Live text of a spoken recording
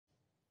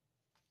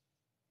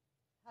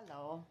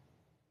Hello.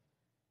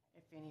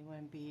 If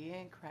anyone be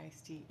in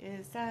Christ, he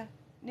is a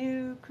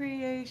new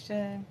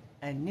creation,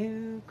 a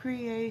new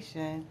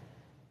creation,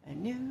 a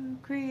new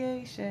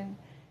creation.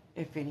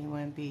 If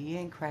anyone be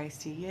in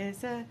Christ, he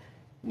is a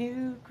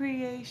new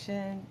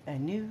creation, a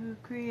new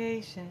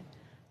creation,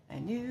 a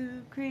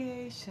new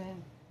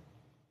creation.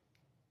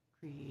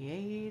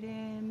 Create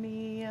in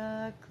me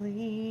a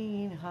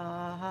clean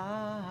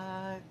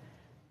heart,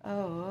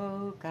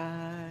 oh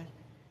God,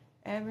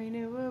 and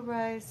renew a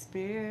right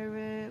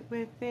spirit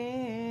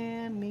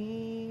within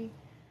me,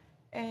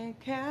 and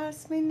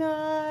cast me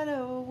not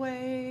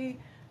away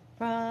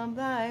from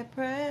thy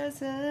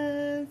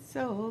presence,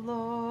 O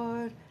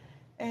Lord,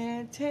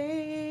 and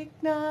take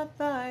not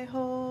thy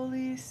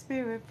Holy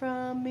Spirit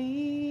from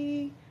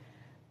me.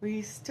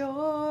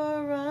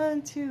 Restore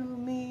unto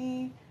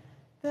me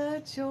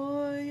the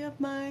joy of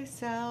my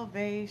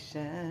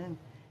salvation,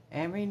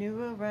 and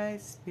renew a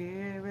right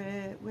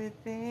spirit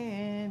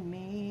within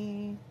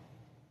me.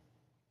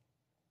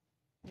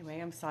 Anyway,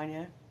 I'm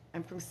Sonia.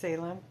 I'm from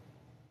Salem.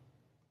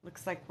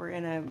 Looks like we're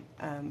in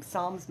a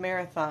Psalms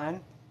marathon.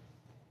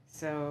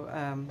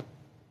 So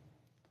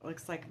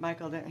looks like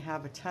Michael didn't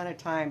have a ton of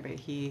time, but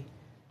he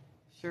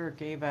sure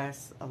gave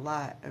us a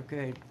lot of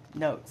good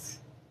notes.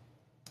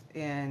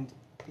 And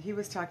he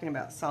was talking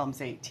about Psalms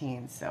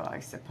 18, so I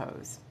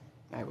suppose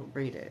I will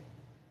read it.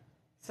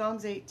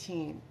 Psalms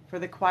 18, for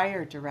the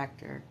choir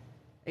director,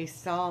 a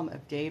psalm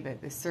of David,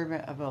 the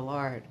servant of the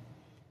Lord.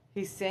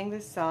 He sang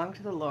this song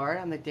to the Lord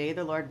on the day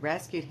the Lord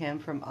rescued him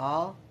from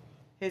all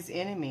his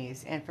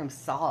enemies and from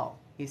Saul.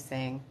 He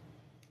sang,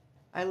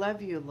 I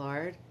love you,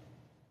 Lord.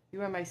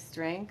 You are my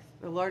strength.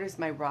 The Lord is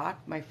my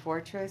rock, my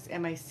fortress,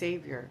 and my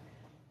Savior.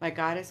 My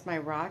God is my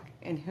rock,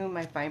 in whom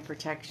I find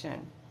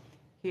protection.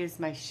 He is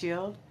my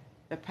shield,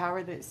 the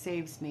power that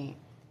saves me,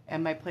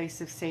 and my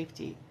place of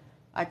safety.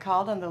 I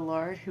called on the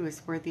Lord, who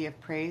is worthy of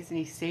praise, and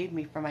he saved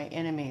me from my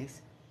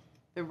enemies.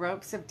 The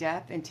ropes of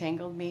death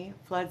entangled me,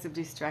 floods of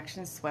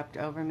destruction swept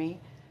over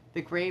me.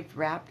 The grave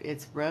wrapped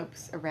its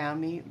ropes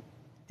around me.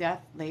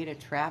 Death laid a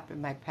trap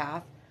in my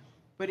path.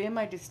 But in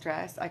my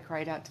distress, I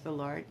cried out to the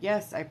Lord.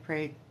 Yes, I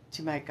prayed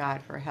to my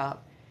God for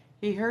help.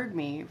 He heard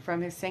me from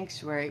his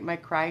sanctuary. My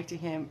cry to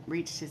him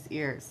reached his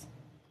ears.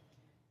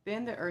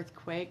 Then the earth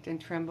quaked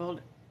and trembled.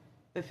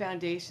 The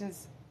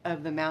foundations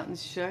of the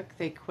mountains shook.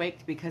 They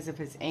quaked because of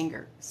his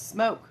anger.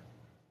 Smoke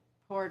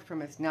poured from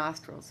his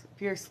nostrils.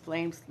 Fierce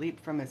flames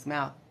leaped from his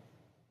mouth.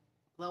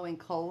 Glowing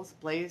coals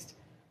blazed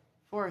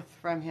forth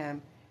from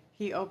him.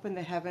 He opened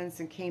the heavens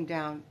and came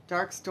down.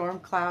 Dark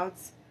storm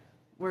clouds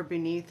were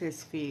beneath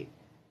his feet.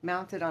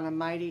 Mounted on a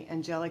mighty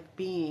angelic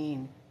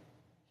being,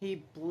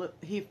 he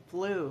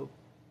flew,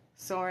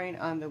 soaring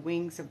on the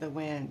wings of the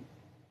wind.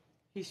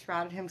 He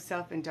shrouded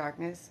himself in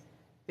darkness,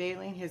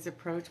 veiling his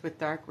approach with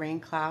dark rain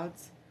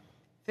clouds.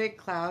 Thick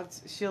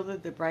clouds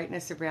shielded the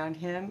brightness around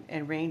him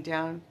and rained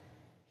down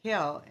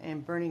hail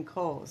and burning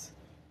coals.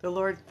 The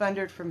Lord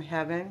thundered from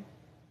heaven.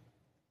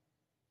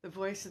 The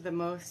voice of the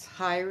Most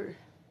High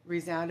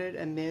resounded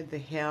amid the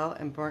hail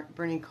and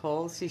burning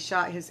coals. He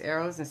shot his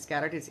arrows and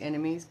scattered his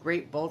enemies.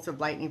 Great bolts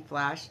of lightning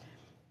flashed,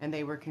 and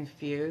they were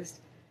confused.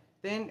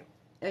 Then,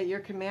 at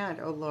your command,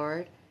 O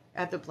Lord,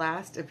 at the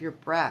blast of your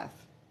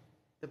breath,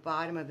 the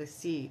bottom of the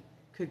sea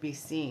could be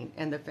seen,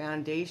 and the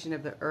foundation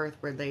of the earth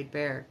were laid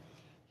bare.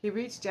 He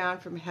reached down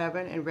from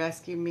heaven and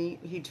rescued me.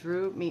 He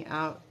drew me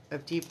out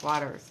of deep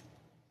waters.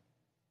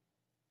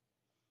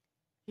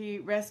 He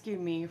rescued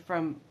me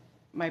from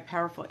my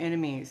powerful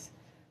enemies,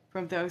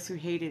 from those who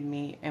hated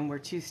me and were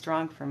too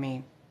strong for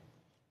me.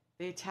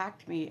 They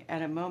attacked me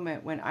at a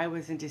moment when I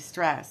was in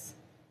distress,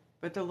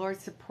 but the Lord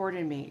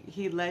supported me.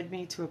 He led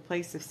me to a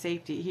place of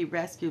safety. He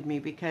rescued me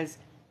because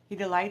he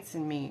delights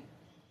in me.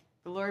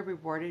 The Lord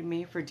rewarded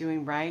me for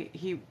doing right.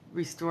 He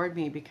restored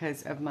me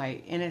because of my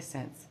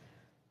innocence.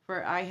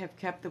 For I have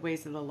kept the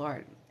ways of the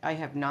Lord. I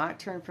have not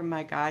turned from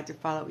my God to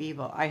follow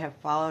evil. I have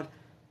followed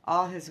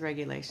all his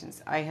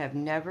regulations. I have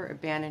never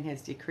abandoned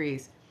his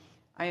decrees.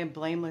 I am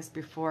blameless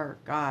before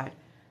God.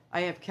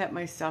 I have kept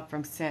myself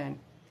from sin.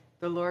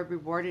 The Lord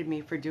rewarded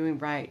me for doing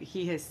right.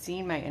 He has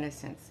seen my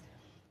innocence.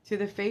 To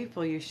the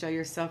faithful you show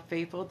yourself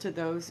faithful. To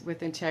those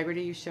with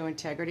integrity you show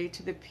integrity.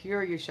 To the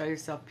pure you show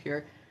yourself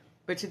pure.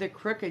 But to the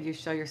crooked you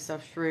show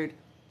yourself shrewd.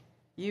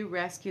 You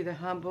rescue the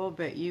humble,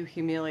 but you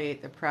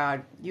humiliate the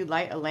proud. You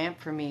light a lamp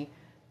for me.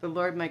 The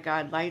Lord my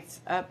God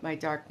lights up my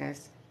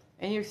darkness.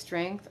 In your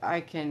strength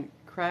I can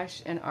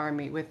crush an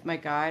army. With my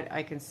God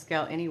I can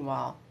scale any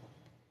wall.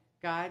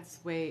 God's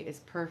way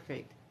is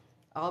perfect.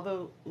 All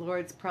the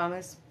Lord's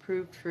promise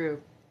proved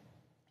true.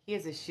 He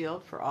is a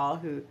shield for all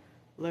who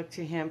look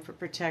to him for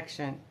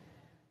protection.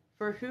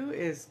 For who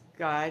is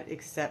God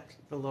except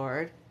the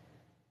Lord?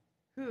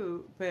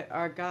 Who but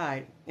our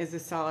God is a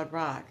solid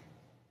rock?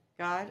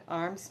 God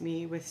arms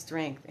me with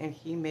strength, and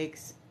he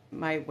makes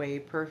my way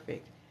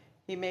perfect.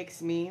 He makes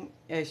me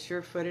as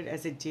sure-footed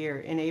as a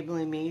deer,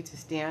 enabling me to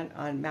stand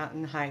on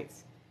mountain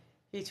heights.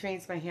 He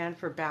trains my hand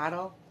for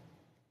battle.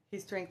 He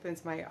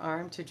strengthens my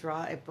arm to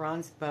draw a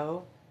bronze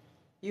bow.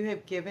 You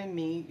have given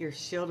me your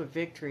shield of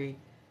victory.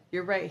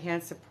 Your right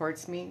hand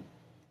supports me.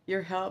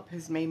 Your help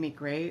has made me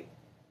great.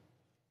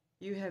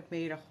 You have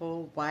made a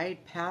whole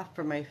wide path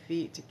for my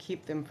feet to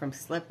keep them from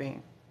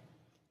slipping.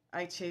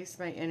 I chased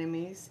my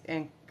enemies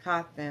and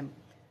caught them.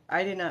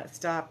 I did not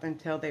stop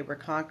until they were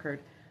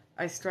conquered.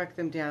 I struck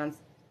them down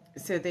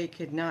so they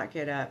could not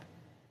get up.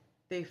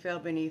 They fell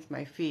beneath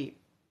my feet.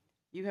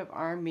 You have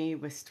armed me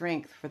with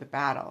strength for the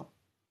battle.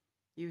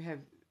 You have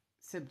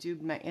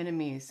subdued my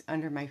enemies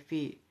under my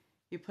feet.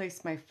 You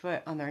placed my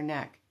foot on their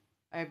neck.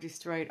 I have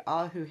destroyed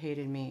all who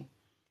hated me.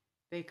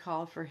 They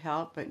called for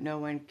help, but no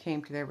one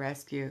came to their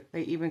rescue.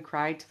 They even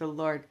cried to the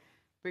Lord,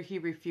 but he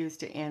refused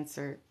to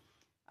answer.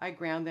 I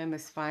ground them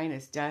as fine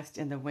as dust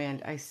in the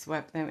wind. I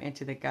swept them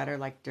into the gutter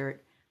like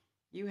dirt.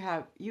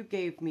 You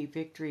gave me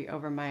victory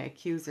over my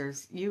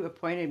accusers. You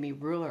appointed me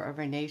ruler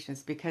over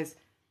nations because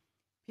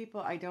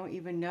people I don't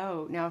even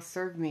know now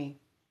serve me.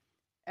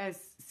 As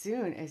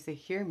soon as they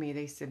hear me,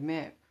 they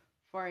submit.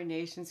 Foreign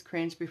nations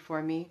cringe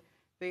before me.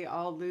 They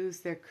all lose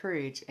their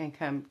courage and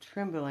come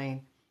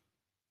trembling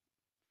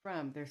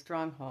from their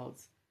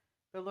strongholds.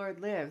 The Lord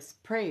lives.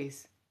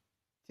 Praise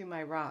to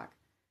my rock.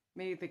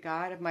 May the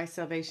God of my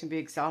salvation be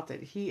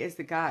exalted. He is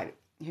the God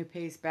who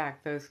pays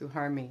back those who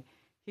harm me.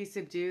 He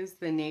subdues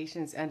the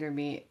nations under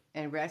me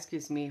and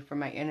rescues me from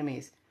my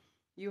enemies.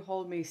 You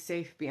hold me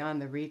safe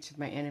beyond the reach of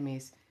my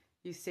enemies.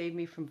 You save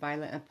me from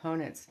violent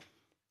opponents.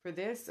 For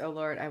this, O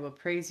Lord, I will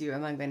praise you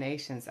among the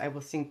nations. I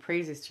will sing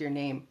praises to your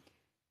name.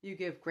 You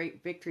give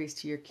great victories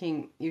to your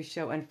king. You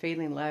show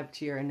unfailing love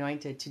to your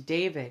anointed, to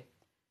David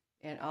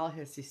and all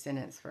his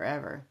descendants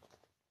forever.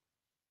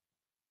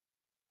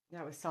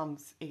 That was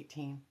Psalms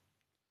 18.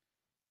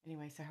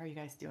 Anyway, so how are you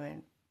guys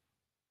doing?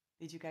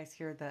 Did you guys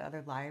hear the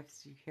other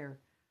lives? Did you hear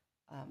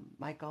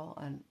Michael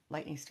on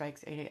Lightning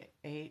Strikes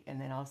 888?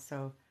 And then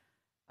also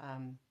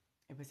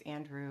it was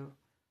Andrew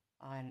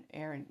on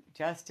Aaron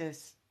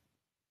Justice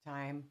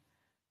time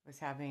was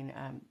having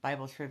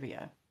Bible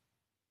trivia.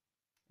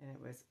 And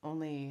it was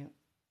only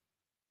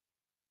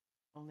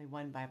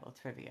one Bible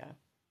trivia.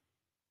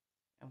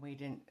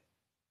 And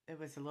it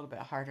was a little bit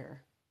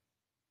harder.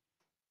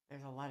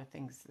 There's a lot of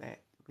things that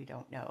we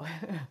don't know.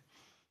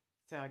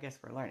 So I guess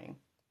we're learning.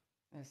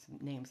 There's some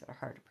names that are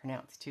hard to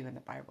pronounce too in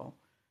the Bible.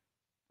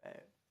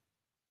 But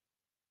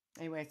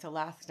anyway, so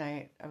last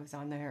night I was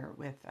on there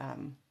with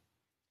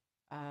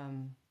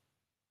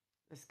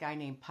this guy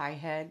named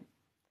Piehead,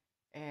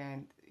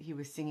 and he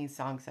was singing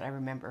songs that I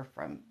remember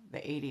from the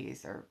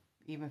 80s or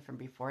even from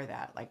before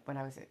that, like when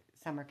I was at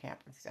summer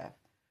camp and stuff.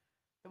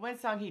 The one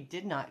song he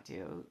did not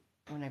do,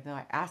 when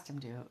I asked him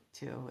to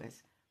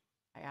was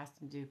I asked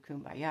him to do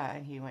Kumbaya,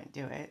 and he wouldn't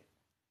do it.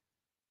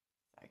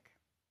 Like,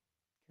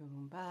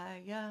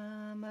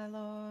 Kumbaya, my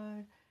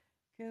Lord,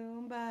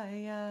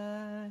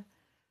 Kumbaya,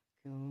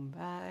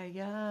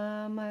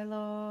 Kumbaya, my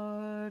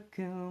Lord,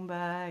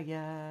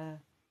 Kumbaya.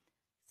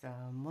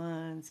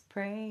 Someone's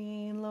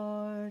praying,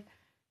 Lord,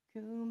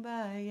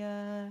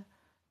 Kumbaya,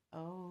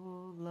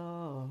 oh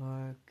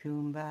Lord,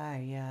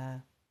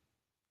 Kumbaya.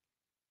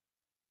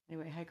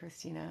 Anyway, hi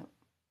Christina.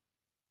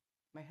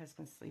 My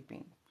husband's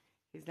sleeping.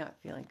 He's not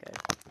feeling good.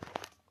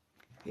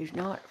 He's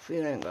not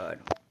feeling good.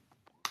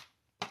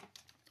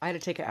 I had to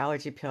take an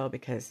allergy pill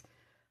because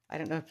I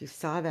don't know if you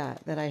saw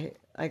that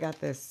I got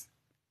this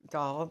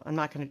doll. I'm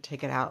not going to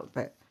take it out,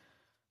 but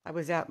I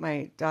was at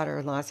my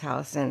daughter-in-law's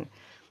house and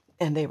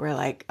they were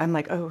like, I'm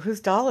like, oh, whose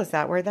doll is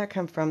that? Where'd that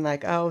come from?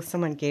 Like, oh,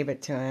 someone gave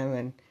it to him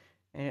and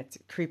it's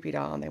a creepy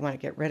doll and they want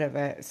to get rid of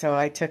it. So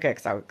I took it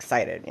because I was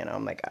excited,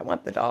 I'm like, I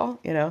want the doll,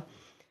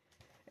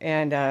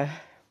 And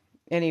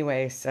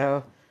anyway,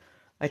 so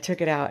I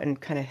took it out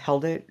and kind of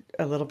held it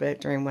a little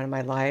bit during one of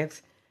my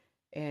lives,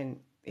 and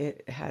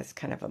it has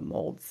kind of a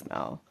mold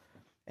smell.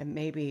 And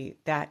maybe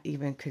that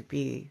even could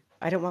be,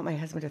 I don't want my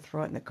husband to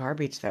throw it in the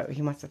garbage though.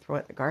 He wants to throw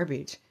it in the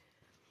garbage.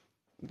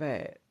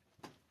 But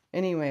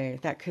anyway,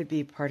 that could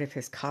be part of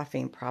his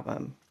coughing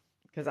problem.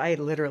 Because I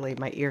literally,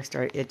 my ear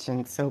started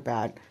itching so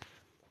bad.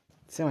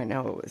 So I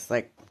know it was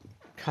like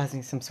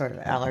causing some sort of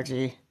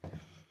allergy.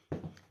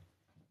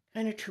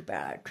 Kind of too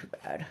bad.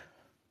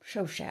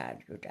 So sad,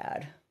 your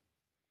dad.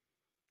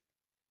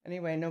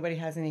 Anyway, nobody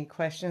has any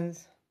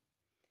questions?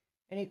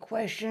 Any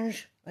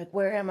questions? Like,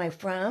 where am I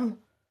from?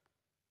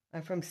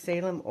 I'm from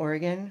Salem,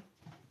 Oregon.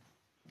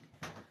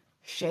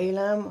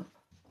 Salem,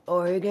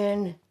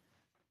 Oregon.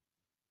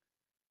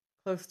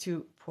 Close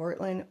to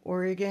Portland,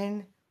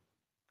 Oregon.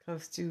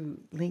 Close to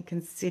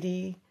Lincoln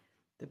City,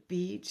 the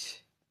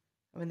beach.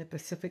 I'm in the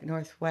Pacific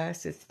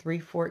Northwest. It's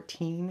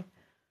 3:14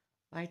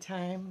 my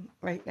time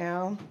right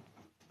now.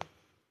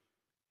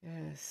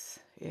 Yes.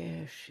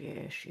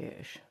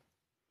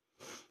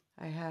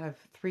 I have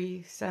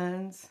 3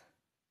 sons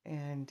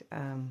and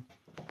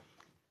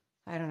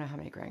I don't know how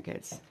many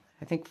grandkids.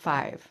 I think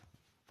 5.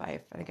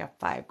 I got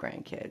 5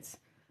 grandkids.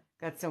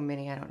 Got so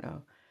many, I don't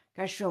know.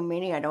 Got so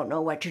many, I don't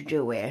know what to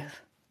do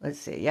with. Let's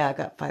see. Yeah, I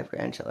got 5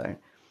 grandchildren.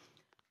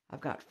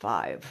 I've got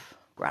 5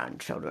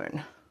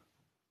 grandchildren.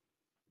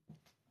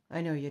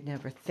 I know you'd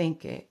never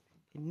think it.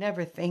 You'd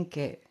never think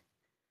it.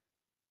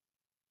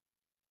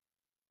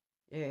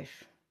 Yes.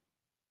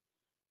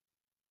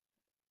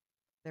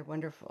 They're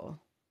wonderful.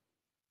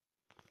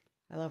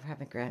 I love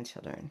having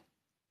grandchildren.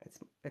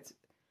 It's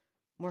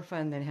more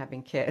fun than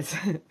having kids.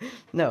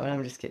 No,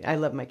 I'm just kidding. I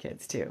love my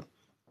kids too.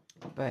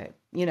 But,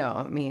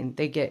 I mean,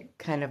 they get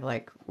kind of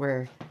like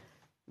where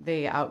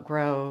they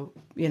outgrow,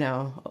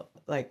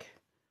 like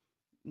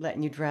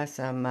letting you dress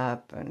them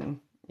up and,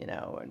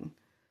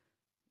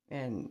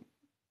 and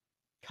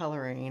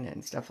coloring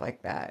and stuff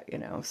like that.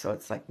 So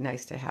it's like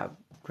nice to have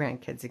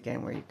grandkids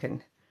again where you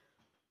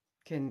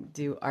can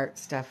do art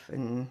stuff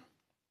and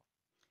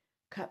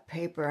cut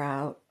paper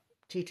out,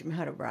 teach them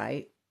how to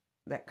write,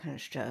 that kind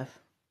of stuff.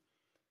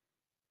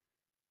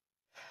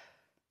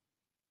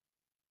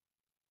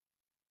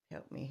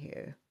 Help me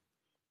here.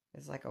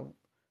 It's like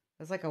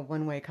a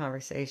one-way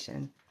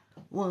conversation.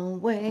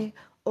 One way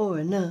or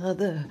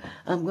another,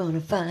 I'm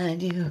gonna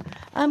find you.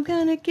 I'm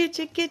gonna get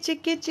you, get you,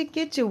 get you,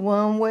 get you.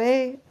 One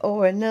way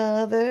or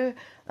another,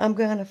 I'm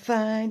gonna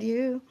find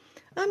you.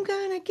 I'm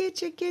gonna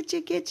get you, get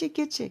you, get you,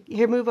 get you.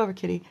 Here, move over,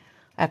 kitty.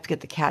 I have to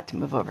get the cat to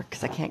move over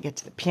because I can't get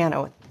to the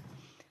piano.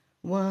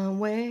 One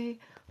way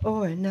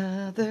or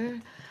another,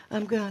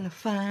 I'm gonna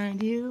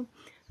find you.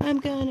 I'm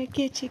gonna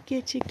get you,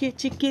 get you,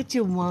 get you, get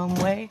you. One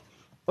way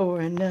or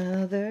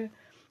another,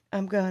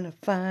 I'm gonna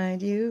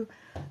find you.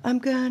 I'm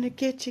gonna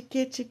get you,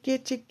 get you,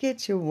 get you,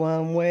 get you.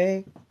 One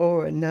way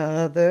or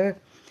another,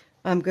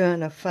 I'm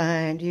gonna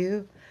find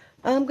you.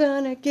 I'm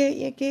gonna get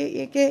you,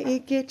 get you, get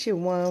you, get you.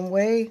 One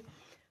way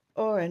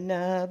or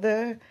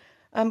another,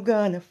 I'm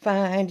gonna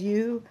find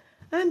you.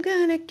 I'm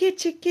gonna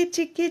get you, get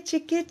you, get you,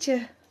 get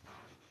you.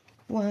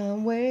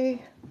 One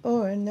way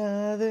or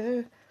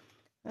another,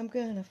 I'm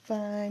gonna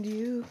find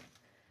you.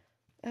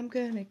 I'm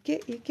gonna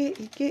get you, get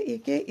you, get you,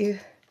 get you.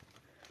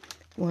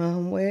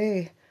 One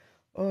way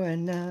or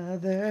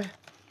another,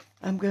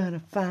 I'm gonna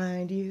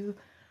find you.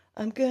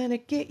 I'm gonna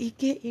get you,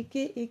 get you,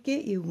 get you,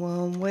 get you.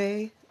 One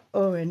way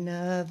or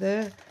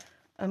another,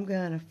 I'm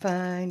gonna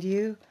find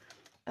you.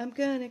 I'm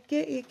gonna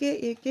get you,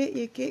 get you, get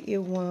you, get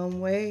you. One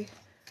way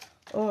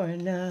or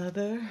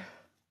another.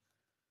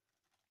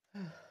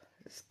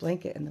 This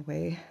blanket in the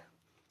way.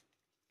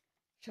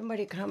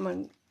 Somebody come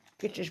and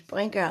get this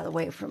blanket out of the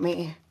way for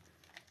me.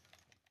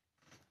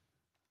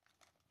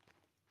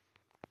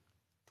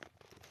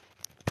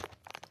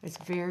 It's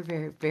very,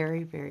 very,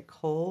 very, very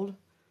cold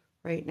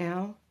right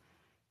now.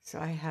 So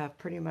I have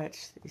pretty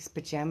much these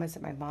pajamas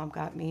that my mom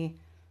got me,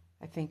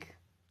 I think,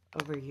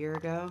 over a year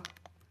ago.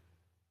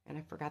 And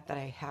I forgot that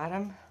I had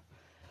them.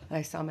 And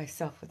I saw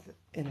myself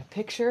in a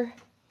picture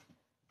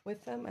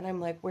with them. And I'm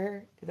like,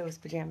 where did those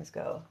pajamas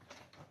go?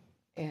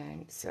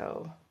 And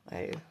so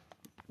I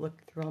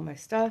looked through all my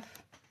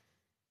stuff.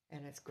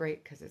 And it's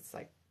great because it's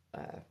like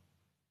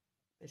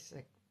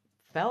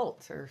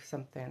felt or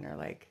something, or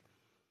like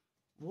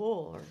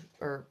wool,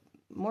 or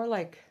more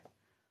like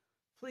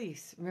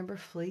fleece. Remember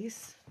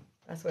fleece?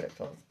 That's what it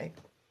feels like.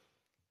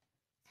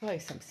 Probably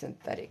some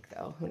synthetic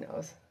though. Who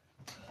knows?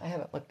 I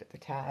haven't looked at the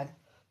tag.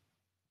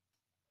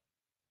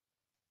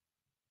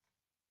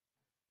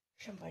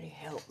 Somebody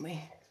help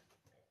me.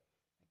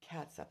 The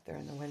cat's up there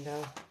in the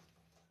window.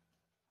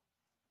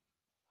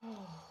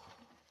 Oh,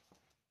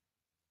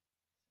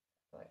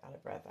 I'm like out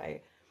of breath.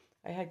 I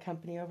had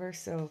company over,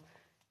 so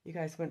you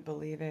guys wouldn't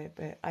believe it,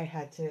 but I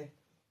had to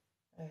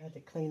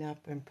clean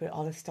up and put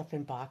all this stuff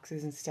in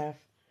boxes and stuff.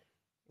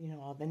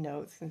 All the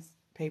notes and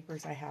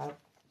papers I have.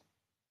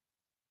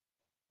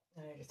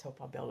 And I just hope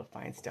I'll be able to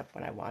find stuff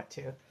when I want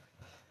to.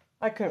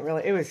 I couldn't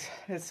really, it's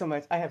so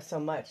much, I have so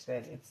much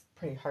that it's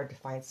pretty hard to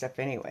find stuff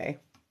anyway.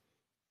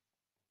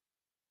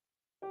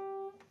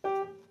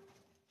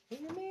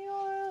 Give me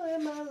oil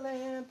in my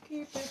lamp,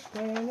 keep it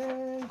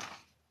burning.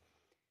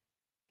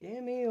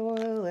 Give me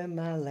oil in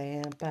my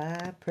lamp,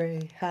 I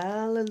pray,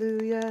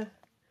 hallelujah.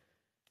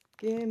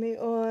 Give me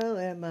oil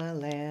in my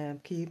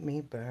lamp, keep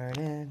me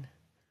burning.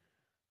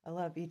 I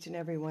love each and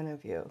every one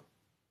of you.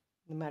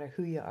 No matter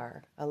who you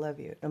are, I love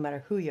you. No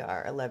matter who you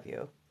are, I love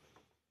you.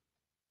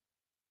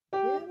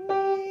 Give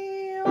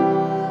me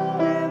oil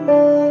in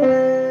my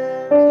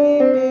lamp,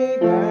 keep me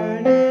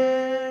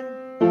burning.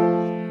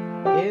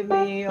 Give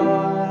me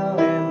oil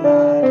in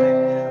my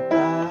lamp,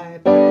 I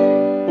pray.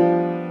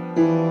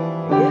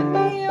 Give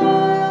me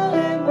oil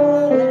in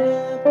my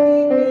lamp,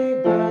 keep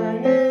me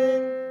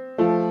burning.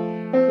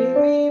 Keep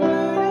me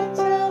burning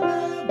till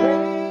the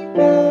break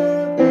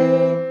of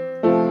day.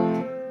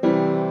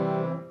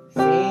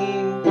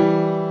 Sing,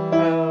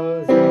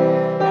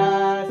 Hosanna,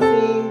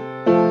 sing,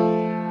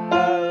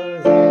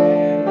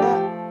 Hosanna,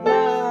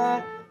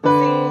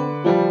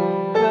 sing,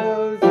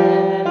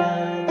 Hosanna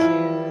to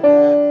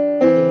the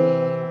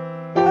King.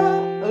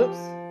 Oh,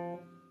 oops.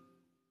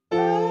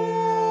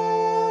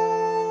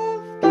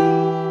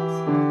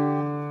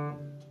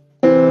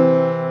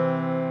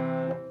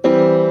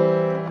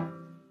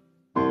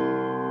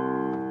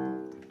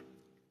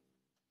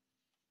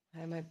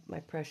 Hi, my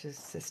precious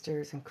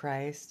sisters in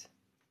Christ.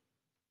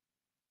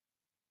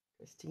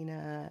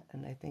 Christina,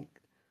 and I think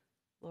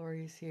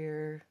Lori's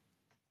here.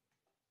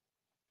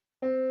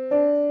 It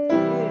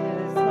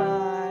is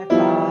my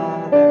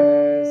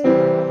Father's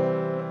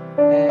will,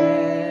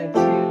 and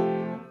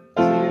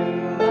to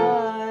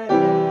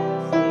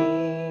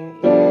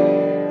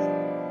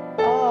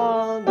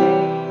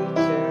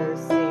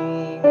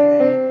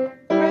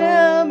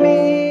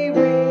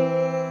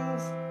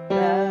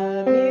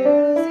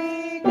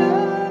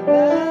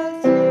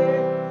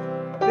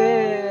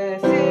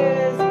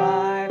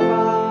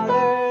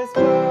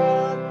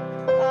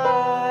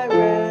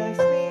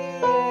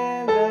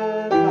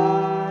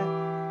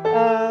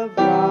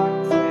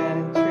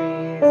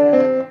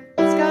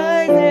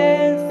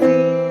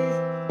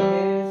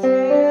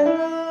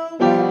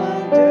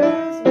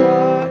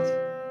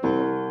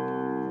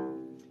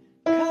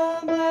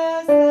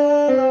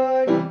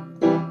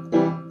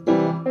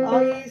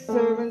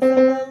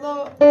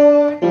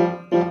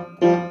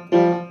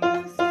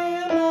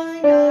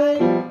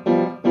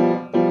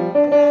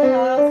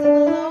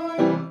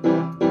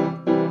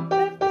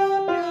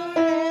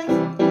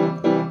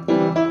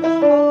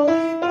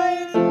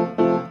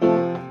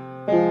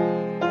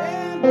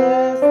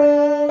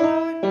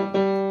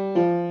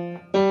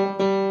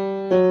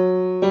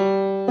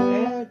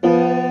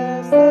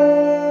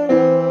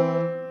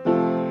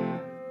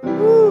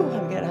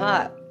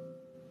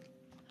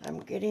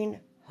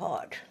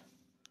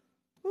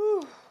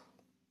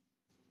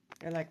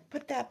They're like,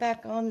 put that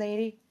back on,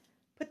 lady.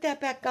 Put that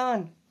back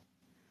on.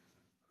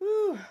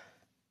 Whew.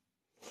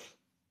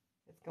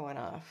 It's going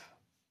off.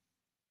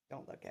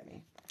 Don't look at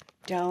me.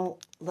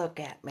 Don't look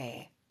at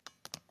me.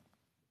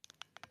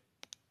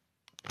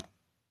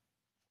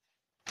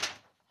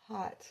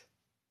 Hot.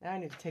 Now I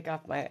need to take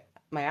off my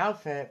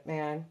outfit,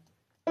 man.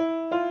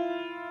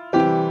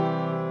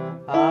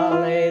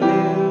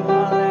 Hallelujah,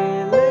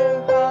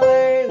 hallelujah,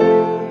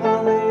 hallelujah,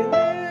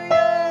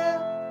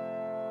 hallelujah.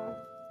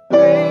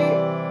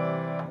 Praise.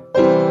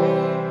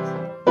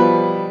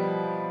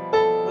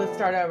 Let's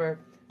start over.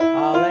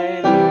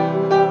 Hallelujah,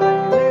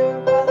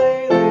 hallelujah,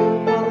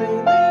 hallelujah,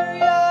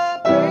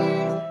 hallelujah.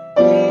 Praise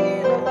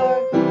ye the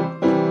Lord.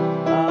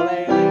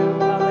 Hallelujah,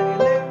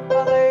 hallelujah,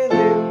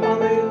 hallelujah,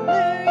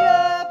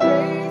 hallelujah.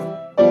 Praise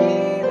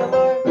ye the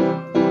Lord.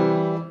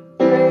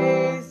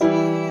 Praise ye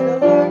the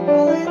Lord.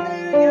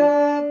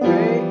 Hallelujah.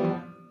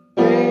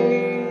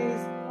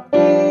 Praise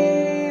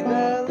ye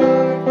the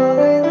Lord.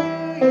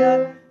 Hallelujah.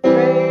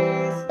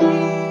 Praise ye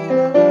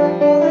the Lord.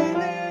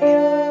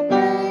 Hallelujah.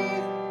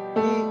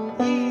 Praise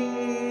ye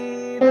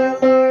the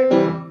Lord.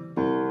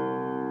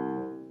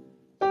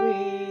 We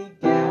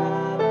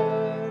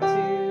gather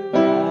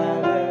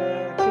together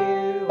to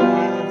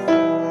ask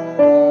the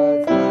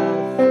Lord's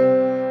blessing.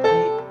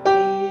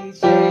 He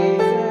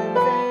chastens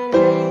and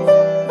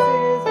hastens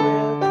His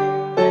will to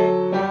make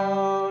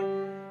known.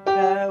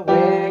 The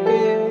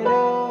wicked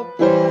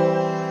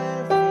oppressing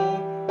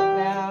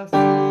now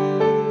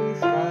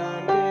cease from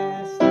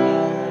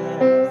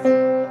distress.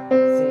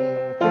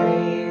 Sing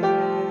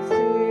praises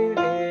to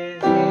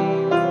His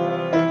name, for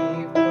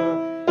He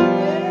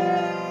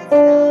forgets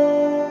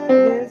not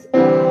His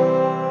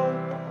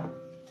own.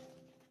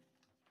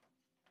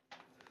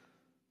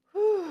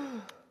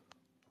 Whew.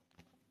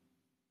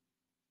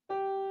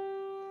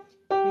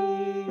 He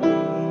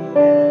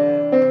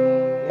leadeth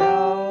me,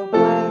 O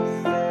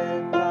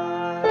blessed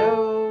God, O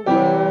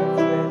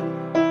words with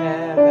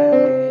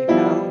heavenly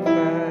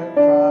comfort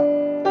from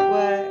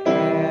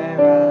whate'er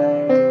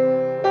I do,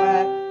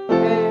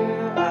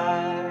 whate'er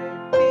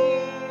I be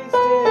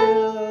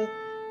still.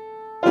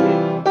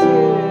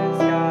 'Tis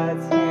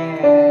God's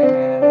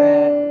hand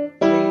that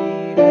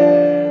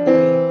leadeth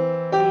me.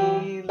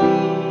 He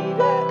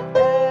leadeth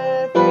me,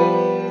 He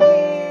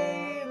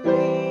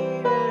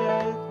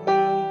leadeth me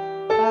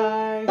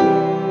by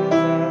His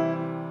hand.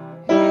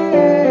 He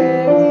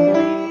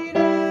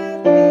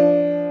leadeth me,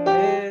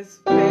 His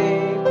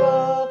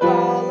faithful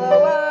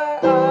follower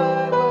I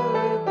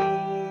would be,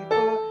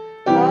 for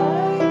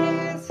by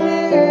His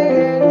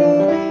hand He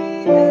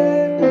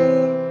leadeth me.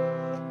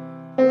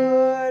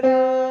 Lord,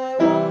 I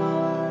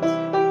want to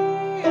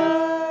be a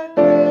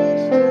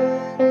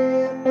Christian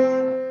in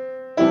my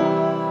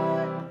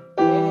heart.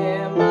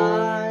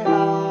 Lord, I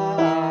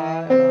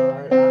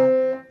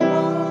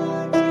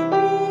want to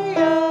be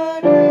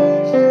a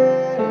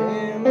Christian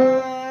in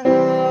my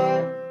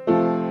heart.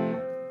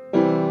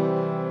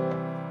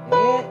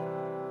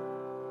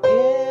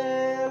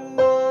 In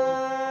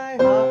my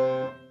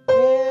heart,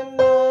 in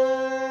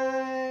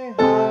my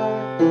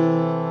heart,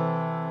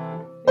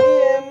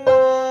 in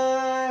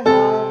my heart,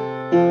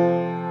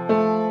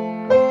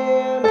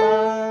 in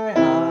my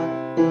heart.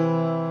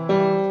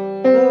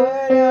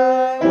 Lord,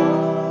 I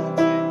want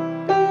to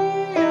be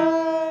a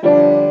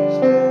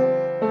Christian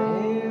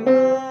in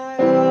my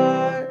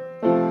heart.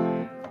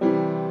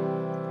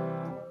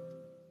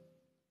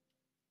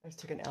 I just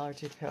took an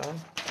allergy pill.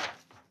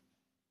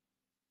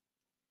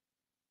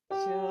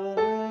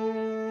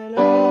 Children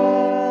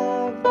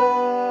of the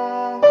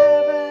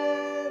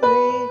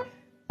heavenly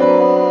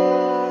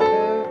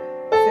Father,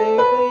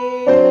 safely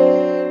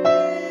in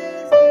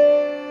His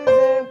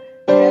bosom,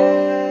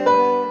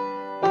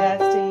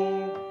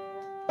 everlasting,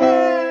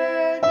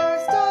 bird nor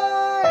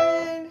star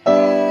in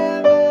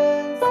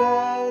heaven,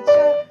 such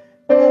a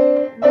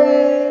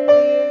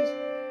refuge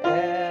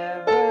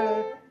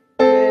ever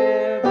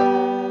given.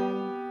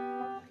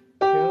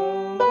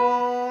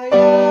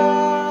 Kumbaya,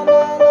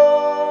 my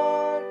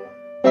Lord,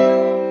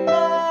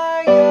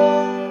 Kumbaya,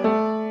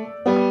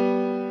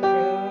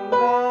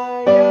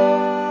 Kumbaya,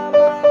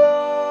 my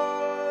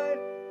Lord,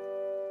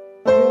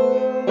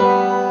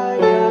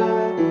 Kumbaya,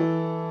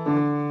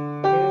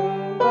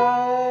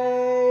 Kumbaya,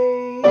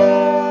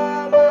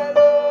 my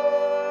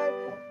Lord,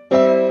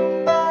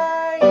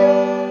 Kumbaya.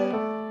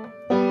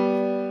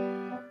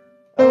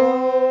 Oh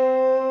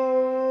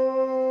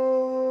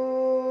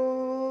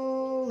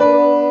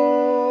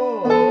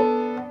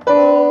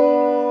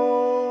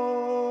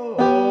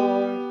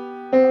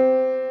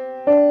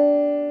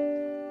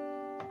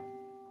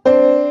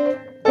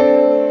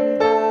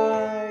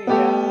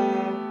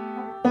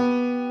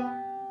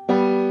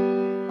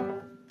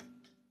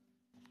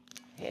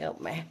help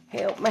me,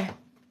 help me,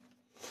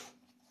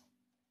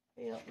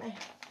 help me.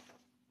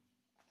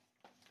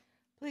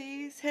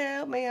 Please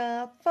help me,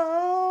 I'm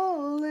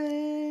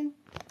falling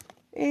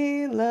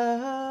in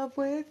love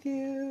with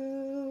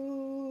you.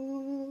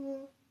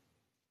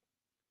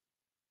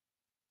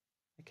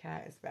 The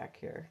cat is back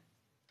here.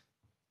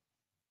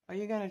 Are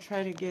you gonna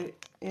try to get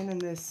in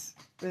this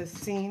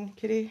scene,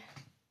 Kitty.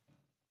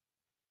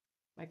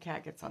 My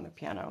cat gets on the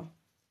piano.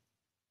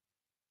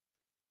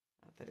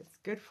 Not that it's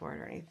good for it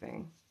or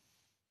anything.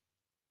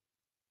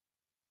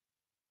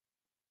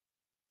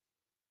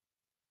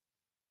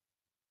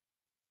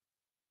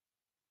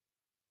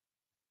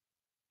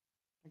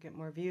 I get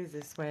more views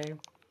this way.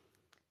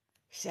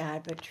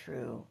 Sad but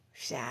true.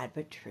 Sad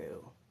but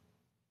true.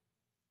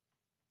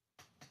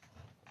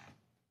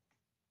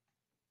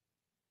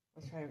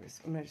 I'm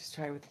going to just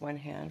try with one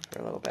hand for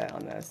a little bit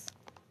on this.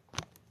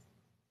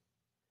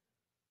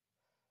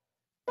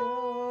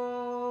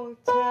 Go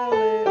tell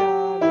it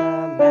on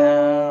the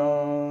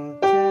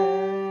mountain,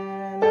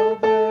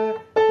 over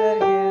the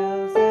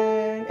hills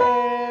and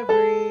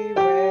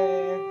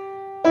everywhere.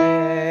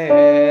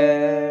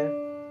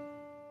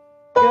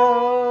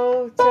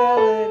 Go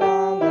tell it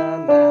on the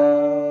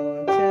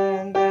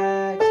mountain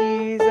that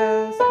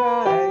Jesus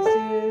Christ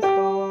is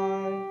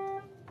born.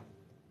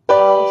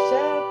 All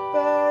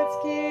shepherds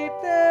keep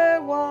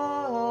their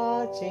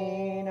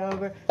watching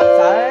over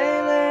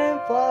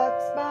silent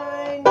flocks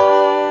by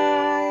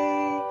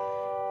night.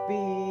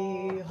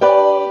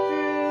 Behold,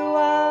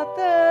 throughout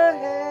the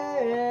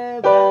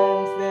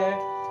heavens there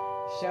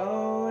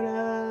shone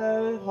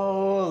a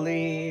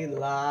holy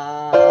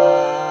light.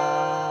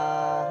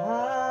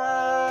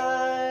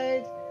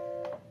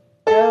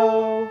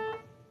 Go,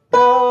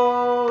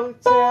 go,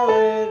 tell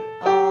it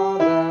on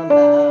the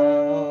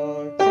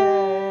mountain,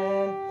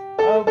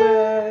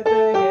 over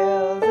the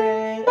hills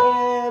and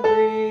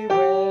everywhere.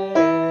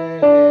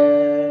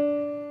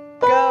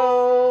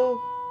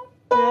 Go,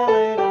 tell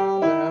it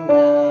on the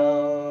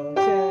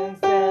mountains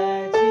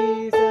that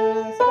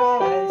Jesus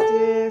Christ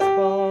is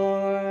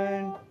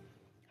born.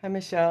 Hi,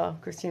 Michelle,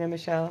 Christina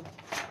Michelle.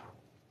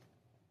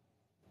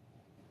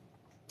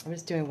 I'm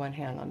just doing one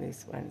hand on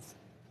these ones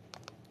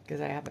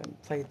because I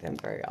haven't played them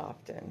very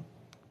often.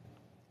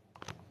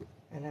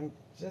 And I'm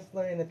just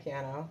learning the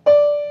piano.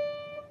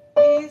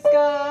 He's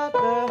got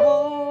the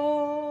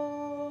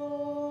whole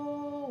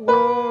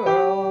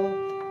world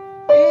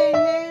in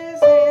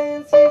his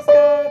hands. He's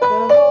got the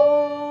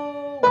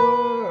whole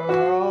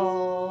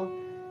world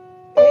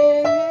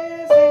in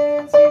his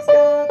hands. He's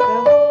got the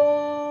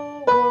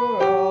whole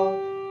world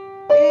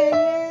in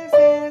his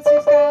hands.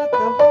 He's got the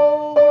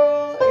whole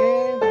world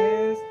in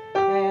his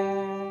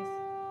hands.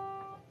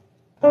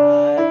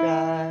 I've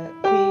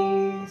got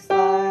peace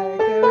like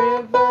a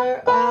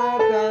river.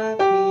 I've got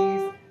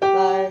peace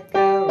like a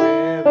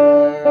river.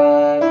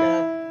 I've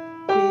got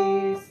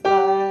peace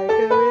like a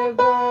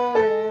river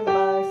in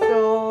my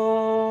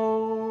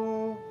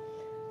soul.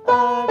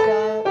 I've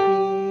got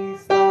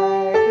peace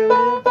like a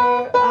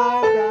river.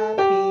 I've got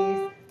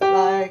peace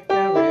like a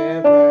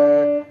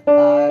river.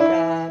 I've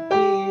got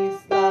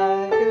peace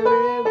like a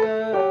river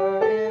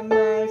in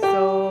my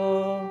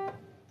soul.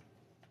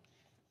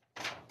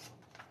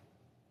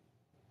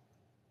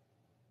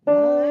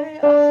 My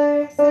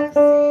eyes have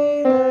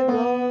seen the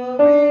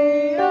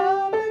glory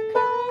of the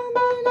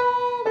coming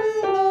of the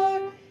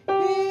Lord.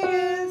 He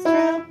has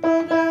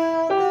trampled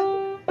down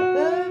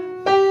the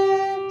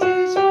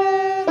vintage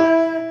where the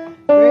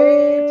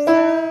grapes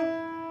of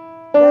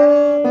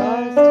wrath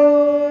are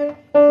stored.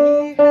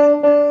 He hath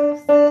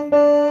loosened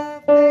the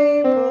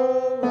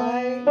faithful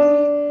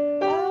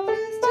lightning of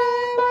his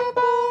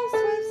terrible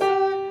swift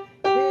sword.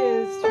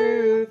 His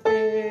truth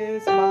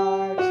is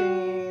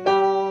marching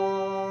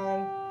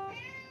on.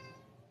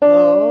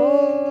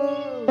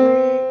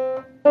 Glory,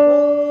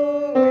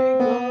 glory,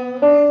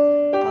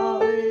 glory,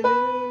 hallelujah.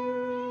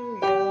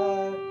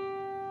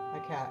 My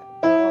cat.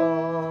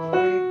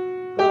 Glory,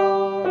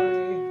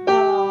 glory,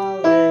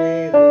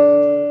 hallelujah.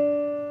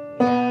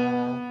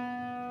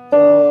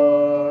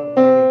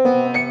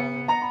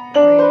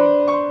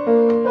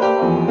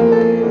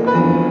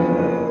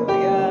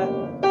 Hallelujah.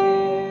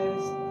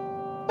 His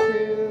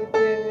truth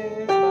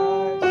is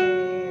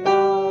marching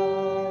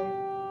on.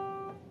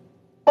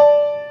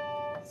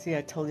 See,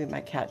 I told you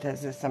my cat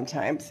does this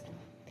sometimes.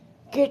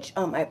 Get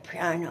on my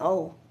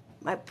piano.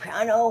 My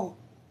piano.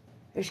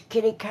 This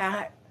kitty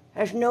cat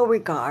has no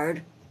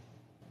regard.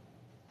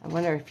 I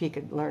wonder if he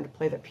could learn to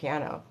play the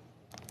piano.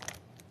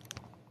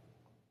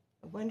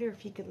 I wonder if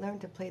he could learn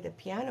to play the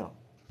piano.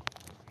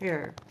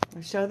 Here,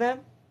 I'll show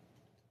them.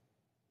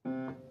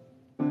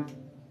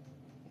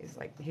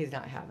 He's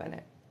not having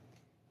it.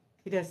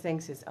 He does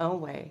things his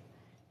own way.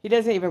 He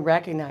doesn't even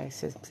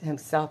recognize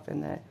himself in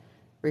the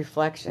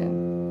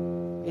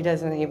reflection. He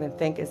doesn't even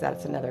think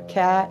that's another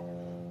cat.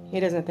 He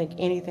doesn't think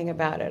anything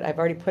about it. I've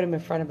already put him in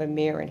front of a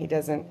mirror and he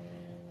doesn't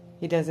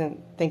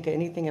think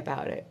anything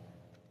about it.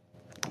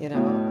 You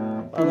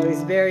know, although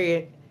he's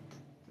very,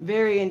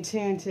 very in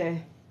tune to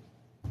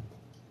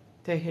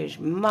his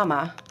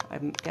mama. I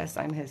guess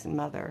I'm his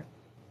mother.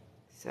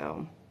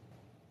 So,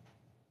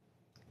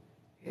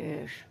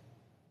 yes.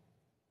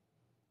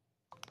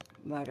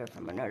 Mother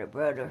from another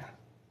brother.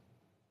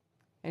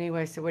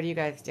 Anyway, so what are you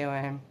guys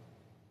doing?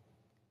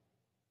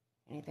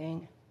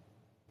 Anything?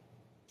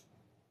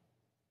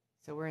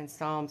 So we're in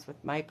Psalms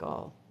with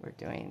Michael. We're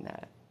doing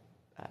the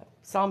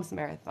Psalms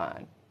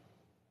Marathon.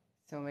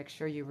 So make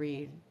sure you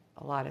read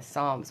a lot of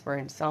Psalms. We're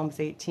in Psalms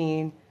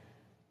 18.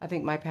 I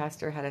think my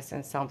pastor had us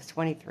in Psalms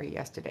 23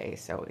 yesterday,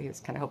 so he was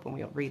kind of hoping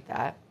we'll read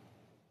that.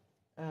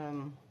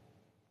 Um,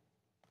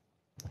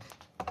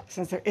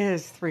 since there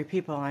is 3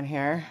 people on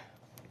here,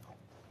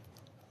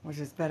 which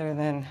is better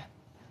than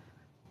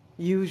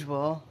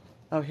usual.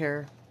 Oh,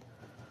 here.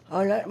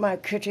 I'll let my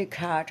kitty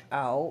cat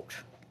out.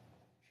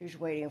 She's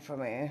waiting for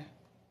me.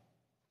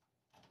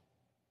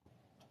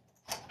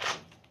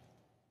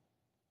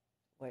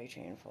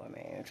 Waiting for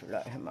me to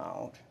let him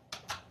out.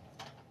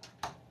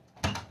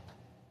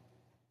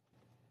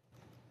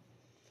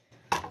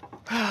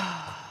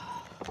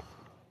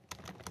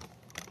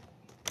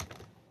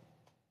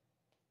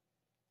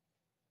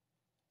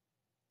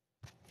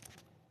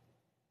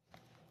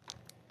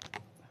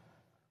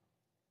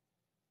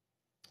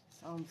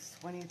 Psalms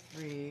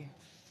 23.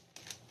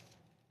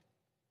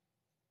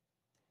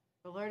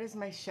 The Lord is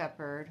my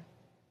shepherd.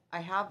 I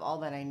have all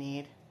that I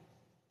need.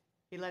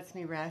 He lets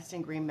me rest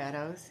in green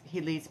meadows.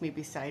 He leads me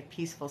beside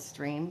peaceful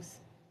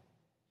streams.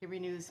 He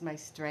renews my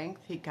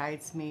strength. He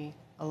guides me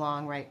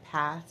along right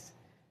paths,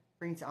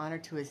 brings honor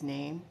to his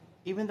name.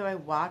 Even though I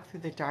walk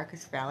through the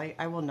darkest valley,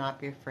 I will not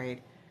be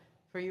afraid,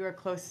 for you are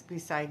close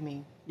beside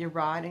me. Your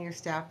rod and your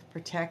staff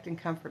protect and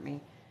comfort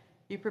me.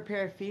 You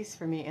prepare a feast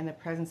for me in the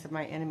presence of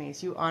my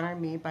enemies. You honor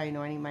me by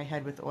anointing my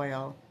head with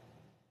oil.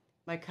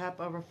 My cup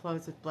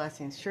overflows with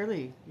blessings.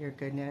 Surely your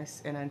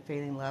goodness and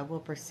unfailing love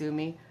will pursue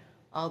me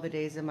all the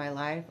days of my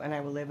life, and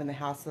I will live in the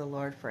house of the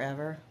Lord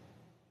forever.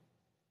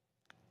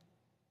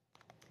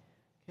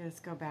 Okay, let's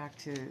go back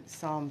to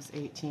Psalms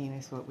 18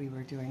 is what we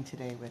were doing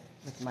today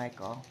with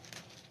Michael.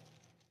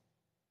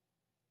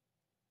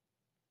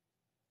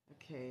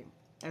 Okay,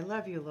 I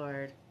love you,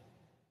 Lord,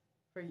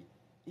 for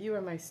you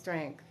are my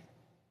strength.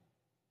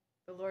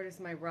 The Lord is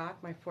my rock,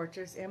 my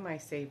fortress, and my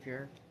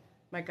Savior.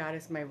 My God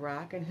is my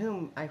rock, in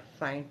whom I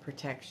find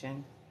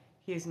protection.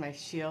 He is my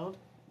shield,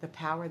 the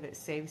power that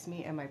saves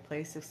me, and my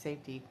place of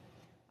safety.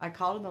 I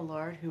called on the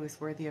Lord, who is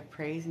worthy of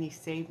praise, and he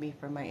saved me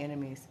from my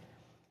enemies.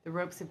 The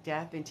ropes of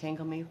death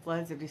entangled me,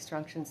 floods of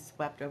destruction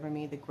swept over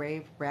me, the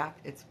grave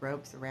wrapped its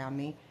ropes around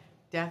me.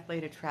 Death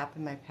laid a trap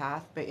in my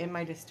path, but in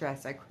my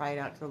distress I cried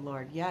out to the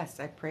Lord.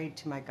 Yes, I prayed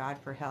to my God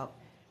for help.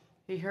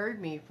 He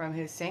heard me from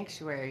his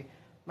sanctuary.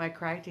 My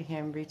cry to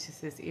him reaches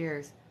his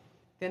ears.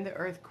 Then the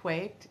earth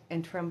quaked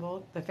and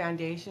trembled. The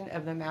foundation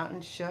of the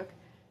mountains shook.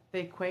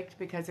 They quaked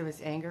because of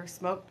his anger.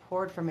 Smoke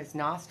poured from his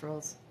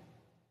nostrils.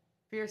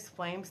 Fierce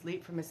flames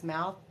leaped from his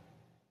mouth.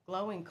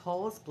 Glowing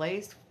coals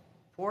blazed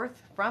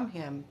forth from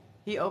him.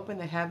 He opened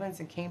the heavens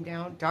and came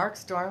down. Dark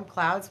storm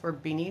clouds were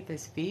beneath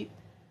his feet.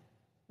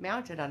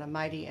 Mounted on a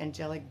mighty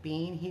angelic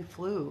being, he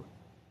flew.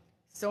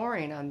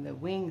 Soaring on the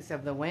wings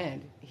of the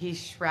wind, he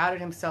shrouded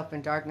himself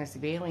in darkness,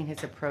 veiling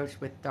his approach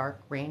with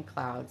dark rain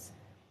clouds.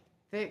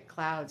 Thick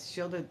clouds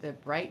shielded the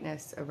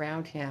brightness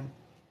around him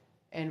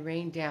and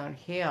rained down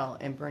hail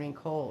and burning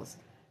coals.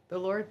 The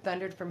Lord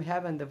thundered from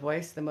heaven. The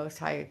voice of the Most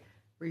High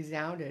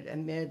resounded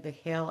amid the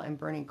hail and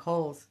burning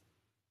coals.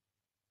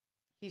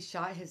 He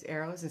shot his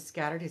arrows and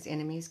scattered his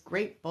enemies.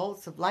 Great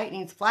bolts of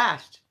lightning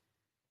flashed,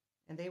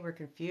 and they were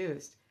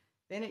confused.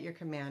 Then at your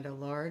command, O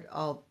Lord,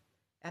 all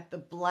at the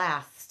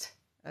blast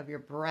of your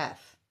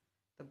breath,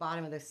 the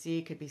bottom of the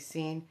sea could be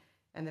seen,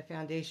 and the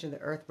foundation of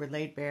the earth were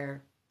laid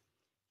bare.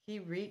 He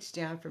reached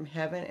down from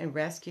heaven and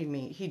rescued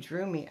me. He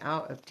drew me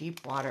out of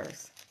deep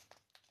waters.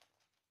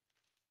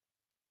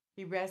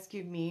 He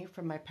rescued me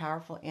from my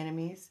powerful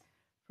enemies,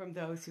 from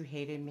those who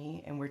hated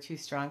me and were too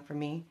strong for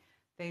me.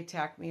 They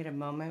attacked me at a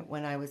moment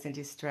when I was in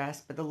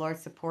distress, but the Lord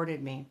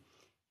supported me.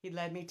 He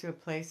led me to a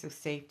place of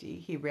safety.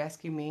 He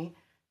rescued me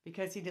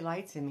because he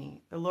delights in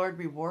me. The Lord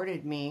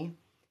rewarded me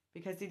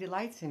because he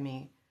delights in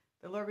me.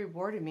 The Lord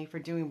rewarded me for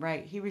doing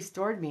right. He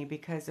restored me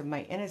because of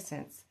my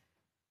innocence.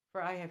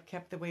 For I have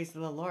kept the ways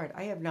of the Lord.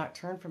 I have not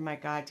turned from my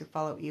God to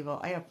follow evil.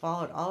 I have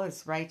followed all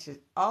his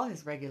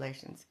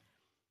regulations.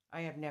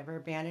 I have never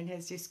abandoned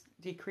his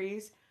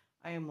decrees.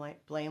 I am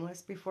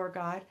blameless before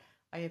God.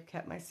 I have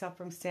kept myself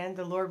from sin.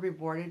 The Lord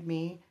rewarded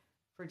me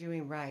for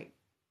doing right.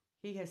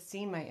 He has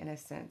seen my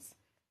innocence.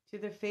 To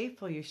the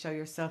faithful you show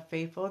yourself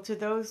faithful. To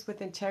those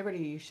with integrity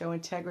you show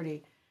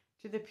integrity.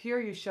 To the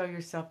pure you show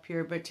yourself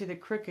pure, but to the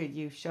crooked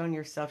you've shown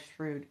yourself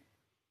shrewd.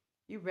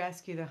 You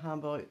rescue the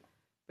humble,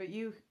 but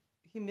you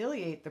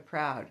humiliate the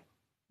proud.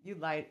 You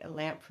light a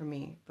lamp for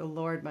me. The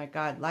Lord my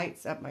God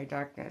lights up my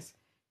darkness.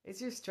 In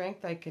your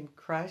strength I can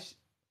crush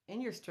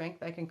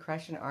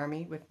an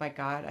army. With my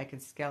God I can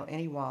scale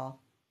any wall.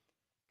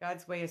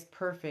 God's way is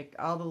perfect.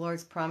 All the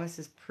Lord's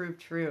promises prove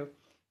true.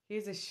 He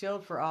is a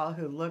shield for all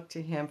who look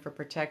to him for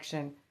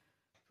protection.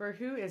 For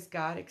who is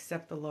God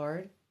except the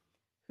Lord?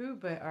 Who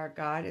but our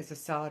God is a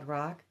solid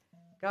rock?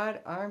 God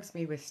arms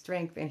me with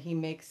strength, and he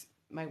makes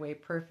my way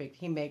perfect.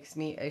 He makes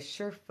me as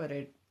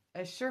sure-footed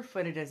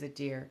as a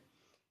deer,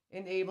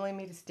 enabling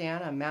me to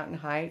stand on mountain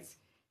heights.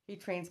 He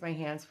trains my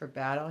hands for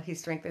battle. He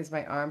strengthens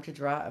my arm to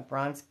draw a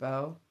bronze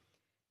bow.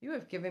 You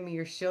have given me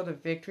your shield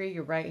of victory.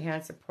 Your right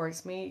hand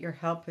supports me. Your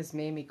help has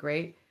made me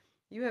great.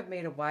 You have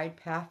made a wide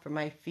path for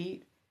my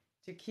feet.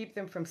 to keep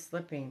them from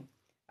slipping.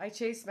 I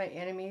chased my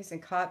enemies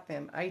and caught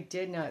them. I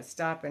did not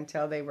stop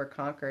until they were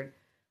conquered.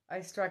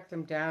 I struck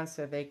them down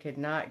so they could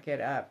not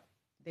get up.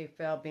 They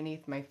fell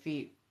beneath my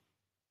feet.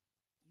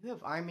 You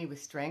have armed me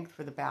with strength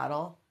for the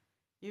battle.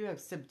 You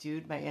have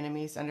subdued my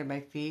enemies under my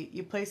feet.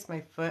 You placed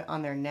my foot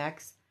on their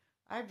necks.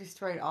 I have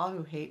destroyed all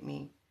who hate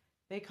me.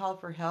 They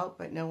called for help,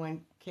 but no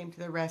one came to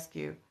their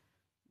rescue.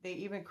 They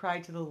even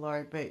cried to the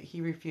Lord, but he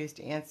refused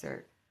to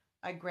answer.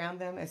 I ground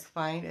them as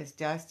fine as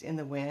dust in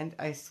the wind.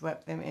 I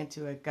swept them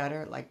into a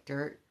gutter like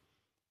dirt.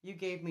 You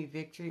gave me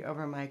victory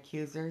over my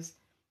accusers.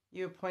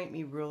 You appoint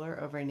me ruler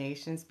over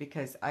nations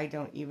because I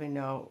don't even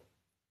know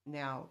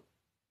now.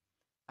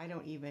 I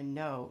don't even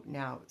know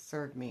now.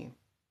 Serve me.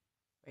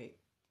 Wait.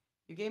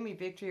 You gave me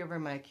victory over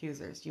my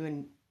accusers.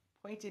 You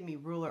appointed me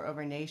ruler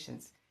over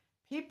nations.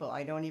 People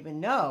I don't even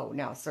know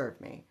now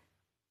serve me.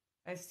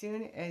 As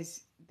soon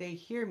as they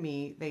hear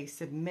me, they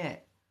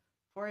submit.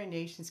 Foreign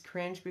nations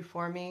cringe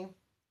before me.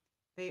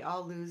 They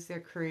all lose their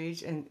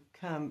courage and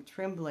come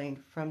trembling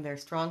from their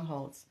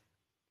strongholds.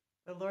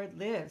 The Lord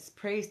lives.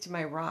 Praise to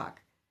my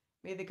rock.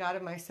 May the God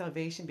of my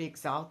salvation be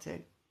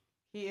exalted.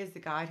 He is the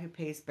God who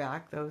pays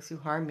back those who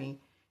harm me.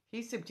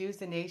 He subdues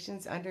the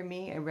nations under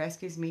me and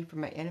rescues me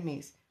from my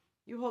enemies.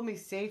 You hold me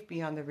safe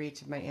beyond the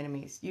reach of my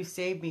enemies. You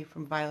save me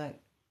from violent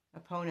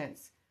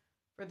opponents.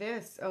 For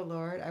this, O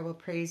Lord, I will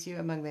praise you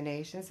among the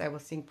nations. I will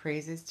sing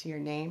praises to your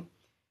name.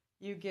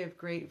 You give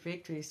great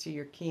victories to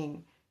your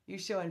king. You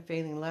show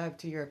unfailing love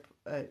to your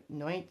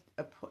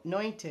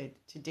anointed,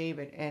 to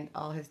David and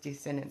all his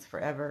descendants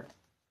forever.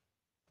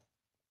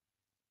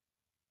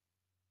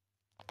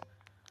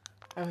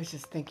 I was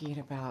just thinking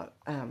about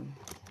the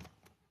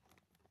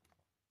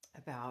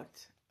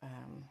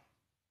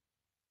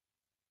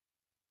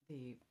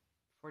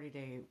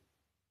 40-day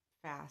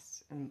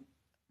fast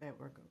that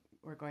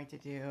we're going to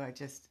do. I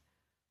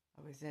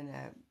was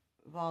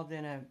involved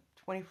in a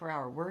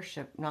 24-hour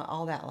worship not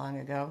all that long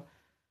ago.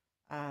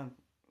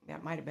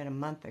 That might have been a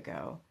month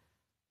ago,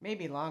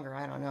 maybe longer.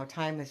 I don't know.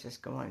 Time is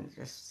just going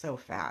just so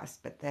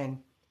fast. But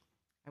then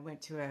I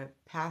went to a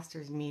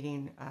pastors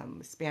meeting,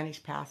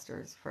 Spanish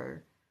pastors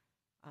for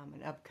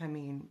an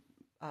upcoming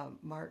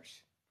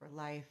March for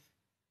Life,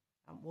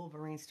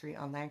 Wolverine Street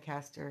on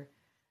Lancaster.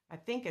 I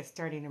think it's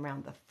starting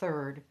around the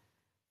 3rd.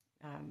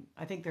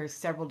 I think there's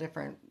several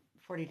different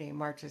 40-day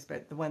marches,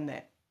 but the one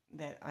that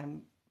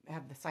I'm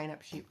have the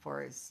sign-up sheet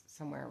for is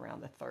somewhere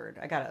around the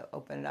 3rd. I gotta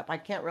open it up. I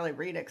can't really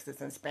read it because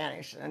it's in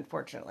Spanish.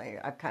 Unfortunately,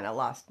 I've kind of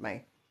lost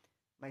my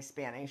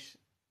Spanish.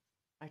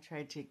 I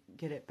tried to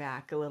get it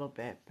back a little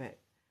bit, but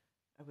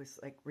I was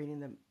like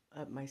reading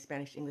my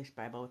Spanish English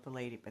Bible with the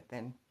lady, but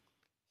then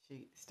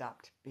she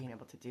stopped being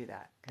able to do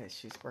that because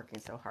she's working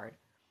so hard.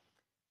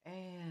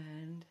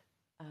 And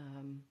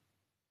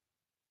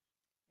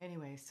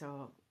anyway,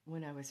 so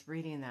when I was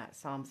reading that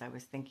Psalms, I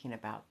was thinking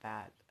about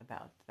that,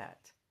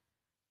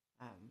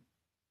 um,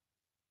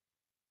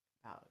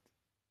 about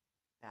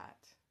that.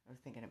 I was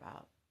thinking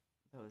about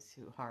those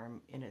who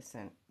harm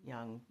innocent,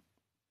 young,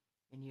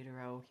 in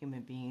utero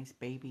human beings,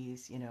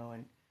 babies,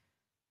 and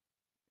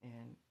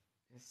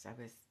just I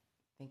was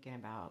thinking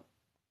about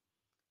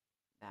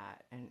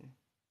that and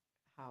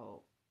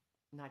how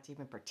not to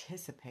even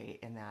participate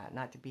in that,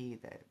 not to be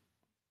the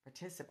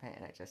participant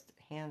in it, just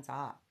hands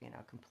off,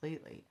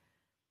 completely.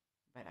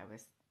 But I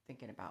was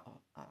thinking about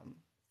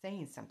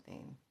saying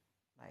something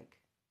like,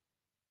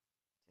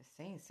 just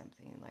saying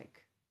something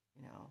like,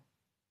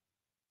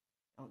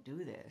 don't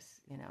do this,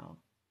 And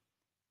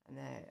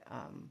then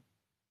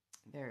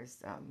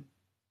there's a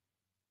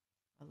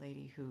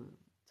lady who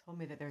told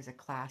me that there's a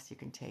class you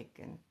can take,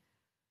 and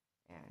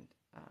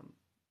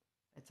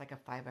it's like a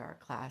 5-hour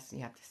class, and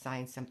you have to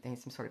sign something,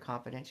 some sort of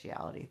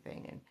confidentiality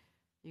thing, and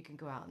you can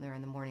go out in there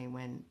in the morning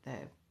when the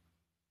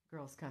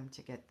girls come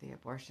to get the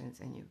abortions,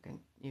 and you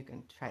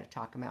can try to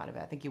talk them out of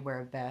it. I think you wear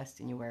a vest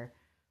and you wear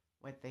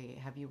what they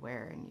have you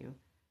wear, and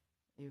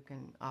you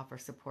can offer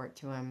support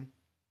to them,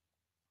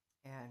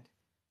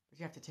 but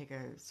you have to take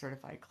a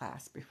certified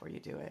class before you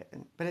do it.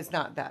 But it's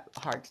not that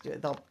hard to do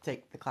it. They'll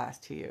take the class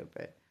to you,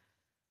 but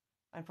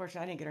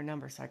unfortunately, I didn't get her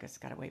number, so I guess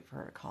got to wait for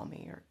her to call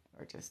me, or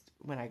just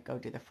when I go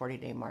do the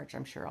 40-day march,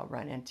 I'm sure I'll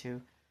run into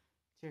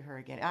her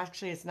again.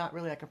 Actually, it's not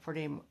really like a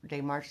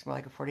 40-day march. It's more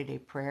like a 40-day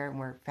prayer, and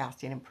we're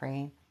fasting and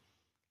praying.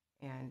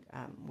 And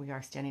we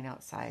are standing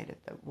outside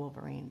at the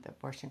Wolverine, the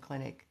abortion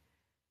clinic.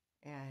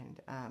 And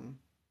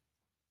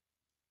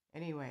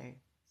anyway,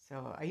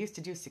 so I used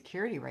to do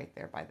security right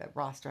there by the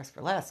Ross Dress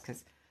for Less,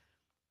 because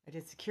I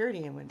did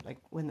security, and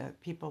when the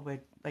people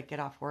would get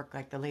off work,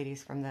 like the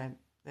ladies from the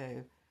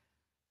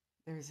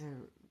there's a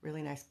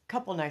really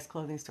couple nice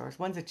clothing stores.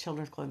 One's a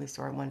children's clothing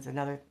store, and one's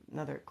another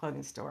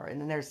clothing store.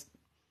 And then there's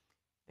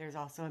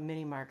also a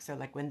mini mark. So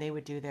like when they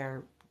would do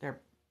their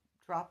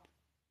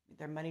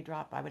money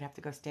drop, I would have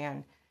to go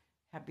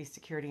be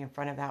security in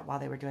front of that while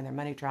they were doing their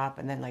money drop.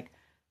 And then like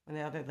when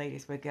the other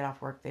ladies would get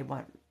off work, they'd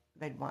want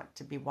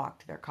to be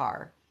walked to their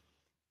car,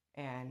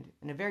 and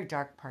in a very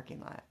dark parking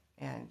lot.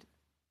 And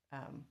it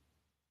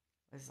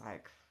was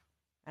like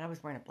And I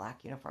was wearing a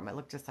black uniform. I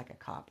looked just like a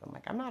cop. I'm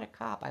like, I'm not a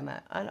cop. I'm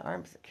an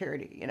unarmed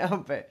security, you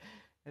know. But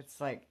it's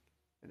like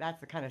that's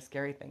the kind of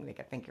scary thing. They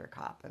could think you're a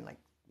cop and like,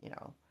 you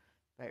know,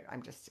 but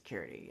I'm just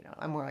security, you know.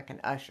 I'm more like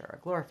an usher,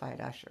 a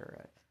glorified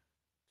usher,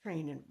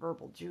 trained in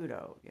verbal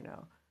judo, you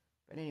know.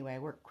 But anyway, I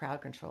worked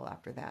crowd control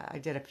after that. I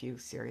did a few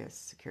serious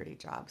security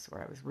jobs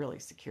where I was really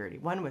security.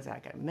 One was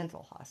like a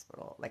mental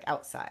hospital, like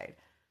outside,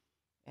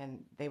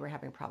 and they were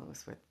having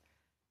problems with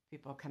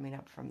people coming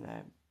up from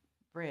the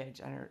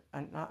bridge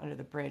not under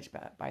the bridge,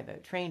 but by the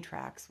train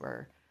tracks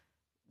where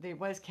there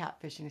was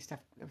catfishing and stuff.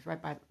 It was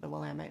right by the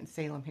Willamette in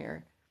Salem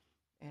here,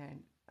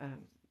 and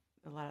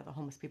a lot of the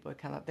homeless people would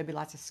come up. There'd be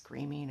lots of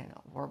screaming and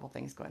horrible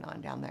things going on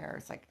down there.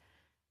 It's like,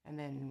 and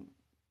then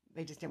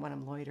they just didn't want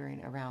them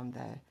loitering around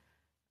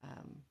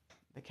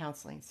the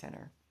counseling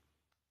center.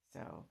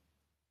 So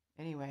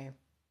anyway,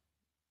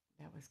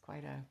 that was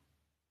quite a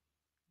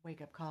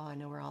wake up call. I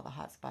know where all the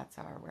hot spots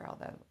are, where all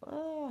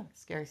the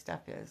scary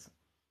stuff is.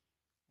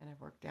 And I've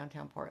worked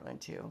downtown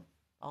Portland too,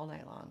 all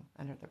night long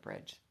under the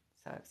bridge.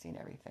 So I've seen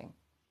everything.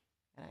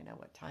 And I know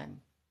what time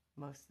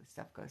most of the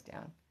stuff goes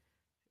down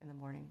in the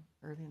morning,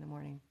 early in the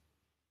morning.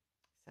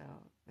 So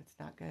it's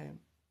not good.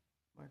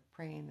 We're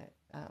praying that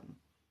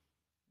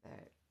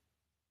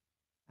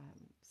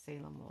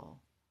Salem will,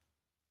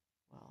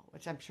 well,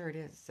 which I'm sure it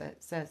is.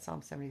 It says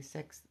Psalm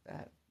 76,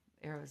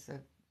 arrows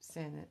of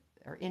sin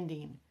are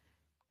ending.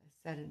 It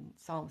said in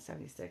Psalm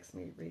 76.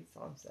 Let me read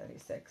Psalm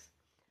 76.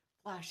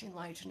 Flashing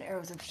lights and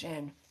arrows of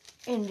sin,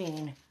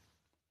 ending.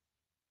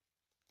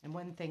 And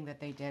one thing that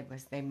they did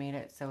was they made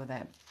it so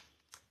that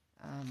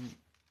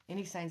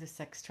any signs of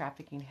sex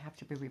trafficking have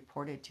to be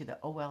reported to the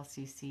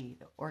OLCC,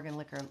 the Oregon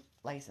Liquor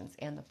License,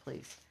 and the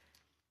police.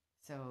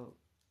 So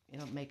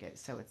it'll make it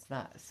so it's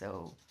not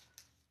so,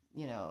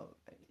 you know,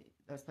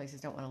 those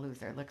places don't want to lose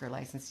their liquor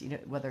license, you know,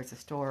 whether it's a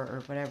store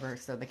or whatever.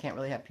 So they can't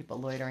really have people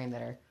loitering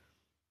that are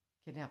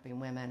kidnapping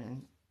women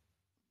and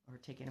or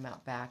taking them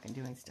out back and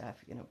doing stuff,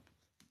 you know,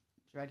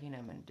 drugging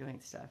them and doing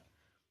stuff.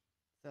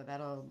 So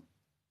that'll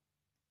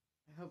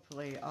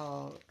hopefully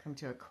all come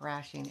to a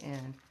crashing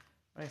end.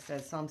 What I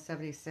said, Psalm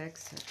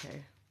 76.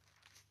 Okay.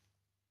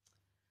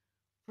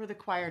 For the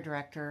choir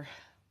director,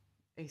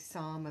 a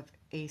psalm of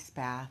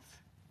Asaph,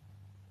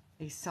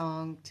 a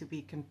song to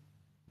be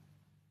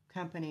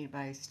accompanied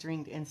by a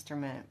stringed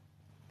instrument.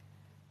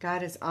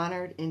 God is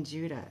honored in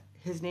Judah.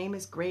 His name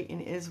is great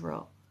in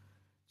Israel.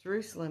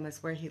 Jerusalem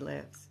is where he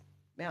lives.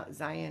 Mount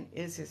Zion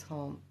is his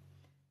home.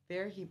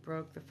 There he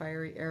broke the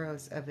fiery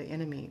arrows of the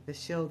enemy, the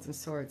shields and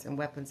swords and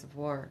weapons of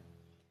war.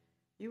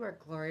 You are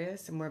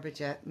glorious and more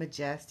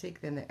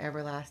majestic than the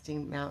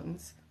everlasting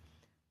mountains.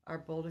 Our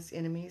boldest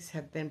enemies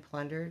have been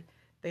plundered.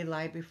 They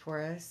lie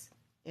before us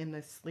in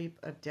the sleep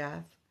of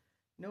death.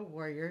 No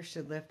warrior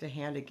should lift a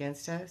hand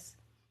against us.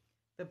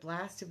 The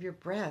blast of your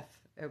breath,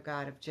 O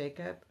God of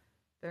Jacob,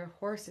 their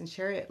horse and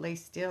chariot lay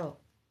still.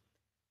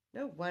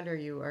 No wonder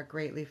you are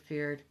greatly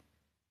feared.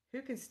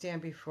 Who can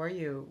stand before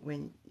you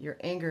when your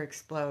anger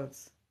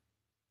explodes?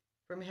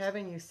 From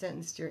heaven you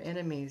sentenced your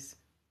enemies.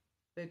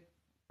 The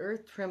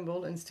earth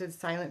trembled and stood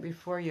silent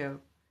before you.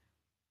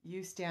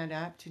 You stand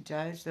up to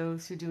judge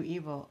those who do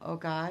evil, O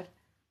God,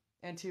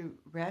 and to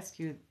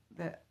rescue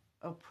the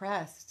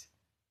oppressed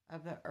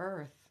of the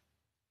earth.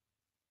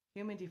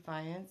 Human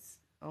defiance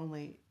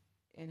only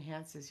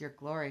enhances your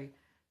glory,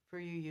 for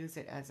you use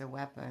it as a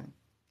weapon.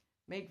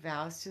 Make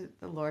vows to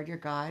the Lord your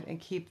God and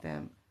keep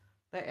them.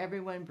 Let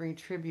everyone bring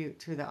tribute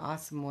to the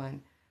Awesome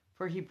One,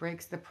 for he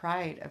breaks the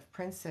pride of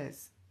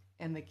princes,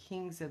 and the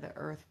kings of the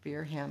earth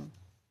fear him.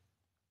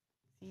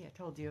 See, I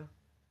told you.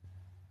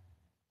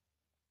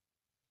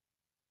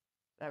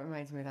 That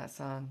reminds me of that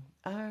song.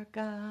 Our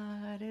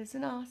God is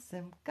an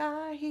awesome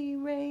God. He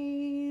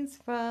reigns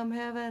from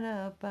heaven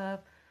above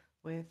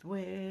with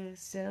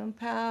wisdom,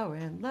 power,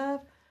 and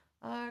love.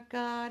 Our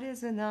God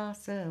is an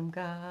awesome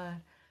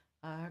God.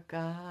 Our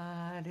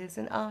God is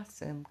an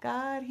awesome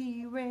God.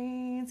 He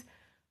reigns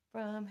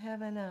from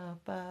heaven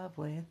above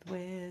with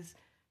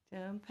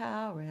wisdom,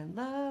 power, and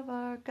love.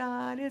 Our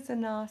God is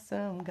an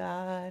awesome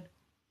God.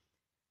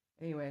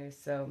 Anyway,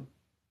 so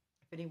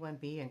if anyone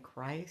be in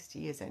Christ,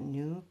 he is a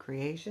new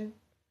creation.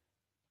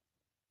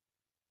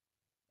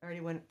 I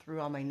already went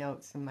through all my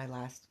notes in my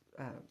last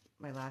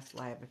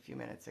live a few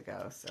minutes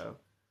ago, so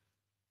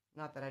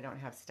not that I don't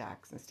have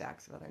stacks and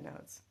stacks of other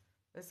notes.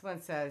 This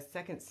one says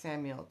 2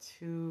 Samuel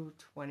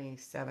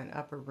 2:27,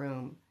 upper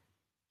room,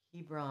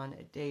 Hebron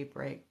at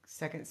daybreak.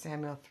 2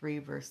 Samuel 3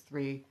 verse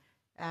 3,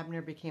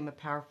 Abner became a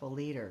powerful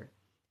leader.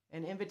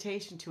 An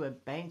invitation to a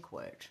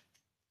banquet.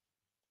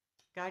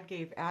 God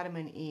gave Adam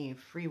and Eve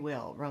free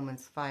will,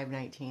 Romans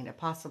 5:19.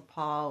 Apostle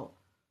Paul,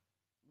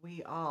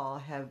 we all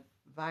have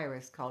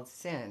virus called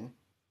sin,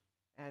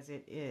 as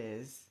it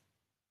is,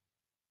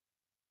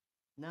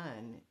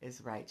 none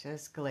is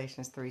righteous,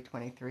 Galatians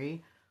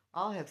 3:23.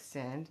 All have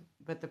sinned,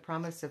 but the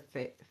promise of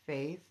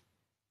faith,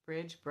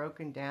 bridge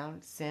broken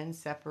down, sin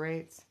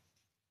separates.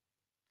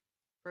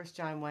 1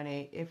 John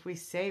 1:8, if we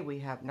say we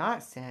have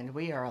not sinned,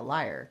 we are a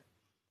liar,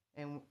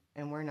 and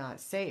we're not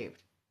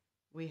saved.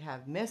 we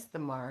have missed the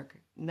mark.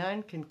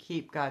 None can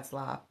keep God's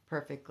law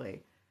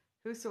perfectly.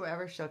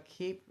 Whosoever shall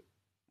keep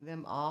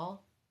them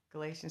all,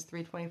 Galatians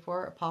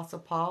 3:24, Apostle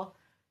Paul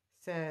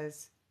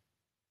says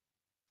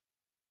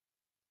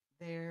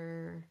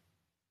there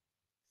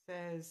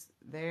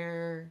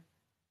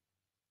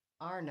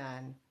are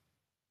none.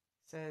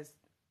 Says,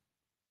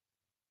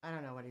 I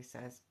don't know what he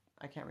says.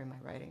 I can't read my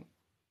writing.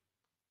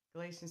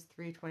 Galatians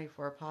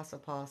 3:24, Apostle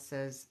Paul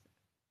says,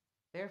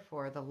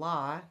 therefore the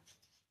law,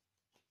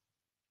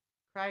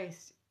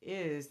 Christ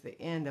is the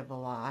end of the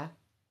law.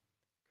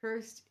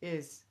 Cursed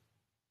is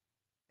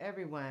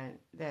everyone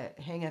that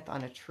hangeth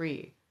on a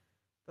tree.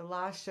 The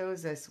law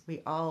shows us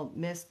we all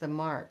miss the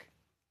mark.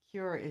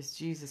 Cure is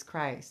Jesus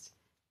Christ.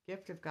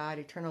 Gift of God,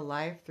 eternal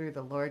life through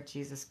the Lord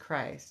Jesus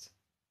Christ.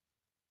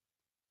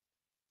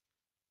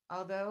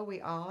 Although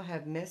we all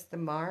have missed the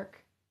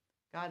mark,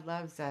 God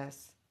loves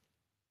us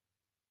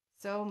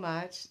so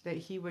much that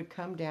he would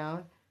come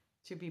down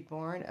to be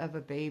born of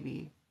a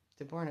baby,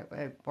 born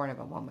of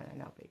a woman, I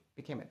know,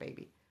 became a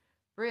baby.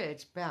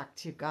 Bridge back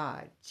to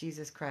God,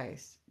 Jesus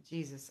Christ,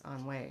 Jesus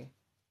on way.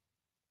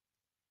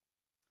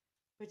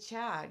 But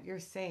Chad, you're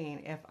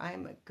saying if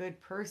I'm a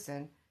good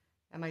person,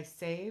 am I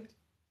saved?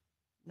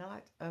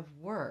 Not of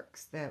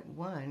works that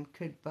one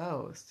could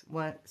boast.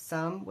 What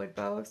some would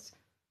boast,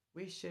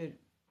 we should.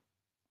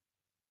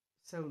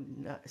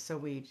 So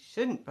we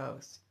shouldn't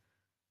boast.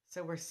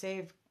 So we're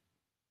saved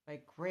by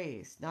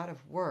grace, not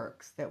of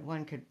works that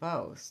one could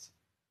boast.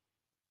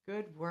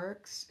 Good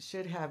works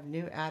should have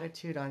new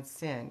attitude on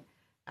sin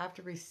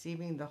after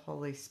receiving the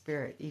Holy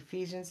Spirit.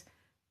 Ephesians,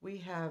 we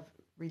have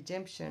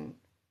redemption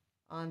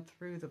on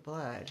through the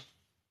blood,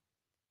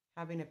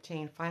 having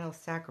obtained final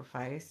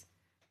sacrifice.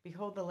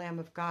 Behold the Lamb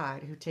of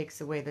God who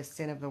takes away the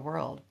sin of the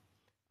world.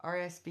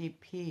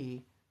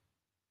 RSVP,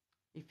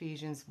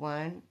 Ephesians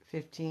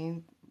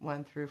 1:15,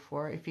 1 through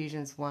 4,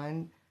 Ephesians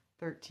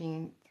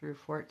 1:13 through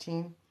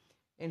 14.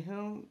 In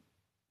whom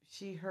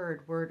she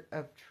heard word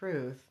of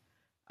truth,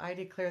 I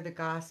declare the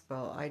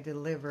gospel I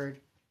delivered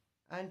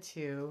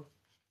unto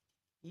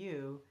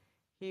you.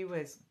 He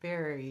was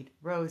buried,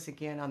 rose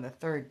again on the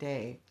third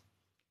day.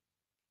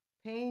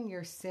 Paying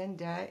your sin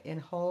debt in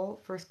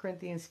whole, 1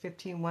 Corinthians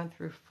 15, 1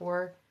 through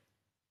 4.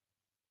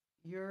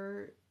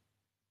 You're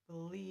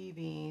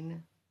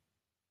believing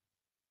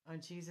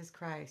on Jesus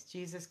Christ.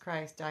 Jesus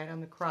Christ died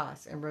on the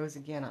cross and rose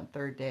again on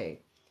third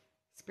day.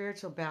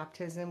 Spiritual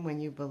baptism when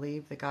you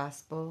believe the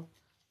gospel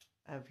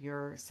of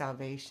your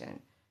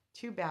salvation.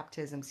 2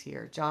 baptisms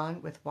here.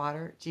 John with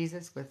water,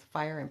 Jesus with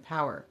fire and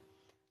power.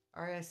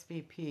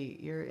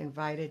 RSVP, you're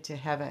invited to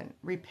heaven.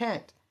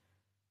 Repent,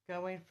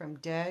 going from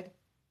dead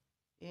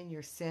in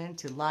your sin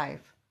to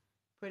life,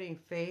 putting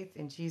faith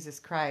in Jesus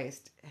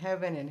Christ.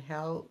 Heaven and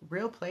hell,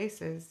 real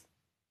places.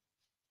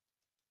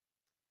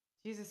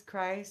 Jesus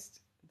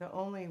Christ, the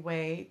only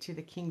way to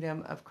the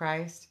kingdom of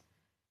Christ.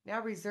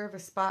 Now reserve a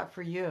spot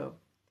for you.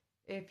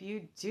 If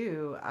you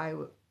do, I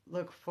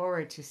look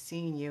forward to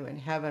seeing you in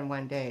heaven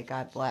one day.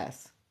 God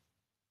bless.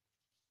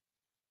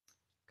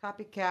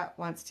 Copycat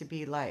wants to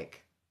be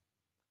like.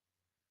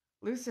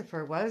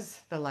 Lucifer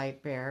was the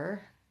light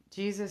bearer.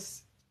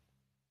 Jesus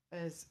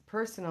is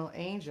personal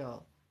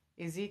angel.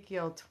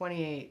 Ezekiel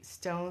 28,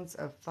 stones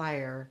of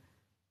fire.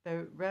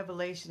 The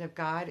revelation of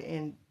God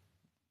in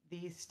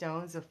these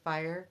stones of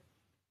fire,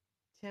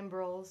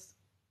 timbrels,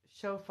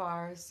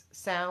 shofars,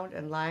 sound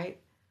and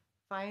light.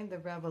 Find the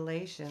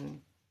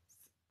revelation's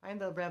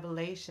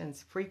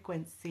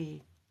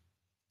frequency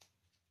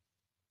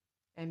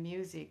and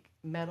music.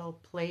 Metal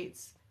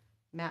plates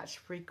match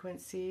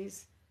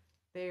frequencies.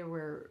 They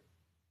were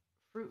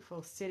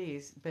fruitful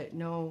cities, but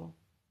no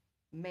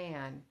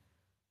man.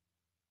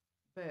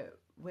 But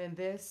when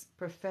this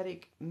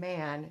prophetic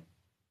man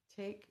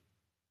take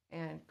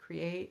and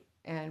create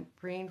and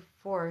bring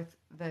forth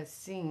the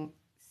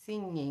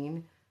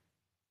singing,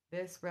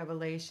 this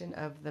revelation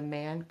of the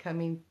man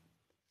coming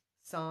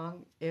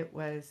song, it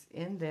was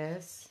in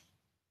this.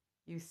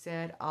 You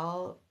said,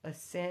 I'll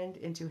ascend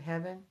into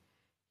heaven.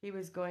 He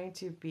was going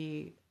to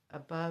be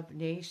above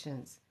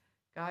nations.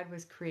 God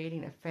was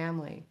creating a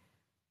family.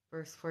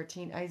 Verse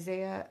 14,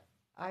 Isaiah,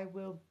 I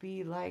will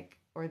be like,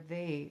 or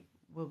they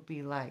will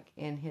be like,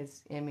 in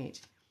his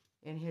image,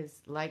 in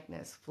his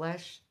likeness,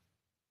 flesh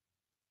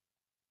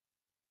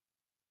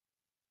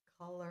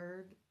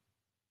colored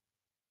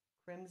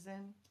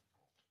crimson.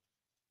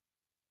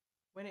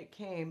 When it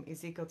came,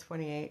 Ezekiel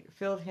 28,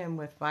 filled him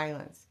with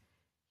violence.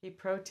 He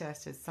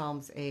protested,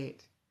 Psalms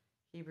 8,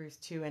 Hebrews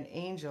 2, an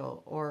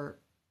angel, or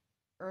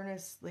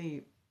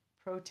earnestly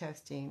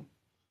protesting,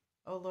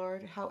 O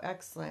Lord, how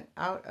excellent,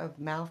 out of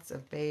mouths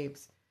of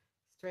babes,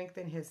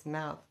 strengthen his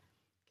mouth,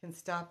 can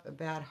stop a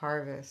bad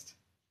harvest.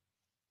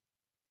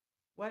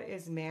 What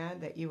is man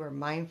that you are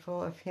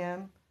mindful of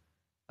him?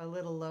 A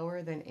little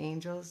lower than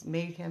angels,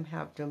 made him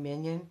have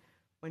dominion,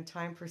 when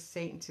time for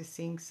Satan to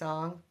sing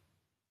song.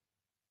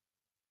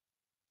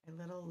 A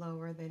little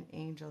lower than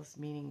angels,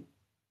 meaning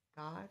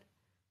God.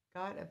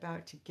 God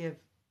about to give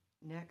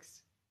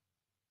next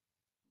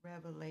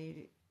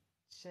revelation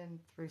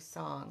through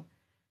song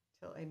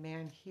till a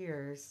man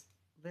hears,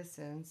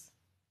 listens,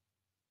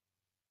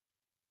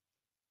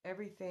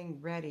 everything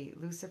ready,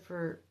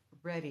 Lucifer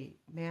ready.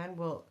 Man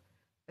will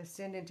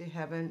ascend into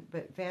heaven,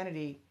 but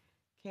vanity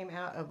came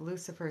out of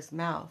Lucifer's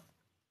mouth.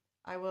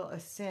 I will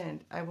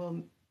ascend, I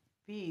will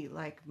be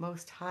like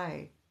Most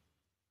High.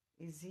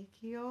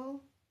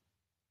 Ezekiel,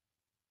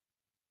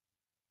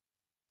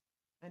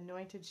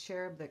 anointed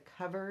cherub that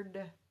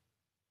covered,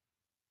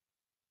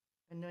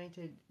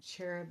 anointed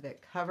cherub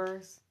that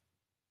covers,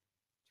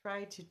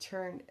 tried to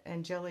turn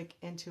angelic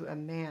into a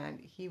man.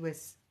 He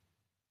was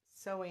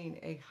sowing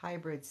a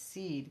hybrid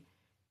seed.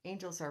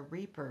 Angels are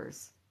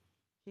reapers.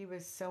 He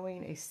was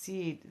sowing a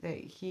seed that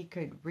he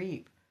could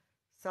reap.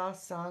 Saw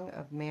song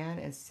of man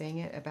and sang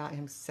it about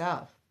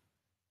himself.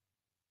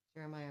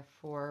 Jeremiah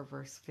 4,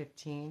 verse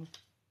 15.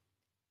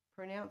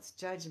 Pronounce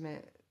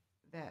judgment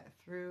that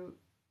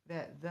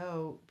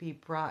though be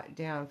brought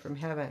down from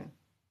heaven.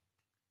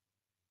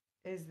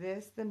 Is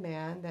this the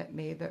man that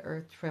made the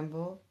earth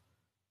tremble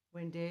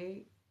when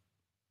day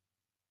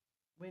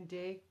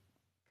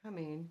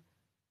coming,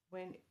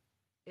 when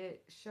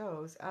it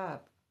shows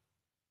up,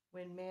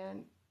 when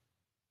man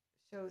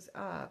shows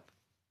up,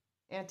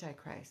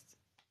 Antichrist.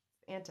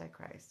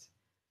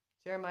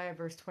 Jeremiah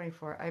verse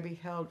 24, I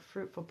beheld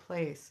fruitful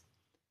place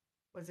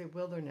was a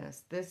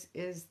wilderness. This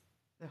is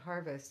the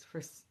harvest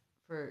for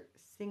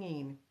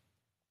singing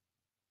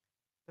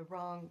the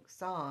wrong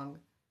song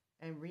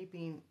and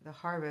reaping the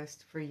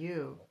harvest for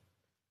you.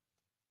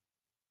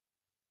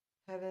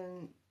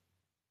 Heaven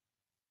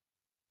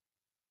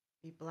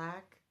be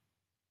black,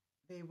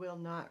 they will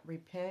not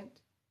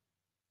repent.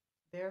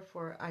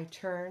 Therefore I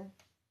turn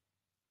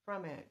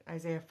from it.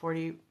 Isaiah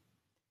 40,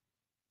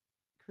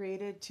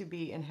 created to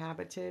be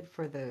inhabited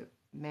for the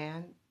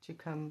man to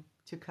come.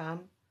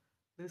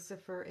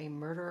 Lucifer, a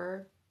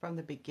murderer from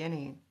the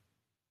beginning.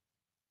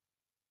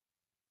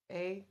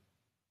 A,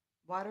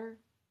 water,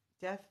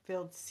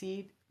 death-filled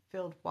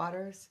seed-filled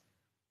waters.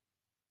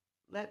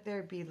 Let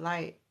there be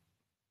light.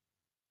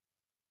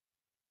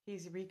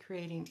 He's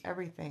recreating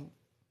everything.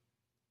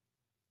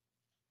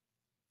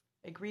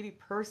 A greedy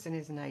person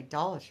is an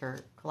idolater,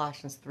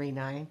 Colossians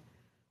 3:9.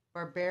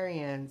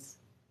 Barbarian,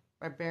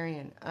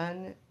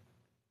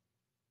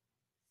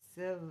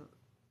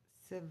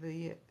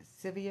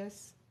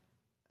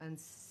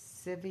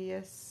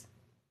 uncivious.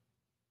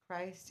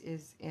 Christ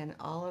is in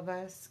all of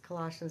us,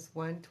 Colossians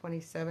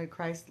 1:27.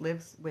 Christ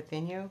lives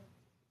within you.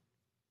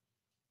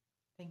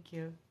 Thank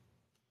you.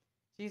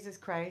 Jesus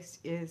Christ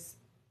is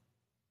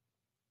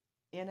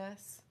in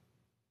us.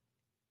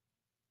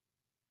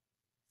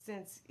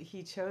 Since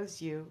he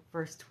chose you,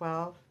 verse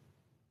 12,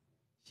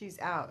 she's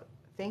out.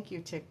 Thank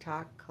you,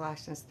 TikTok,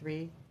 Colossians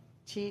 3.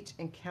 Teach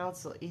and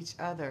counsel each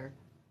other.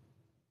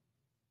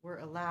 We're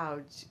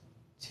allowed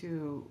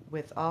to,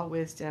 with all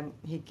wisdom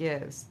he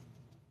gives,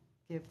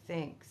 give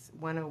thanks.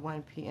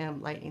 1:01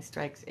 p.m., lightning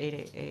strikes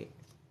 888.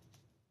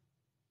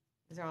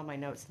 These are all my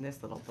notes in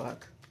this little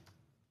book.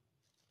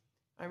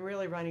 I'm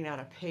really running out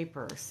of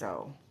paper,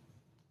 so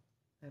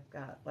I've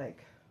got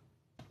like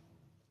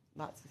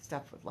lots of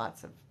stuff with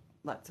lots of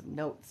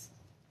notes.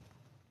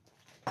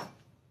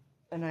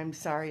 And I'm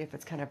sorry if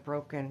it's kind of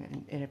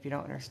broken, and if you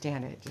don't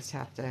understand it, just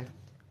have to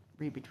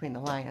read between the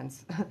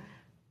lines.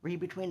 Read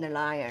between the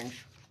lines.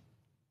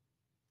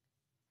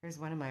 Here's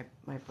one of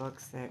my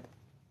books that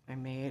I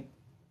made.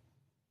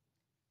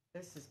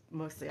 This is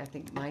mostly, I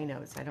think, my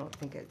notes. I don't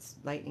think it's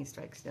Lightning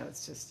Strikes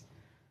notes. Just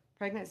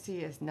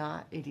pregnancy is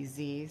not a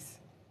disease.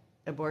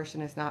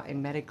 Abortion is not a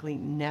medically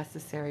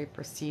necessary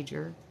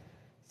procedure.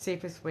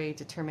 Safest way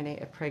to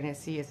terminate a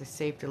pregnancy is a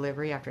safe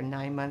delivery after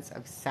 9 months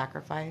of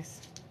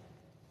sacrifice.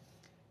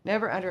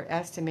 Never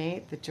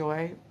underestimate the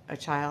joy a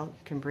child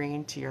can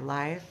bring to your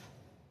life.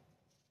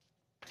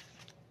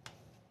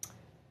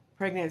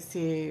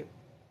 Pregnancy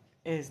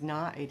is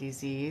not a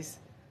disease.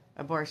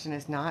 Abortion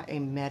is not a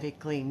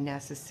medically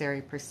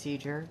necessary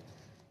procedure.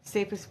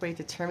 Safest way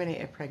to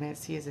terminate a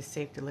pregnancy is a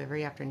safe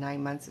delivery after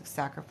 9 months of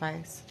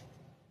sacrifice.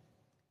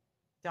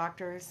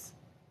 Doctors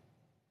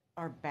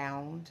are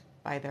bound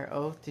by their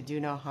oath to do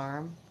no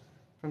harm.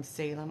 From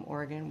Salem,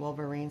 Oregon,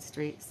 Wolverine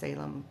Street,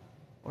 Salem,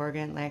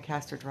 Oregon,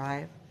 Lancaster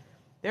Drive.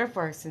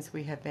 Therefore, since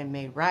we have been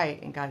made right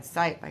in God's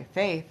sight by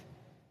faith,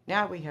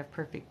 now we have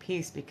perfect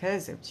peace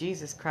because of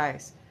Jesus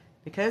Christ.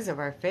 Because of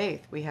our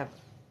faith, we have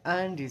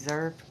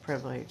undeserved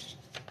privilege.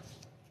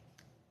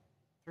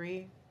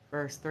 3,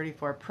 verse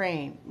 34,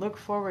 praying. Look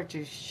forward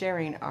to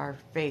sharing our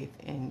faith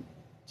in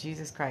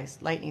Jesus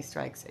Christ. Lightning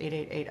strikes,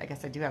 888. I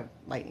guess I do have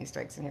lightning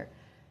strikes in here.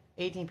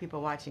 18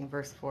 people watching,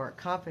 verse 4.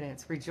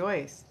 Confidence.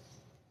 Rejoice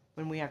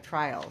when we have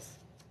trials.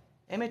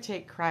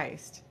 Imitate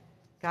Christ.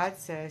 God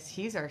says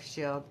he's our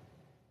shield.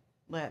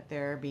 Let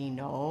there be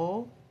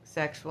no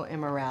sexual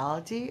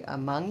immorality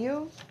among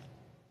you.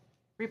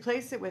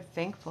 Replace it with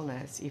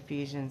thankfulness,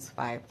 Ephesians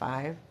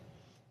 5:5.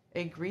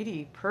 A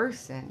greedy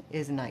person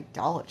is an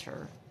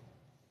idolater.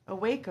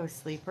 Awake, O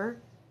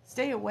sleeper.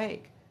 Stay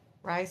awake.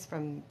 Rise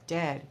from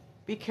dead.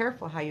 Be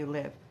careful how you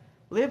live.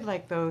 Live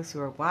like those who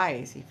are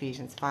wise,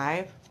 Ephesians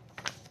 5.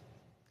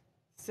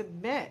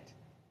 Submit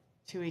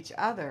to each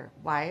other.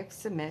 Wives,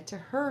 submit to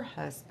her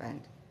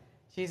husband.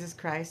 Jesus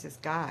Christ is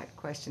God,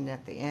 questioned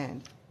at the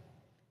end.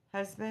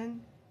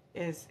 Husband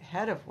is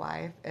head of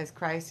wife, as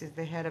Christ is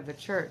the head of the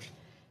church.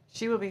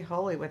 She will be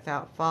holy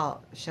without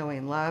fault,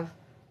 showing love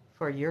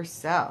for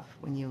yourself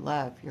when you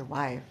love your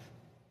wife.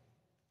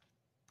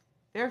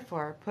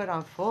 Therefore, put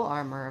on full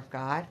armor of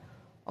God.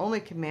 Only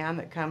command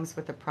that comes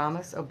with the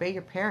promise: obey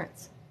your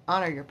parents,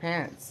 honor your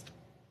parents.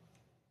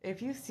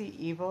 If you see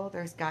evil,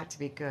 there's got to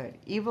be good.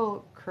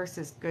 Evil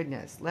curses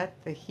goodness.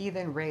 Let the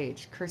heathen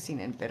rage, cursing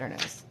and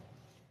bitterness.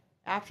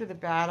 After the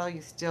battle,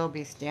 you still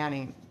be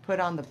standing. Put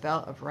on the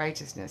belt of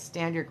righteousness.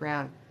 Stand your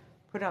ground.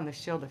 Put on the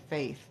shield of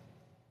faith.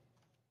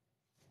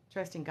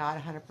 Trusting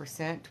God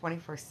 100%,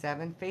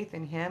 24/7. Faith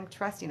in Him,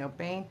 trusting,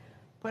 obeying.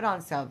 Put on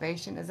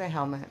salvation as a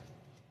helmet.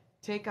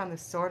 Take on the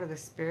sword of the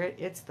Spirit.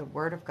 It's the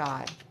Word of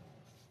God.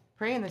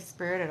 Pray in the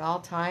Spirit at all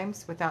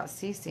times without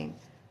ceasing.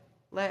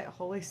 Let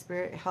Holy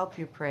Spirit help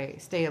you pray.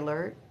 Stay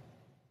alert.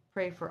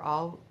 Pray for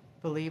all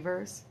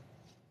believers.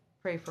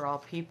 Pray for all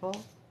people.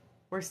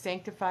 We're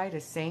sanctified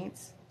as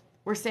saints.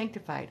 We're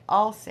sanctified,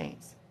 all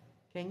saints.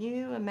 Can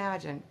you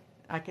imagine?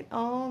 I can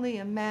only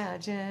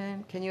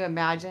imagine. Can you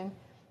imagine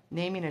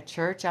naming a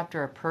church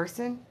after a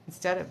person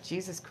instead of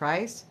Jesus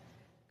Christ?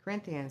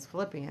 Corinthians,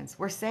 Philippians,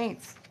 we're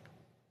saints.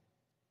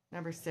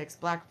 Number 6,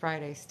 Black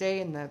Friday.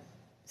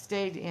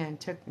 Stayed in,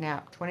 took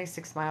nap.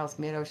 26 miles,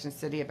 mid-Ocean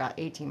City, about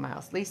 18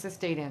 miles. Lisa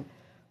stayed in.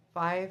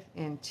 5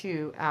 in,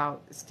 2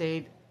 out.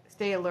 Stay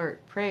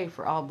alert. Pray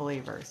for all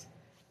believers.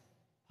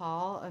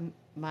 Paul and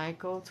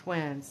Michael,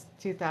 twins,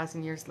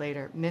 2,000 years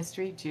later.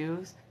 Mystery,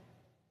 Jews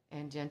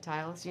and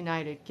Gentiles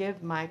united.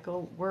 Give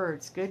Michael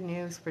words, good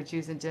news for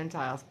Jews and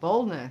Gentiles.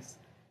 Boldness.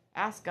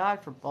 Ask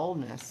God for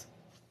boldness.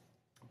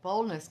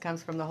 Boldness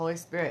comes from the Holy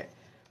Spirit.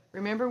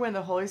 Remember when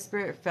the Holy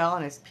Spirit fell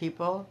on His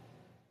people?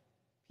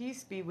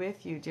 Peace be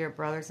with you, dear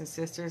brothers and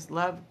sisters.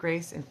 Love,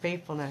 grace, and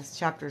faithfulness.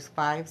 Chapters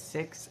 5,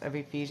 6 of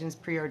Ephesians,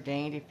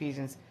 preordained.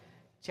 Ephesians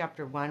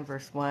chapter 1,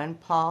 verse 1.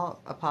 Paul,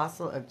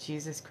 apostle of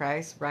Jesus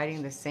Christ,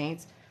 writing the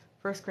saints.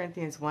 1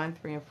 Corinthians 1,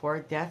 3, and 4.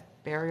 Death,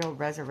 burial,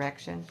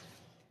 resurrection.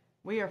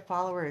 We are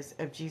followers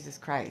of Jesus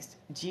Christ.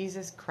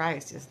 Jesus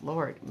Christ is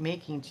Lord,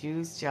 making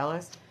Jews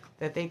jealous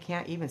that they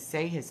can't even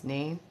say His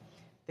name.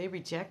 They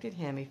rejected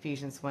Him,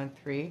 Ephesians 1,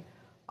 3.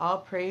 All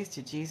praise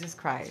to Jesus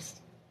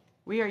Christ.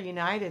 We are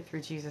united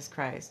through Jesus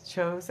Christ,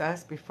 chose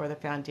us before the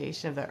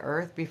foundation of the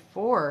earth,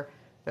 before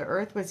the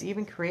earth was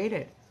even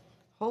created,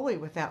 holy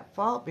without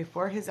fault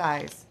before His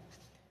eyes.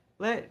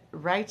 Let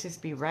righteous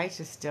be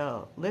righteous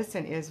still.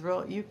 Listen,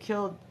 Israel, you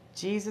killed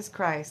Jesus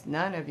Christ.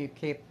 None of you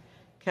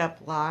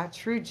kept law.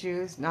 True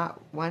Jews,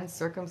 not one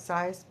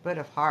circumcised, but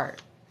of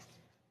heart.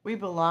 We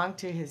belong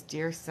to His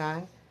dear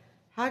Son.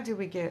 How do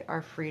we get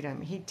our freedom?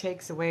 He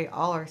takes away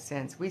all our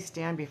sins. We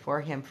stand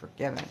before Him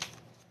forgiven.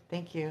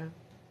 Thank you.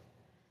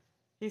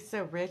 He's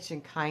so rich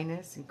in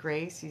kindness and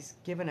grace. He's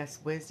given us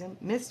wisdom,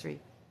 mystery,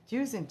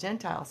 Jews and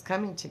Gentiles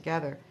coming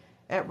together.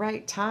 At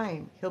right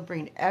time, He'll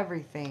bring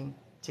everything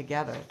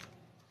together.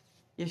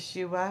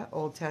 Yeshua,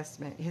 Old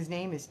Testament. His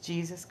name is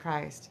Jesus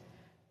Christ.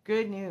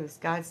 Good news.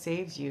 God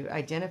saves you,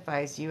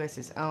 identifies you as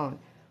His own.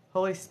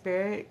 Holy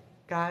Spirit,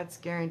 God's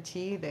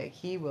guarantee that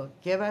He will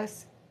give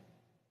us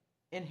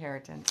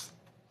inheritance.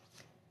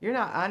 You're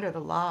not under the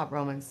law,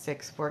 Romans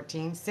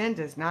 6:14. Sin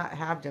does not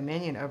have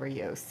dominion over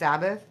you.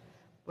 Sabbath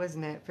was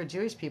meant for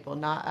Jewish people,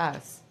 not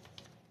us.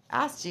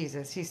 Ask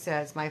Jesus. He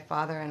says, my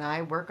Father and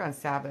I work on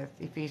Sabbath,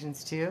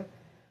 Ephesians 2.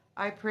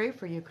 I pray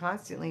for you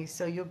constantly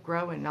so you'll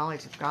grow in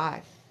knowledge of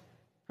God.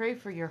 Pray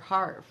for your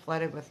heart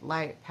flooded with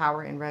light,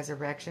 power, and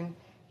resurrection.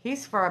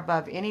 He's far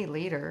above any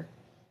leader.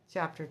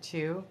 Chapter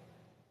 2,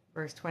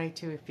 verse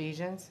 22,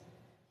 Ephesians.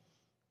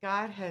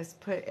 God has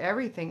put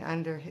everything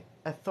under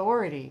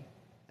authority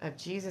of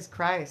Jesus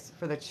Christ,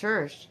 for the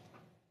church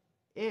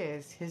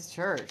is His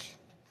church.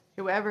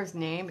 Whoever's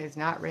name is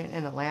not written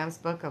in the Lamb's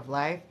book of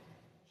life,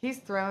 he's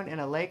thrown in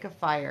a lake of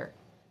fire.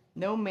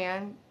 No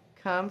man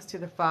comes to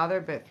the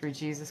Father but through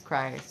Jesus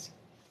Christ.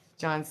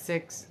 John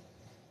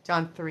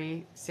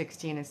 3,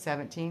 16 and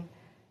 17.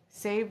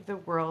 Save the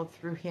world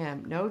through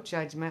Him. No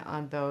judgment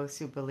on those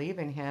who believe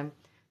in Him.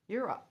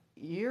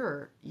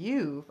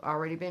 You've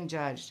already been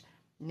judged.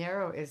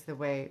 Narrow is the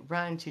way.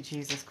 Run to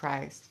Jesus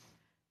Christ.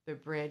 The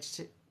bridge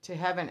to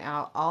heaven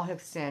out. All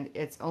have sinned.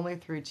 It's only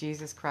through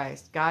Jesus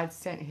Christ. God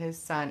sent His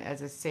Son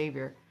as a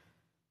Savior,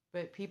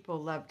 but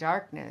people love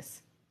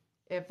darkness.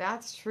 If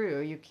that's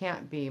true, you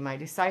can't be my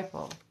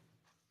disciple.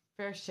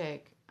 Fair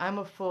shake. I'm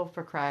a fool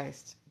for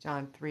Christ.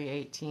 John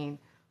 3:18.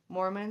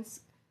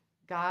 Mormons,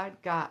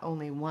 God got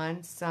only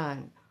one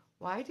Son.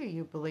 Why do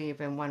you believe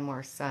in one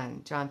more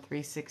Son? John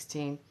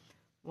 3:16.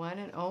 One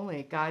and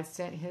only. God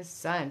sent His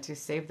Son to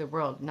save the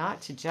world,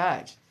 not to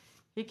judge.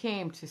 He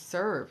came to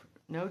serve.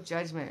 No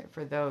judgment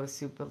for those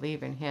who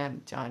believe in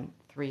Him. John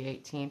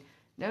 3:18.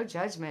 No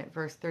judgment.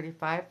 Verse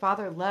 35.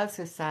 Father loves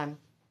His Son.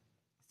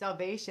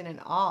 Salvation's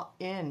all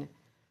in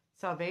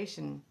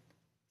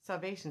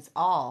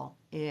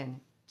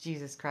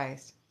Jesus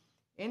Christ.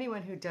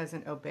 Anyone who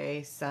doesn't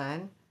obey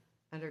Son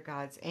under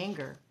God's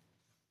anger.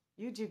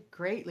 You do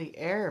greatly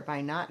err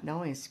by not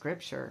knowing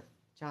Scripture.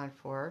 John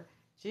 4.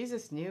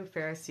 Jesus knew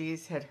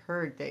Pharisees had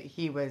heard that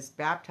he was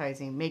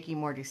baptizing, making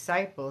more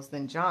disciples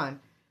than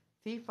John.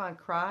 Thief on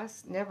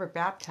cross, never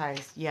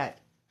baptized yet.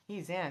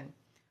 He's in.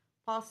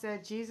 Paul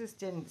said, Jesus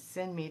didn't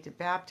send me to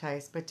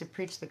baptize, but to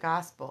preach the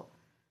gospel.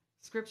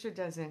 Scripture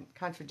doesn't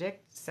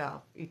contradict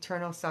itself.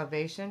 Eternal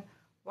salvation.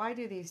 Why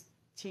do these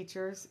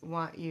teachers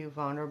want you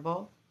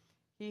vulnerable?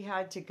 He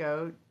had to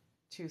go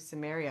to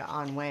Samaria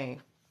on way.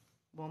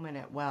 Woman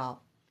at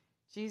well.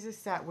 Jesus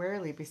sat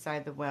wearily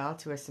beside the well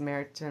to a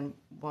Samaritan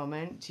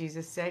woman.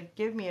 Jesus said,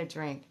 give me a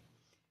drink.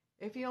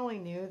 If you only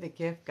knew the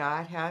gift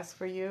God has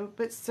for you.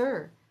 But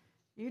sir,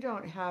 you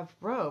don't have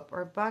rope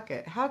or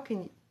bucket. How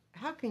can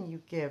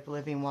you give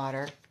living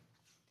water?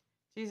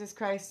 Jesus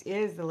Christ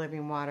is the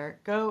living water.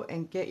 Go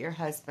and get your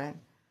husband.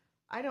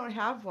 I don't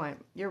have one.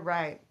 You're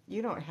right.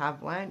 You don't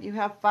have one. You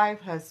have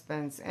 5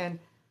 husbands and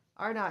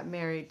are not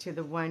married to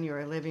the one you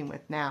are living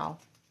with now.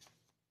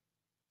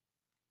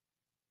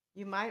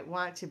 You might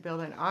want to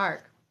build an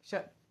ark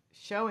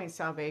showing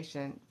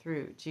salvation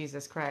through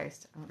Jesus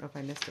Christ. I don't know if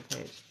I missed a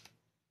page.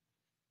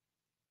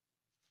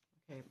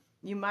 Okay.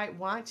 You might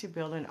want to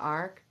build an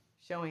ark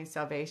showing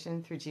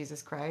salvation through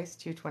Jesus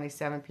Christ.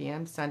 2:27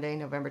 p.m. Sunday,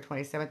 November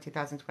 27,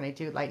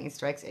 2022. Lightning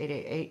strikes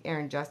 888.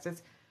 Aaron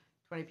Justice.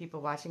 20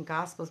 people watching.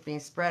 Gospels being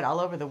spread all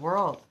over the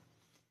world.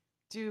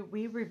 Do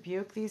we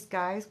rebuke these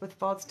guys with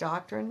false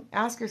doctrine?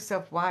 Ask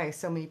yourself why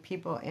so many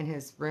people in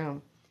his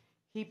room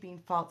heaping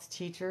false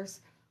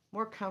teachers,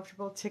 more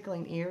comfortable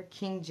tickling ear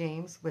King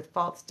James with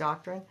false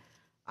doctrine.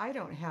 I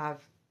don't have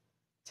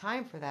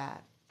time for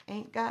that.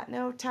 Ain't got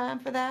no time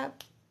for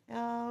that.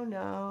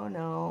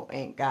 No,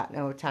 ain't got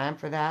no time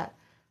for that.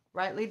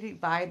 Rightly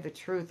divide the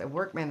truth. A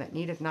workman that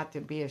needeth not to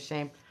be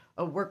ashamed.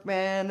 A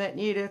workman that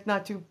needeth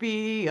not to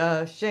be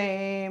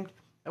ashamed.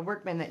 A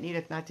workman that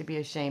needeth not to be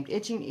ashamed.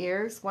 Itching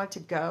ears want to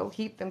go,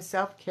 heap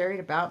themselves carried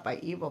about by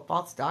evil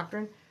false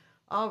doctrine,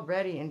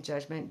 already in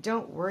judgment.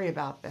 Don't worry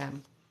about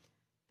them.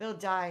 They'll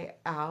die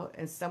out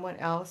and someone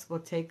else will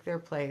take their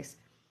place.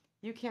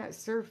 You can't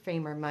serve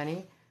fame or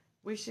money.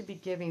 We should be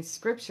giving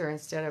Scripture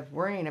instead of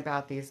worrying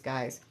about these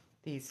guys.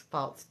 These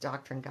false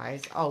doctrine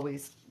guys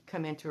always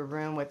come into a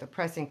room with a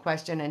pressing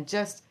question and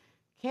just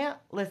can't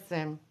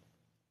listen.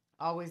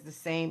 Always the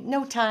same.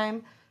 No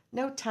time.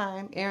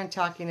 Aaron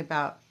talking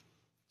about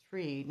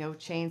tree. No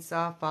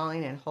chainsaw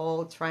falling in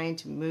hole, trying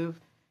to move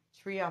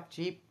tree off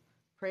Jeep.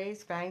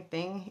 Praise fang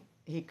thing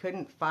he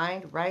couldn't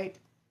find right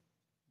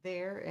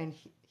there, and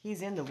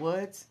he's in the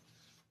woods.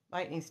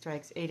 Lightning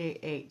strikes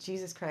 888.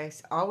 Jesus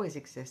Christ always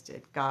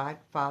existed. God,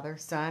 Father,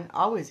 Son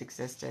always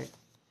existed.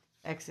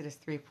 Exodus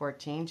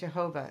 3:14.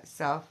 Jehovah,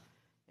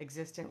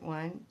 self-existent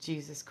one.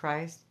 Jesus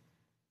Christ.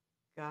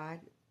 God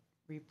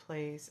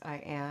replays I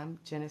am.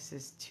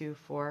 Genesis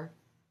 2:4.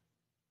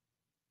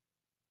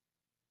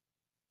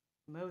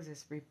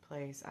 Moses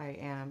replays I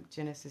am.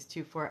 Genesis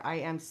 2:4. I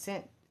am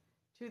sent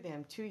to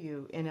them, to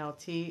you.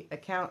 NLT.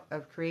 Account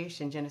of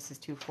creation. Genesis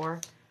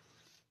 2:4.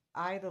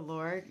 I, the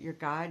Lord, your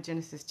God,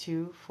 Genesis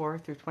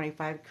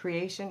 2:4-25.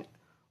 Creation,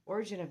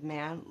 origin of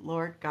man,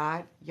 Lord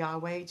God,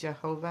 Yahweh,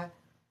 Jehovah,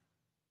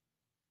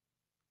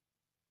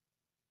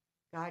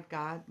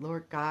 God,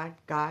 Lord God,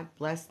 God,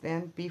 bless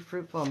them, be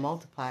fruitful and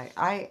multiply.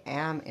 I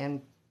am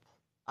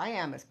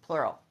is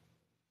plural.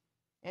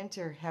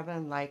 Enter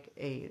heaven like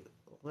a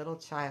little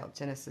child,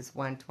 Genesis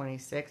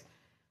 1:26.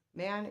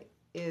 Man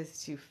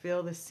is to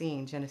fill the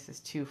scene, Genesis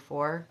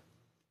 2:4.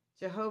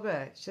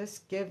 Jehovah,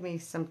 just give me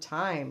some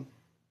time.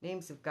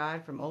 Names of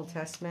God from Old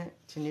Testament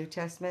to New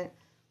Testament.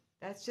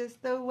 That's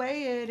just the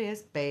way it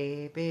is,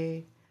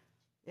 baby.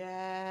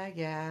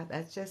 Yeah,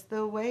 that's just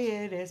the way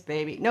it is,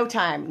 baby. No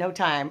time.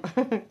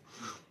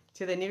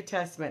 To the New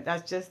Testament.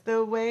 That's just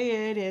the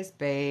way it is,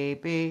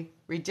 baby.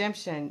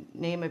 Redemption,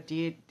 name of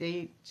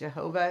deity,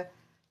 Jehovah.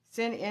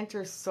 Sin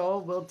enters soul,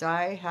 will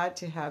die, had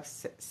to have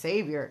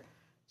Savior.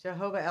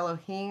 Jehovah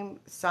Elohim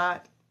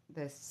sought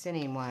the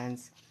sinning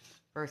ones.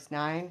 Verse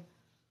 9.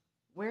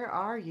 Where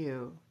are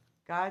you?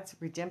 God's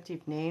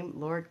redemptive name,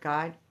 Lord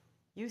God.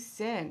 You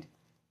sinned.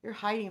 You're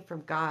hiding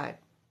from God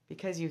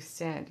because you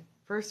sinned.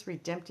 First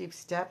redemptive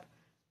step,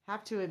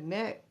 have to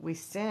admit we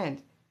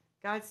sinned.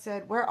 God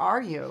said, where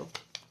are you?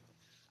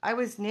 I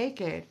was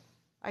naked.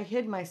 I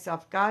hid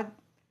myself. God,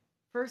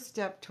 first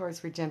step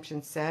towards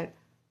redemption said,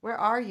 where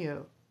are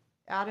you?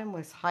 Adam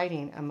was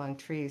hiding among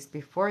trees.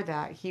 Before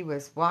that, he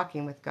was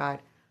walking with God.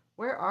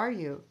 Where are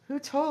you? Who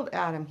told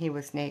Adam he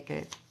was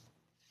naked?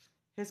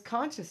 His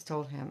conscience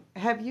told him,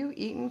 have you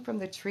eaten from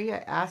the tree I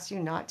asked you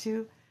not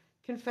to?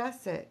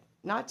 Confess it,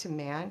 not to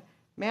man.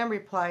 Man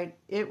replied,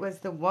 it was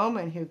the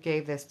woman who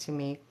gave this to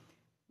me.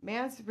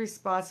 Man's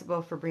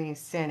responsible for bringing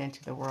sin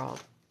into the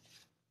world.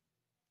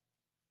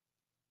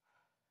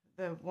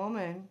 The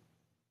woman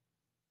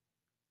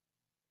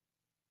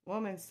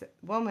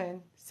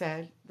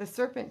said, the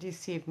serpent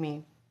deceived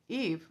me.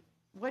 Eve,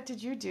 what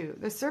did you do?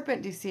 The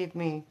serpent deceived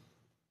me.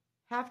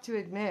 Have to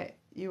admit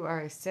you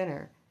are a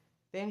sinner.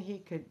 Then he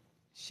could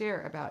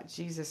share about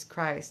Jesus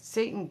Christ.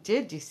 Satan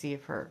did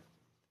deceive her.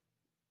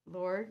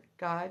 Lord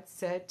God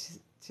said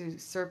to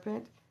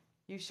serpent,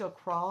 you shall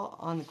crawl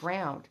on the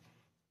ground.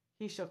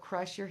 He shall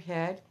crush your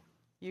head.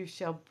 You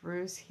shall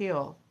bruise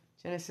heel.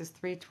 Genesis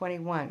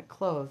 3:21.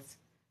 Clothes.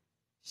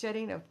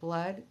 Shedding of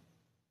blood.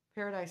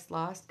 Paradise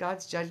lost.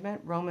 God's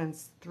judgment.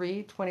 Romans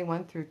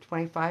 3:21 through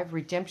 25.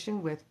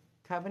 Redemption with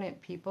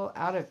covenant people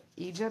out of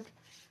Egypt.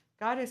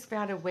 God has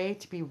found a way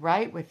to be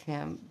right with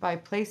him by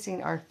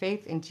placing our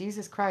faith in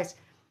Jesus Christ.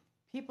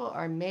 People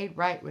are made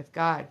right with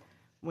God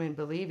when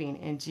believing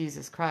in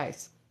Jesus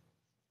Christ.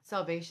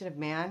 Salvation of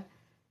man.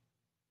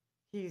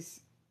 He's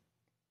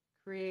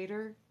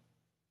creator,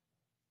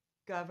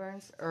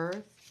 governs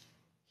earth.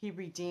 He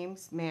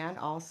redeems man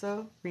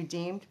also.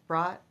 Redeemed,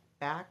 brought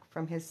back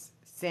from his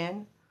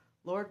sin.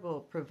 Lord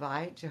will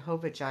provide.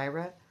 Jehovah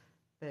Jireh,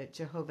 the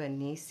Jehovah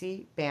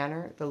Nisi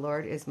banner. The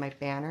Lord is my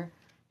banner.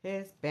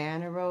 His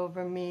banner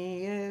over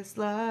me is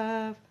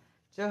love.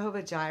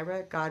 Jehovah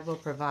Jireh, God will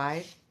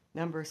provide.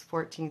 Numbers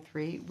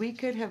 14:3. We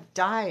could have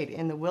died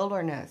in the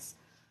wilderness.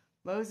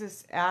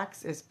 Moses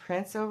acts as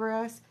prince over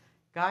us.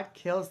 God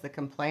kills the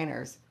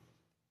complainers.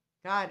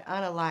 God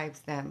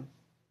unalives them.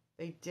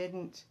 They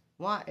didn't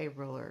want a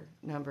ruler.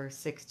 Numbers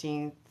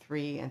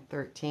 16:3 and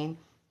 13.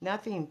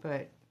 Nothing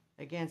but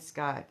against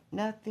God.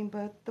 Nothing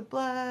but the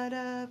blood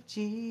of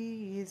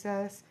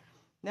Jesus.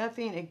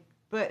 Nothing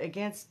but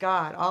against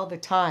God all the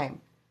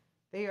time.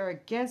 They are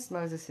against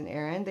Moses and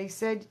Aaron. They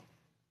said,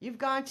 you've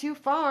gone too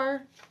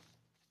far.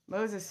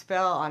 Moses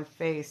fell on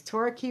face.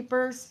 Torah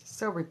keepers,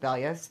 so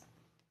rebellious.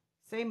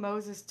 Say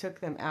Moses took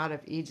them out of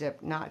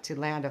Egypt, not to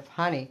land of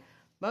honey.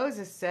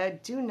 Moses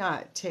said, do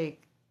not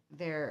take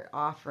their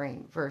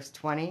offering. Verse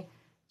 20,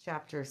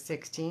 chapter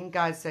 16.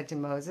 God said to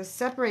Moses,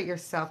 separate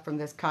yourself from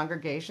this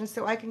congregation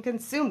so I can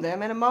consume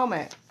them in a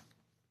moment.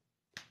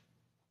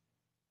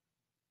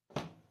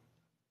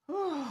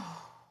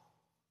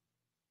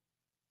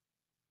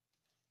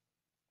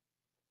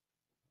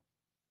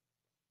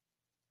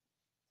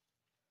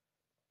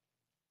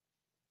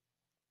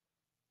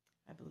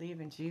 I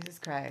believe in Jesus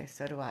Christ.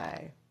 So do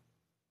I.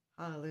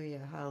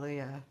 Hallelujah,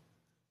 hallelujah.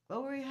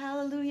 Glory,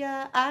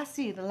 hallelujah. I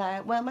see the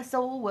light when my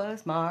soul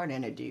was marred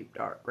in a deep,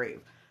 dark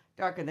grave.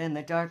 Darker than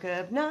the dark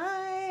of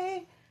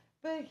night.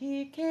 But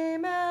he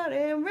came out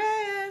and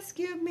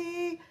rescued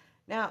me.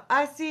 Now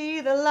I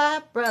see the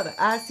light, brother.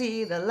 I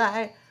see the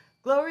light.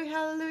 Glory,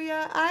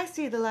 hallelujah. I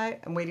see the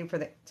light. I'm waiting for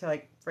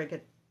to break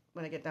it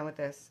when I get done with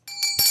this.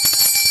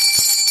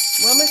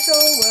 When my soul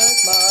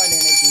was marred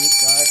in a deep,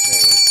 dark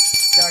grave.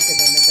 Darker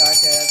than the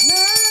dark of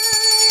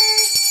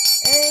night.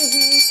 And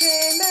he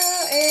came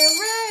out and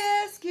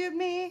rescued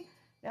me.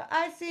 Now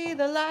I see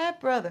the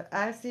light, brother.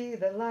 I see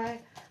the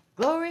light.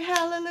 Glory,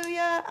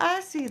 hallelujah.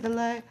 I see the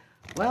light.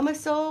 Well, my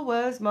soul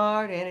was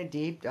marred in a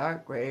deep,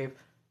 dark grave.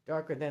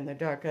 Darker than the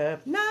dark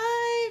of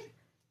night.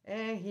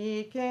 And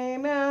he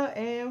came out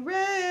and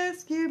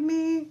rescued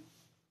me.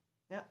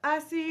 Now I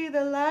see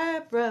the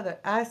light, brother.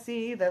 I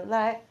see the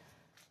light.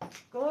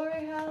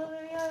 Glory,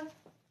 hallelujah.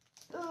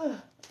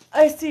 Ugh,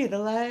 I see the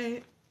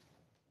light.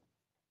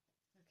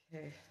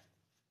 Okay.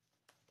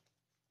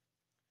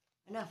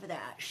 Enough of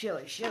that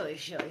silly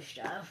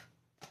stuff.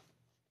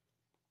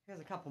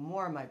 Here's a couple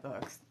more of my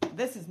books.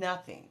 This is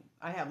nothing.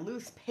 I have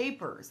loose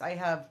papers. I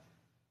have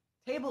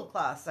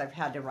tablecloths I've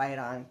had to write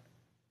on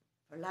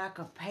for lack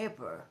of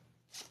paper.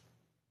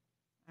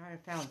 I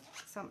already found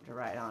something to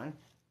write on.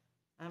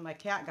 And my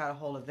cat got a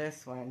hold of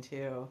this one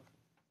too.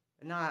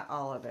 But not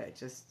all of it,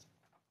 just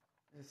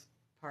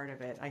part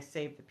of it. I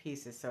saved the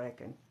pieces so I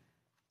can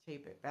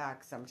tape it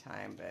back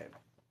sometime, but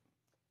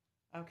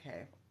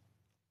okay.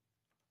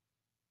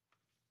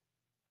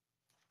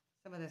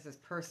 Some of this is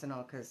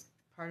personal because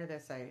part of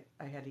this I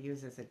had to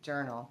use as a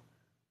journal.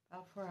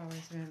 About 4 hours.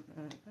 Blah,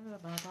 blah,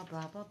 blah, blah,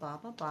 blah, blah,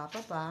 blah, blah,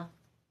 blah, blah.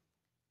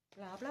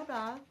 Blah, blah,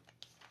 blah.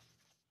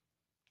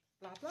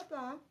 Blah, blah,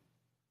 blah.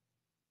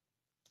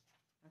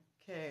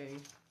 Okay.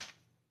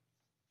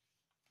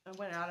 I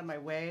went out of my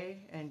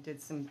way and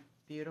did some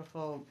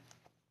beautiful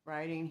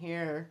writing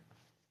here.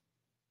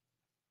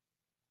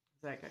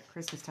 It's like at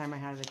Christmas time I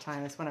had at the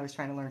time. That's when I was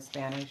trying to learn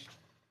Spanish.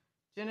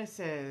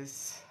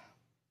 Genesis.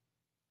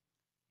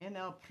 En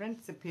el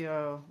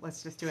principio.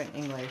 Let's just do it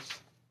in English.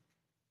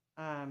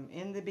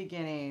 In the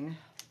beginning,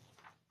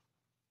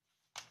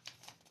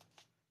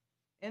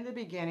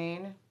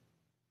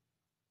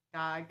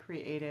 God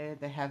created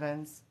the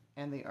heavens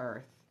and the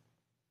earth.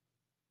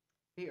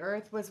 The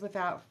earth was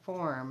without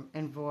form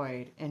and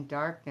void, and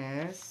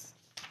darkness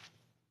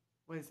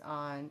was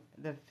on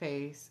the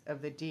face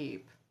of the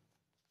deep.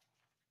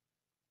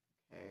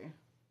 Okay.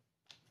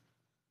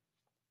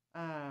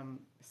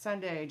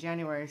 Sunday,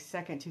 January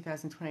 2nd,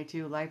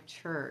 2022, Life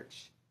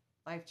Church,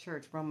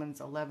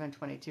 Romans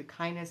 11:22,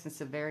 kindness and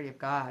severity of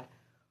God.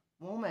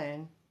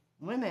 Women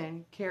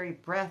carry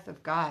breath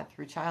of God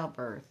through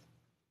childbirth.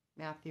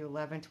 Matthew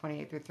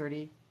 11:28 through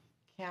 30,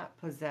 can't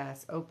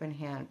possess, open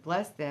hand,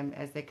 bless them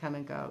as they come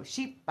and go.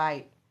 Sheep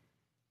bite,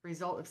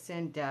 result of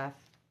sin, death.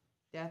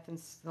 Death and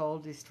soul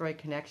destroy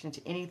connection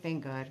to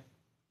anything good.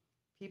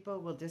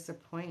 People will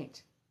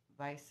disappoint,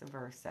 vice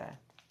versa.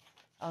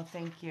 Oh,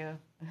 thank you.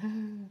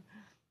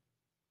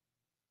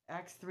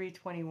 Acts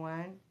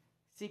 3:21,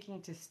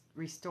 seeking to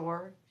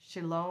restore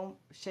shalom,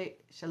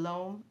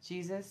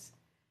 Jesus.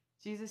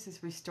 Jesus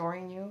is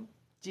restoring you.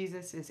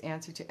 Jesus is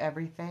answer to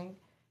everything.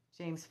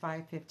 James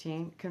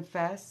 5:15,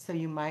 confess so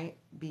you might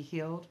be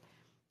healed.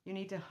 You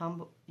need to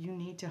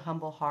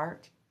humble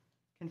heart.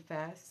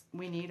 Confess.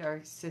 We need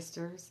our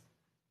sisters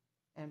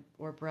and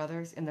or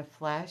brothers in the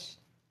flesh.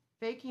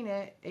 Faking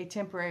it a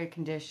temporary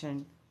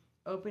condition.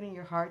 Opening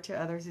your heart to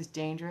others is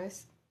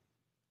dangerous.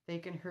 They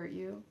can hurt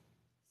you.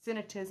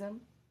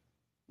 Cynicism,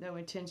 no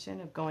intention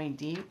of going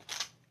deep.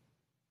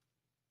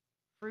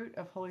 Fruit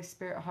of Holy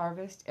Spirit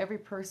harvest. Every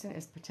person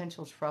is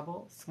potential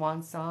trouble.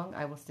 Swan song,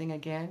 I will sing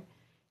again.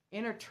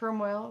 Inner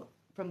turmoil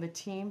from the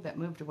team that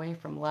moved away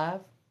from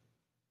love.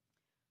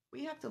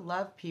 We have to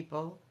love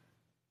people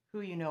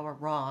who you know are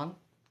wrong.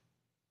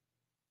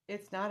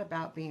 It's not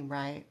about being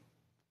right.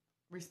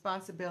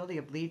 Responsibility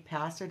of lead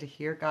pastor to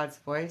hear God's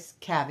voice.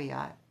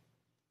 Caveat.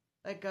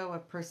 Let go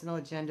of personal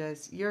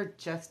agendas. You're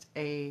just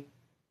a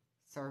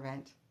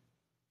servant.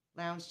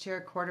 Lounge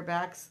chair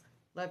quarterbacks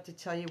love to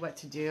tell you what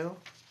to do.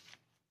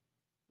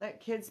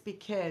 Let kids be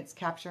kids.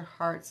 Capture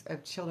hearts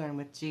of children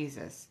with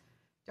Jesus.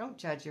 Don't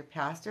judge your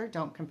pastor.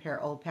 Don't compare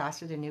old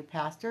pastor to new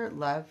pastor.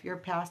 Love your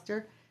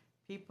pastor.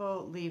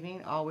 People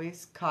leaving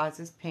always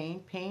causes pain.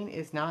 Pain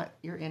is not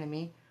your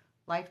enemy.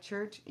 Life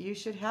Church, you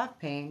should have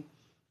pain.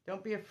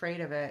 Don't be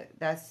afraid of it.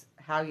 That's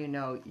how you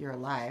know you're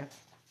alive.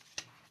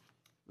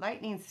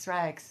 Lightning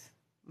strikes.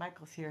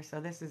 Michael's here,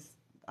 so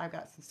I've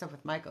got some stuff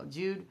with Michael.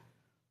 Jude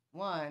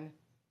 1,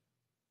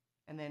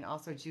 and then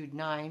also Jude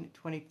 9,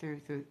 23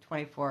 through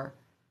 24.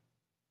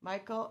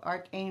 Michael,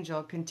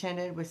 archangel,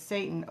 contended with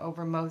Satan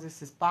over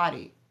Moses'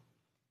 body.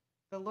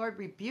 The Lord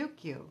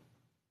rebuke you.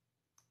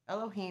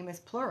 Elohim is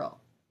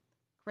plural.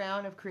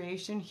 Crown of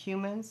creation,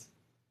 humans,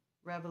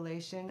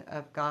 revelation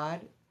of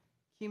God,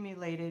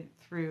 accumulated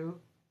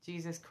through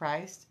Jesus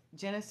Christ.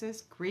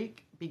 Genesis,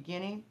 Greek,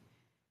 beginning.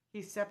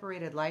 He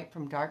separated light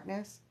from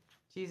darkness.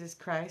 Jesus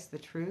Christ, the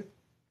truth.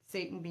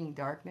 Satan being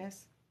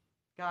darkness.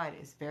 God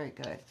is very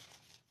good.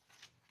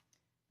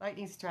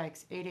 Lightning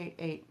strikes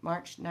 888,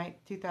 March 9th,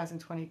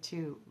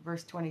 2022,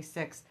 verse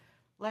 26.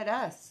 Let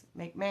us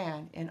make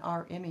man in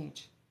our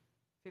image.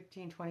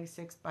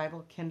 1526,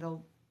 Bible,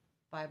 Kindle,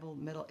 Bible,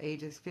 Middle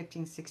Ages.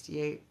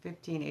 1568,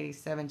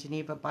 1587,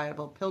 Geneva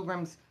Bible.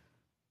 Pilgrims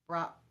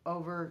brought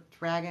over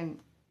dragon,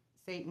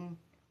 Satan.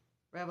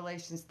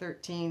 Revelations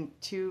 13,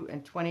 2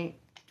 and 20,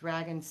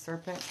 dragon,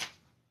 serpent.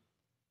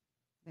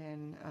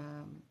 Then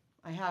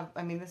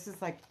this is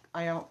like,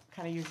 I don't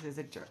kind of use it as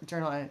a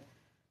journal. And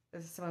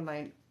this is some of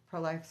my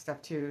pro-life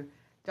stuff too.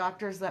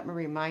 Doctors, let me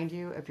remind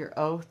you of your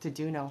oath to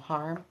do no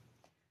harm.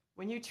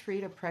 When you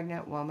treat a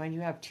pregnant woman,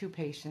 you have 2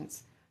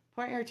 patients.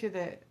 Point her to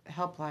the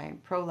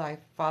helpline, Pro-Life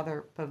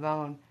Father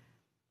Pavone,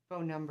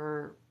 phone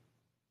number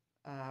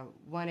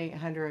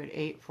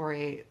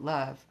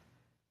 1-800-848-LOVE.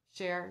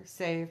 Share,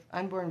 save,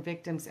 Unborn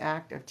Victims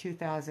Act of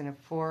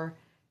 2004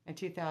 and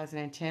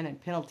 2010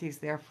 and penalties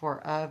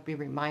therefore of, be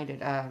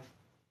reminded of.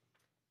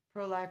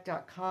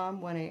 Prolife.com,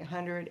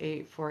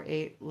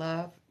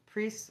 1-800-848-LOVE.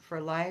 Priests for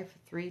Life,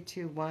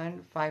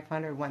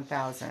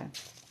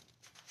 321-500-1000.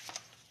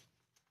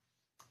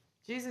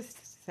 Jesus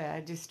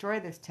said, destroy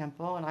this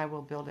temple and I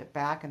will build it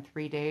back in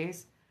 3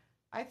 days.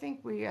 I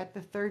think we at the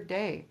 3rd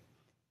day,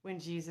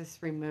 when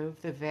Jesus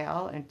removed the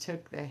veil and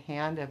took the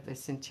hand of the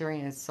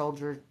centurion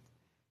soldier's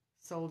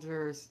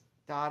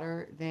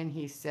daughter, then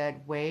he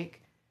said,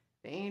 wake.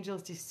 The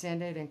angels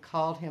descended and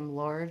called him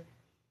Lord.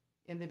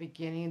 In the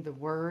beginning, the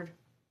Word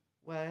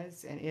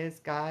was and is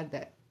God,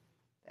 that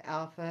the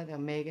Alpha, the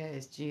Omega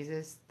is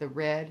Jesus, the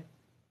red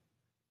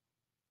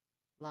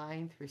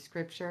line through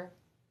Scripture.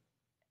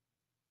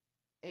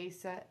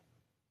 Asa,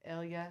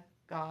 Elia,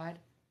 God,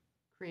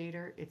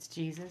 Creator, it's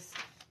Jesus.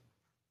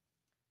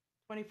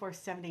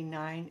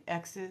 2479,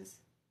 X's.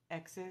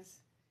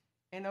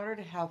 In order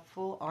to have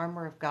full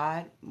armor of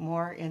God,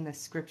 more in the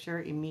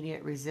Scripture,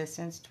 immediate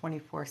resistance,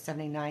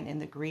 2479 in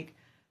the Greek.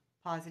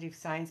 Positive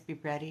signs, be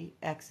ready.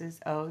 X's,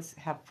 O's,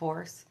 have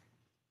force.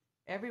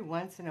 Every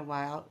once in a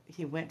while,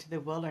 he went to the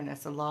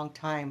wilderness a long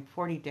time,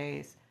 40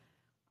 days.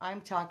 I'm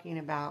talking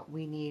about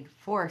we need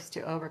force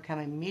to overcome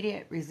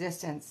immediate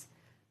resistance.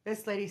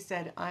 This lady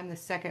said, I'm the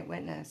second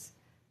witness.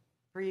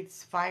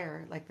 Breathes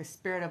fire like the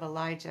spirit of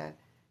Elijah.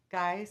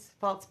 Guys,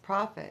 false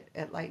prophet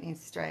at lightning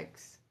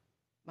strikes.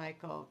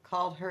 Michael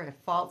called her a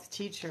false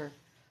teacher.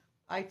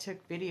 I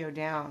took video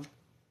down.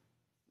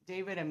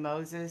 David and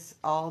Moses,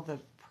 all the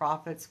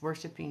prophets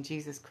worshiping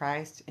Jesus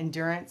Christ.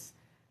 Endurance,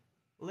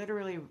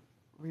 literally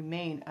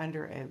remain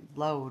under a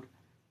load.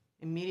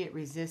 Immediate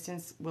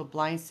resistance will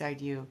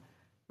blindside you.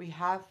 We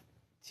have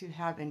to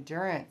have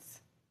endurance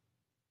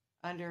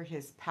under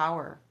his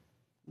power,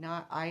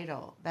 not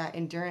idle. That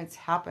endurance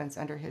happens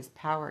under his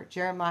power.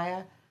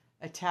 Jeremiah,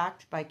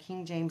 attacked by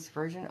King James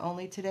Version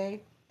only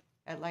today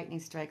at Lightning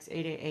Strikes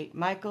 888.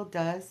 Michael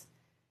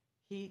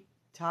he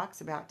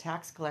talks about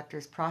tax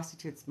collectors,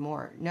 prostitutes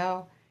more.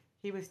 No,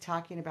 He was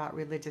talking about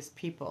religious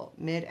people,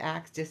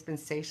 mid-acts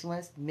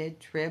dispensationalists,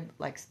 mid-trib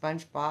like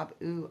SpongeBob.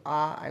 Ooh,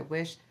 ah, I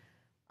wish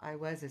I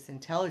was as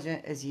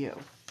intelligent as you.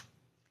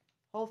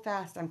 Hold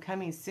fast, I'm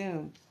coming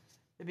soon.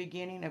 The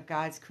beginning of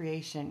God's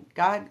creation.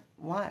 God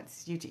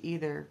wants you to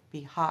either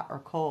be hot or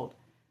cold.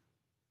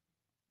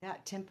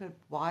 That tepid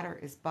water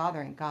is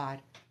bothering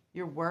God.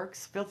 Your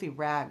works, filthy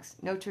rags.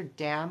 Notre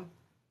Dame,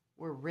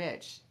 we're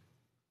rich.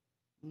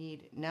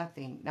 Need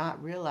nothing,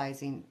 not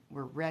realizing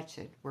we're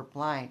wretched, we're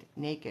blind,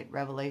 naked.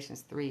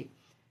 Revelations 3.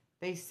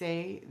 They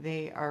say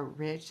they are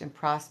rich and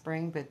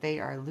prospering, but they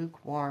are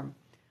lukewarm.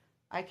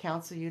 I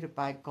counsel you to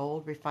buy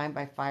gold refined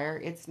by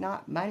fire. It's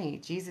not money.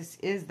 Jesus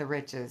is the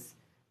riches.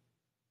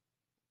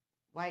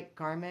 White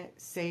garment,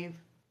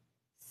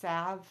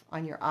 salve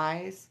on your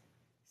eyes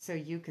so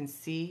you can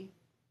see.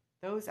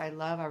 Those I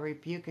love I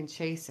rebuke and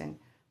chasten.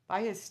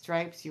 By his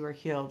stripes you are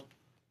healed.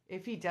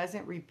 If he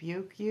doesn't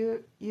rebuke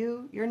you're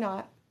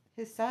not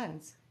his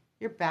sons.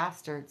 You're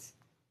bastards.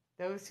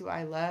 Those who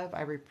I love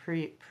I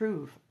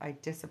reprove, I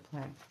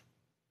discipline.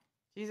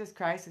 Jesus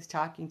Christ is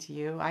talking to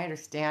you. I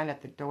understand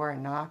at the door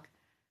and knock.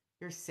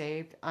 You're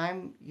saved.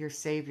 I'm your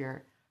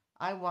Savior.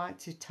 I want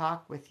to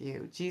talk with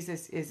you.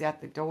 Jesus is at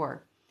the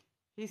door.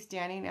 He's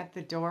standing at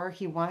the door.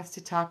 He wants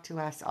to talk to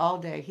us all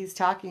day. He's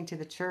talking to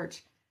the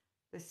church,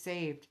 the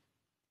saved.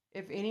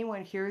 If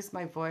anyone hears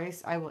my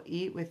voice, I will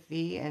eat with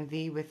thee and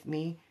thee with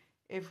me.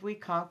 If we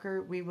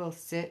conquer, we will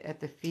sit at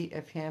the feet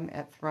of him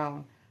at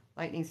throne.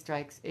 Lightning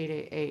strikes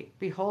 888.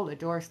 Behold, a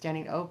door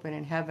standing open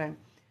in heaven.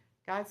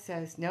 God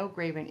says, no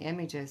graven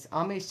images.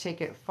 Always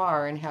take it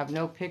far and have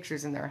no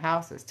pictures in their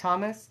houses.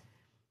 Thomas,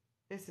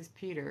 this is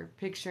Peter,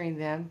 picturing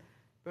them,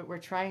 but we're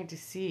trying to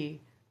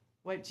see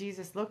what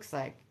Jesus looks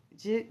like.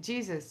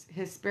 Jesus,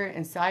 his spirit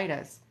inside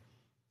us.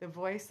 The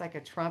voice like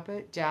a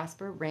trumpet,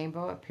 jasper,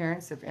 rainbow,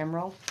 appearance of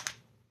emerald.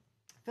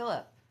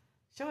 Philip,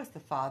 show us the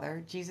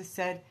Father. Jesus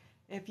said,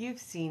 if you've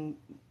seen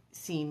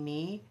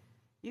me,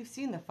 you've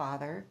seen the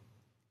Father.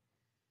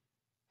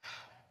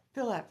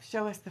 Philip,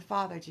 show us the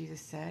Father,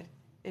 Jesus said.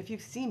 If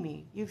you've seen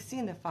me, you've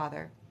seen the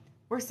Father.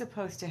 We're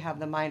supposed to have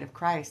the mind of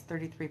Christ,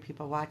 33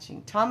 people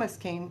watching. Thomas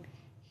came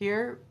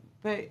here,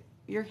 but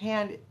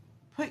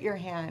put your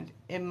hand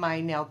in my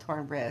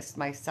nail-torn wrist,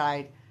 my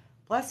side.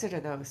 Blessed are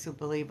those who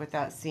believe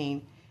without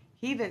seeing.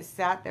 He that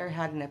sat there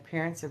had an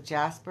appearance of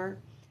jasper.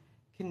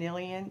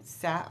 Carnelian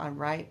sat on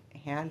right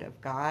hand of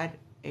God,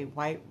 a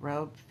white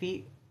robe,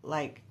 feet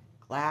like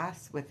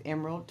glass with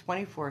emerald,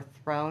 24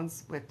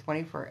 thrones with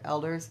 24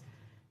 elders,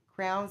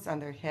 crowns on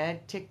their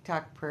head,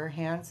 tick-tock prayer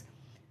hands.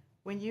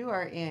 When you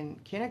are in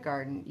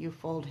kindergarten, you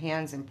fold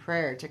hands in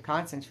prayer to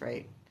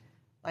concentrate.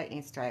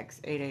 Lightning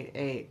strikes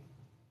 888.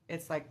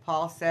 It's like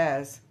Paul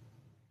says,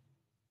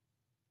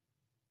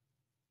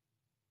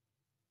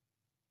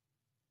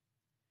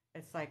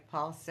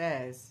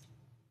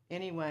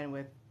 anyone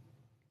with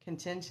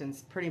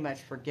contentions pretty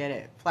much forget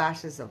it.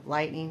 Flashes of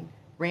lightning,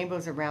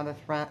 rainbows around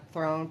the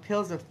throne,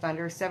 peals of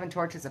thunder, 7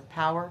 torches of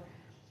power,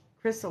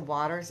 crystal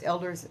waters,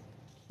 elders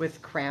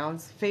with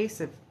crowns,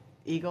 face of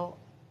eagle,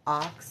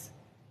 ox,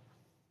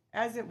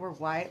 as it were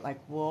white like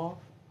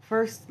wool,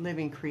 first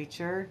living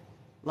creature,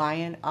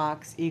 lion,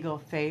 ox, eagle,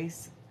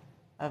 face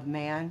of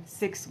man,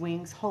 6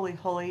 wings, holy,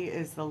 holy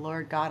is the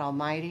Lord God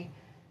Almighty.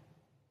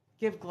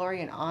 Give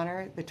glory and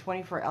honor. The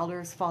 24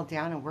 elders fall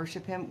down and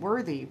worship him.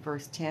 Worthy,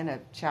 verse 10 of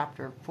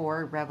chapter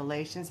 4,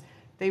 Revelations.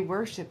 They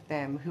worship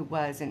them who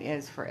was and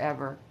is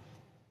forever.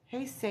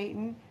 Hey,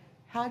 Satan,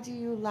 how do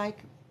you like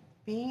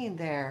being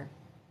there?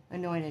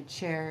 Anointed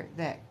chair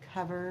that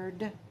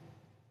covered.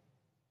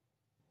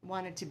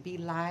 Wanted to be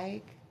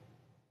like.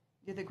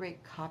 You're the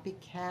great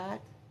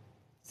copycat.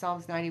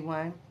 Psalms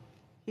 91.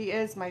 He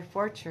is my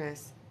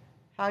fortress.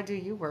 How do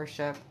you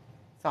worship?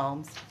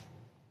 Psalms.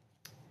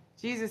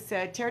 Jesus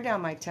said, tear down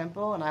my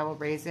temple and I will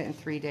raise it in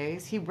 3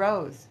 days. He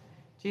rose.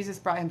 Jesus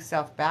brought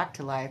himself back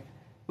to life.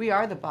 We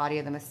are the body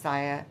of the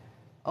Messiah.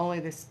 Only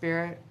the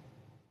Spirit,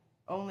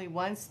 only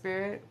one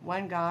Spirit,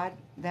 one God.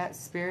 That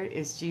Spirit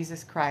is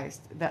Jesus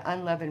Christ. The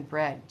unleavened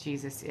bread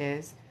Jesus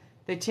is.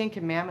 The 10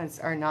 Commandments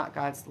are not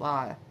God's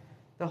law.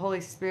 The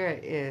Holy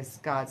Spirit is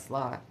God's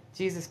law.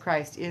 Jesus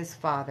Christ is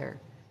Father.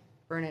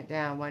 Burn it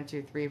down. 1,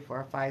 2, 3,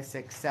 4, 5,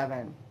 6,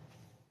 7.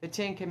 The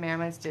 10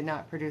 Commandments did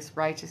not produce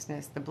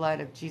righteousness. The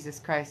blood of Jesus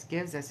Christ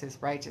gives us his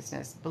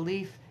righteousness.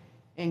 Belief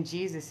in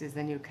Jesus is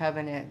the new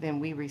covenant. Then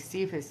we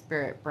receive his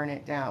Spirit. Burn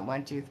it down.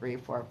 1, 2, 3,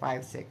 4,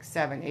 5, 6,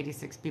 7.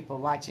 86 people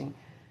watching.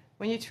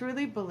 When you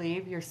truly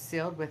believe you're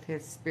sealed with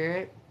his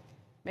Spirit,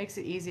 makes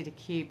it easy to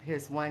keep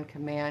his one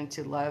command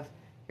to love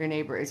your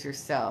neighbor as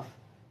yourself.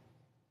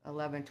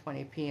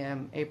 11:20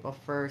 p.m., April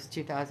 1st,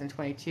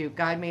 2022.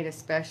 God made a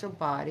special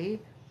body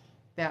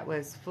that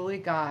was fully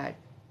God.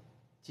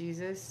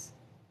 Jesus,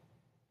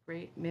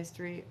 great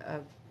mystery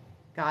of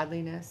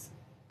godliness,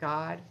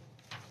 God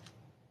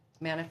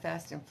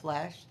manifest in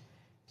flesh.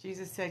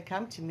 Jesus said,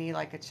 come to me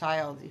like a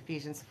child,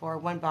 Ephesians 4.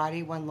 One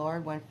body, one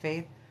Lord, one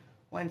faith,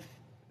 one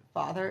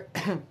Father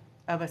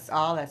of us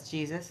all, that's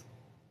Jesus.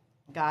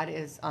 God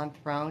is on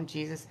throne.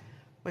 Jesus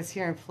was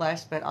here in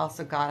flesh, but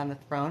also God on the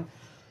throne.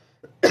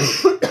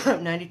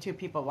 92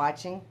 people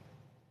watching.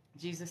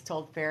 Jesus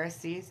told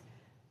Pharisees,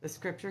 the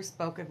scripture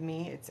spoke of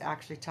me. It's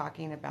actually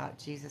talking about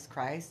Jesus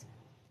Christ.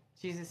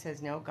 Jesus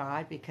has no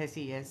God because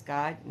he is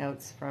God.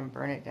 Notes from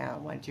Burn It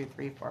Down 1, 2,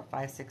 3, 4,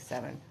 5, 6,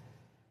 7.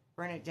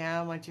 Burn It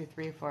Down 1, 2,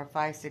 3, 4,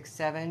 5, 6,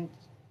 7.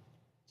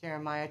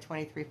 Jeremiah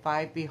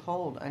 23:5.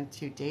 Behold,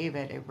 unto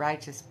David a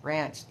righteous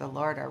branch, the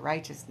Lord our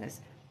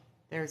righteousness.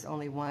 There is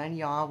only one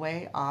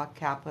Yahweh, all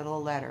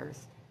capital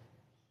letters.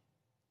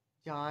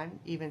 John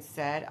even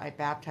said, I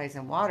baptize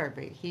in water,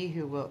 but he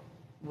who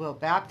will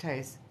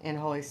baptize in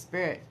Holy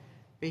Spirit.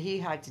 But he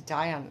had to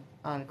die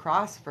on the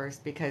cross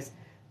first, because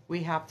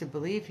we have to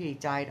believe he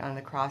died on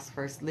the cross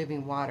first,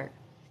 living water.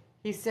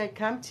 He said,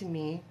 come to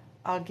me,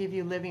 I'll give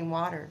you living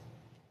water.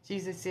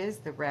 Jesus is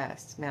the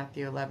rest.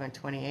 Matthew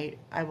 11:28.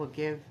 I will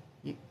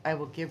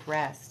give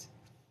rest.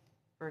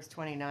 Verse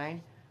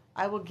 29.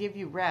 I will give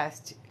you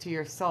rest to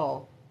your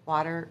soul.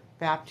 Water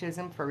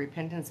baptism for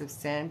repentance of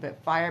sin,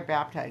 but fire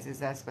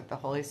baptizes us with the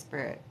Holy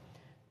Spirit.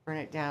 Burn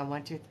It Down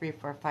 1, 2, 3,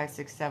 4, 5,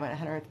 6, 7.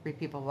 103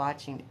 people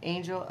watching.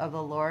 Angel of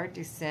the Lord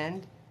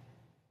descended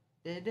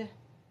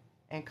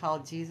and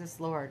called Jesus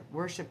Lord.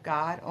 Worship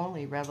God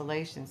only.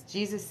 Revelations.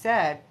 Jesus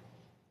said,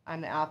 I'm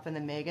the Alpha and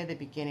the Omega, the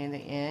beginning and the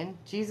end.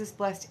 Jesus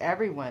blessed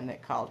everyone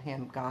that called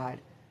him God.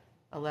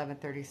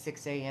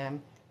 11:36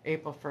 a.m.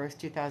 April 1st,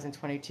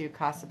 2022.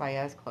 Casa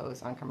Baez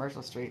closed on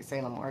Commercial Street,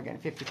 Salem, Oregon.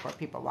 54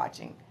 people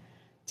watching.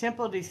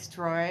 Temple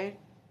destroyed,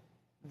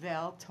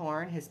 veil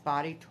torn, his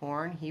body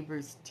torn.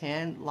 Hebrews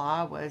 10.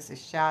 Law was a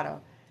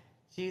shadow.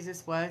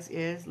 Jesus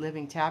is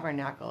living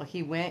tabernacle.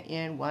 He went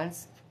in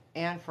once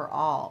and for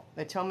all.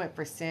 Atonement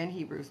for sin.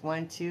 Hebrews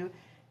 1, 2.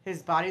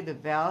 His body, the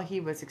veil, he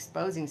was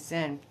exposing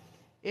sin.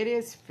 It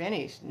is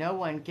finished. No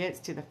one gets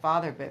to the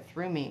Father but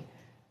through me.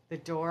 The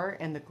door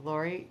and the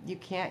glory. You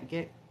can't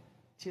get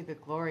to the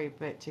glory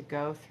but to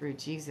go through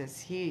Jesus.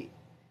 He's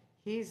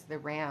the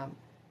ram.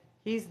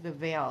 He's the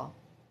veil.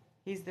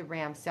 He's the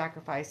ram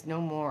sacrificed,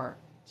 no more.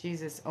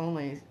 Jesus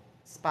only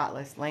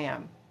spotless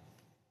lamb.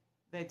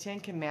 The Ten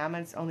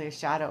Commandments only a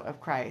shadow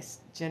of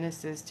Christ.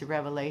 Genesis to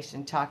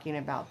Revelation talking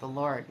about the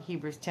Lord.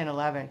 Hebrews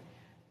 10:11.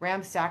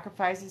 Ram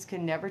sacrifices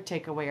can never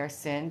take away our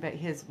sin, but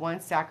his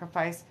one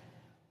sacrifice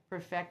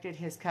perfected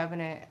his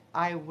covenant.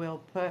 I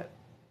will put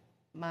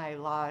my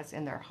laws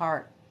in their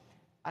heart.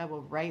 I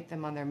will write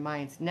them on their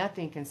minds.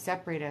 Nothing can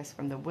separate us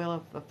from the will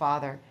of the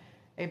Father.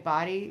 A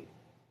body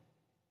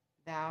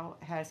thou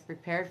hast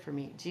prepared for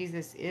me.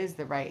 Jesus is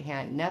the right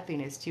hand.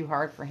 Nothing is too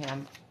hard for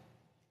him.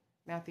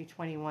 Matthew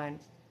 21.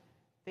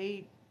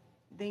 They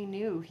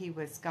knew he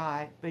was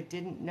God, but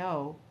didn't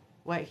know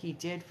what he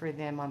did for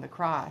them on the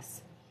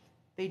cross.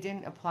 They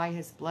didn't apply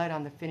his blood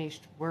on the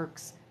finished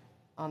works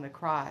on the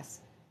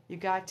cross. You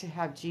got to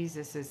have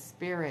Jesus'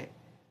 spirit.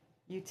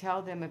 You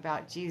tell them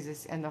about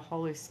Jesus, and the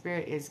Holy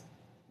Spirit is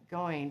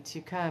going to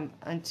come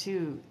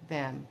unto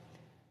them.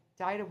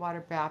 Died of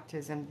water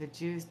baptism. The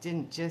Jews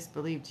didn't just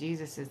believe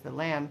Jesus is the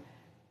Lamb.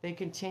 They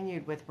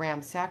continued with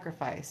ram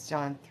sacrifice.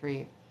 John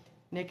 3.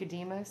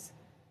 Nicodemus,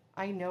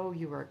 I know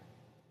you are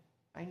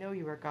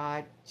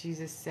God.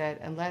 Jesus said,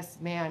 unless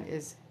man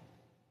is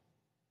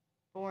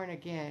born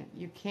again,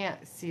 you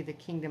can't see the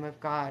kingdom of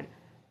God.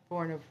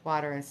 Born of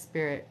water and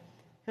spirit.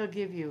 He'll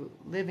give you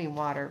living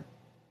water.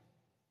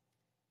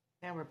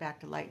 Now we're back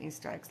to lightning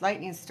strikes.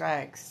 Lightning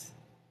strikes.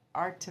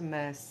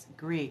 Artemis,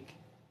 Greek,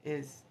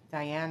 is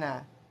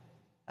Diana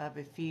of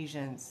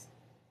Ephesians.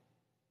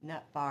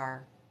 Nut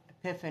bar.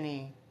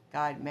 Epiphany,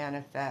 God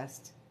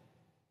manifest.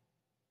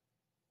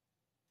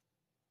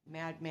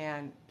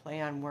 Madman,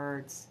 play on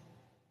words,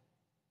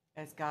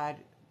 as God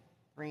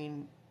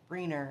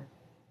Breener.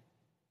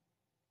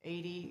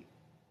 80,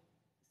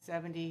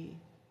 70,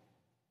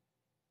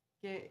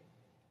 get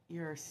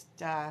your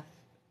stuff,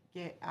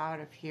 get out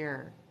of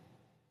here.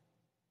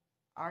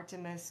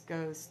 Artemis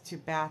goes to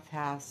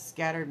bathhouse,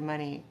 scattered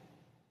money,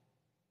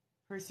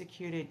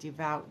 persecuted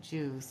devout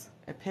Jews.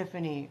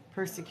 Epiphany,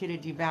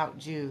 persecuted devout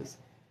Jews.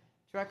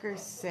 Drucker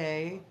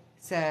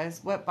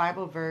says, what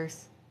Bible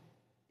verse?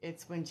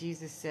 It's when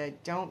Jesus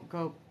said, don't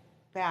go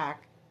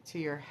back to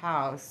your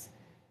house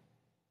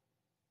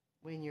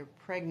when you're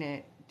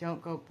pregnant.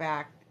 Don't go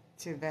back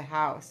to the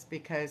house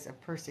because of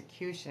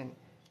persecution.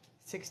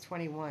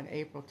 621,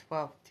 April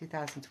 12,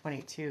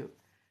 2022.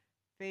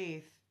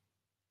 Faith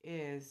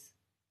is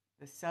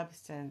the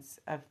substance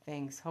of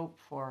things hoped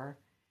for.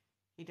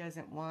 He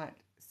doesn't want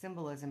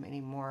symbolism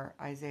anymore.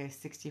 Isaiah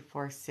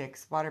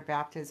 64:6. Water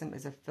baptism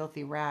is a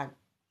filthy rag.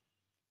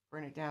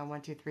 Burn it down.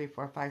 1, 2, 3,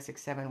 4, 5,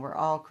 6, 7. We're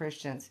all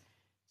Christians.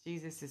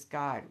 Jesus is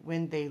God.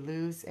 When they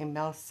lose a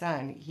male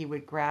son, he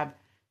would grab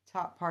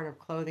top part of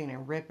clothing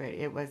and rip it.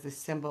 It was the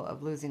symbol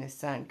of losing a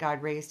son.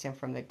 God raised him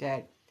from the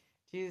dead.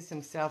 Jesus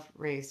himself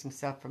raised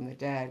himself from the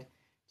dead.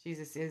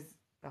 Jesus is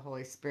the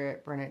Holy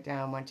Spirit. Burn it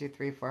down. 1, 2,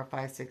 3, 4,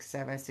 5, 6,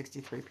 7.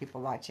 63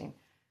 people watching.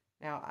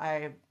 Now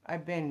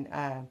I've been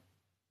I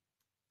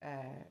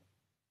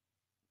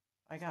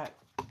got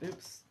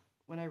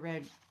when I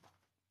read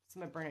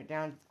some of Burn It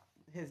Down,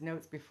 his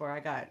notes before, I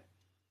got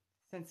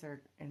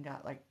censored and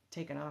got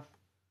taken off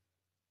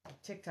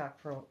TikTok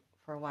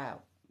for a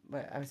while,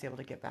 but I was able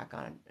to get back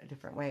on a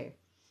different way.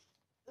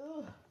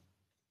 Ugh.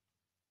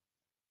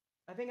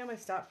 I think I'm gonna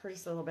stop for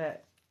just a little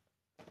bit.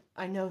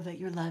 I know that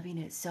you're loving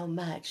it so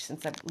much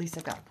since at least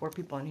I've got 4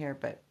 people in here,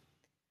 but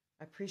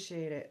I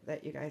appreciate it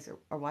that you guys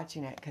are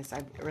watching it because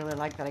I really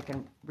like that I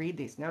can read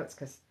these notes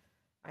because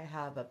I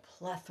have a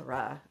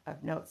plethora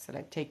of notes that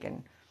I've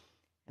taken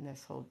in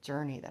this whole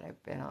journey that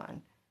I've been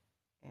on,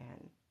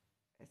 and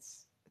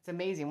it's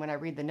amazing when I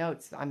read the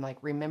notes. I'm like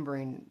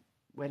remembering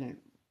when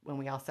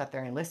we all sat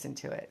there and listened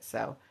to it.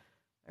 So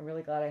I'm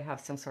really glad I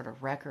have some sort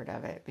of record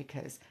of it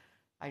because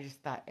I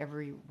just thought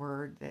every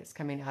word that's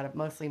coming out of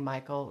mostly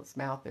Michael's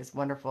mouth is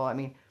wonderful. I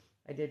mean,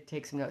 I did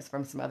take some notes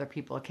from some other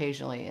people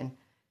occasionally,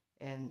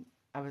 and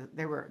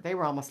they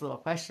were almost a little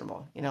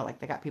questionable, like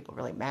they got people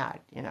really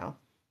mad,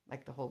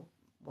 like the whole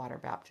water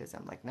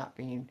baptism, like not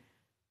being,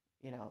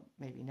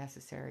 maybe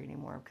necessary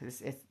anymore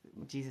because it's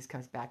Jesus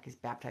comes back, he's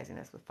baptizing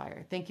us with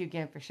fire. Thank you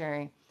again for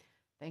sharing.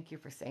 Thank you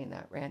for saying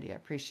that, Randy. I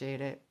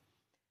appreciate it.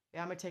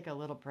 Yeah, I'm gonna take a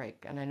little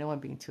break, and I know I'm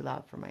being too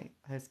loud for my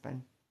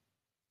husband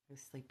who's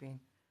sleeping,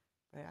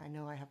 but I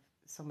know I have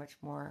so much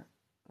more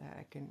that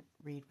I can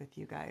read with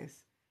you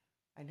guys.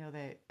 I know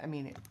that, I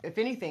mean, if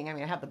anything, I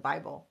mean, I have the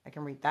Bible, I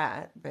can read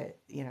that, but,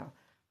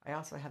 I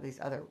also have these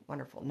other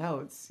wonderful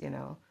notes.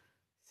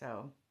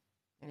 So,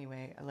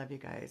 anyway, I love you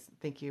guys.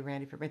 Thank you,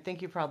 Randy,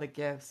 thank you for all the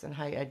gifts, and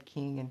hi, Ed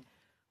King, and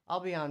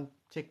I'll be on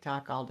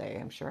TikTok all day.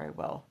 I'm sure I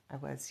will. I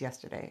was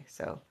yesterday.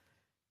 So,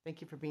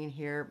 thank you for being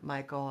here,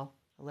 Michael.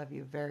 I love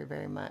you very,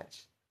 very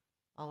much.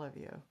 All of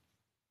you.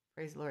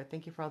 Praise the Lord.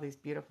 Thank you for all these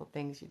beautiful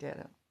things you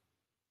did.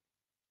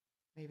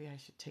 Maybe I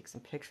should take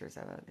some pictures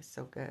of it. It's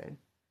so good.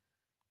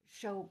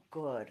 So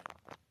good.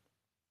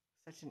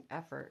 Such an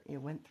effort you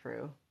went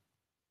through.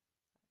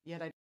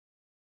 Yet I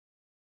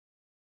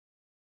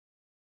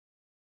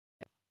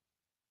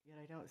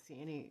don't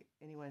see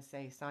anyone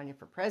say Sonia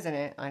for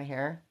president on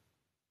here.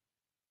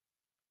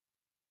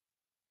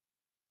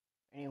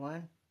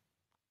 Anyone?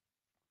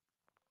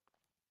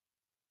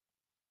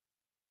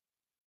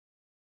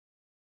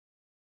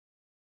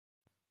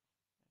 That's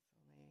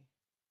only.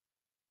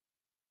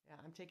 Yeah,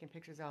 I'm taking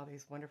pictures of all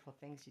these wonderful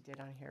things you did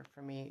on here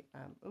for me.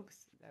 Oops,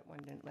 that one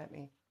didn't let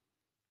me.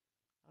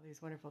 All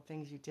these wonderful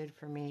things you did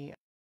for me.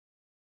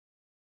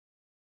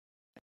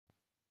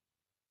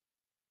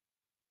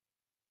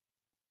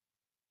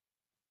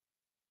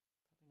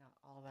 Probably not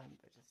all of them,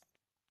 but just.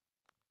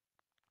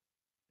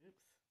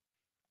 Oops.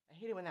 I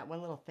hate it when that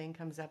one little thing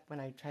comes up when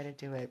I try to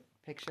do a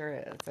picture.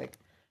 It's like,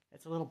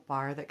 it's a little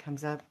bar that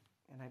comes up,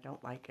 and I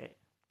don't like it.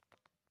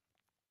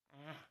 Ah,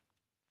 I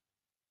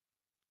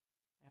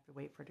have to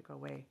wait for it to go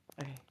away.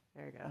 Okay,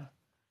 there we go.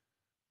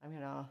 I'm gonna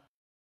get all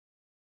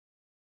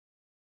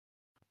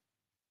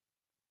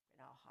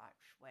hot,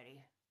 sweaty.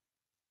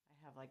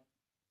 I have like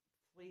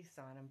fleece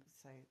on. I'm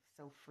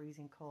so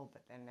freezing cold,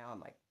 but then now I'm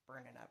like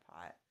burning up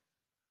hot.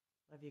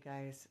 Love you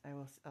guys.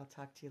 I'll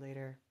talk to you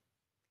later.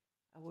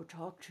 I will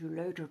talk to you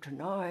later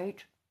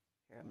tonight.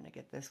 Here, I'm gonna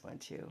get this one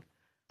too.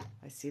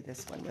 I see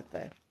this one with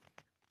the.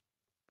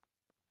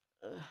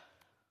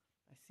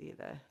 I see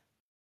the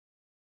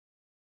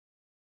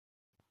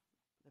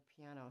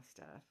piano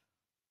stuff.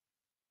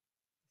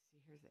 See,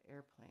 here's the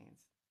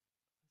airplanes.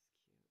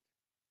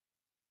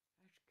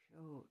 That's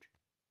cute.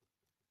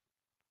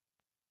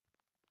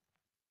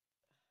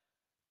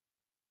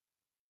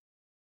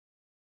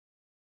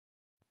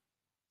 That's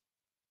cute.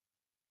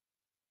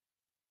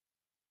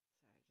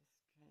 Sorry,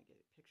 just trying to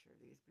get a picture of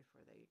these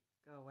before they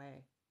go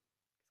away.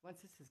 Because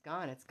once this is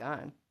gone, it's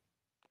gone.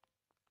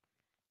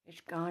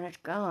 It's gone, it's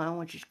gone.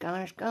 Once it's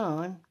gone, it's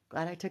gone.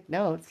 Glad I took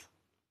notes.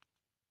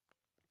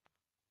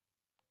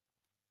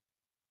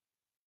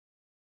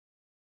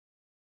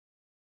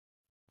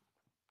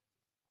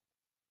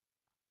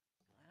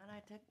 Glad I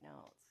took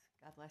notes.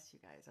 God bless you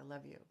guys. I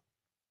love you.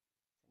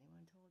 Has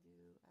anyone told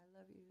you I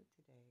love you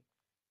today?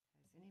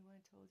 Has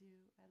anyone told you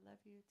I love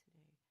you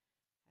today?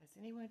 Has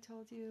anyone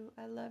told you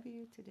I love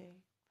you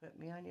today? Put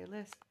me on your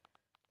list.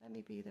 Let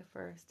me be the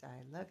first.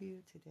 I love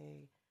you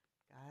today.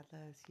 God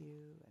loves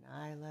you and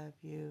I love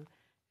you,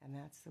 and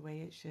that's the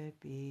way it should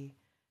be.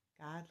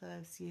 God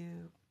loves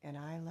you and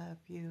I love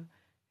you,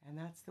 and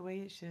that's the way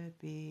it should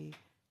be.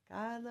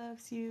 God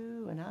loves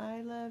you and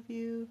I love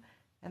you,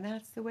 and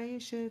that's the way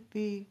it should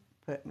be.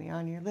 Put me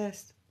on your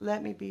list.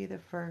 Let me be the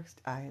first.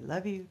 I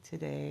love you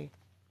today.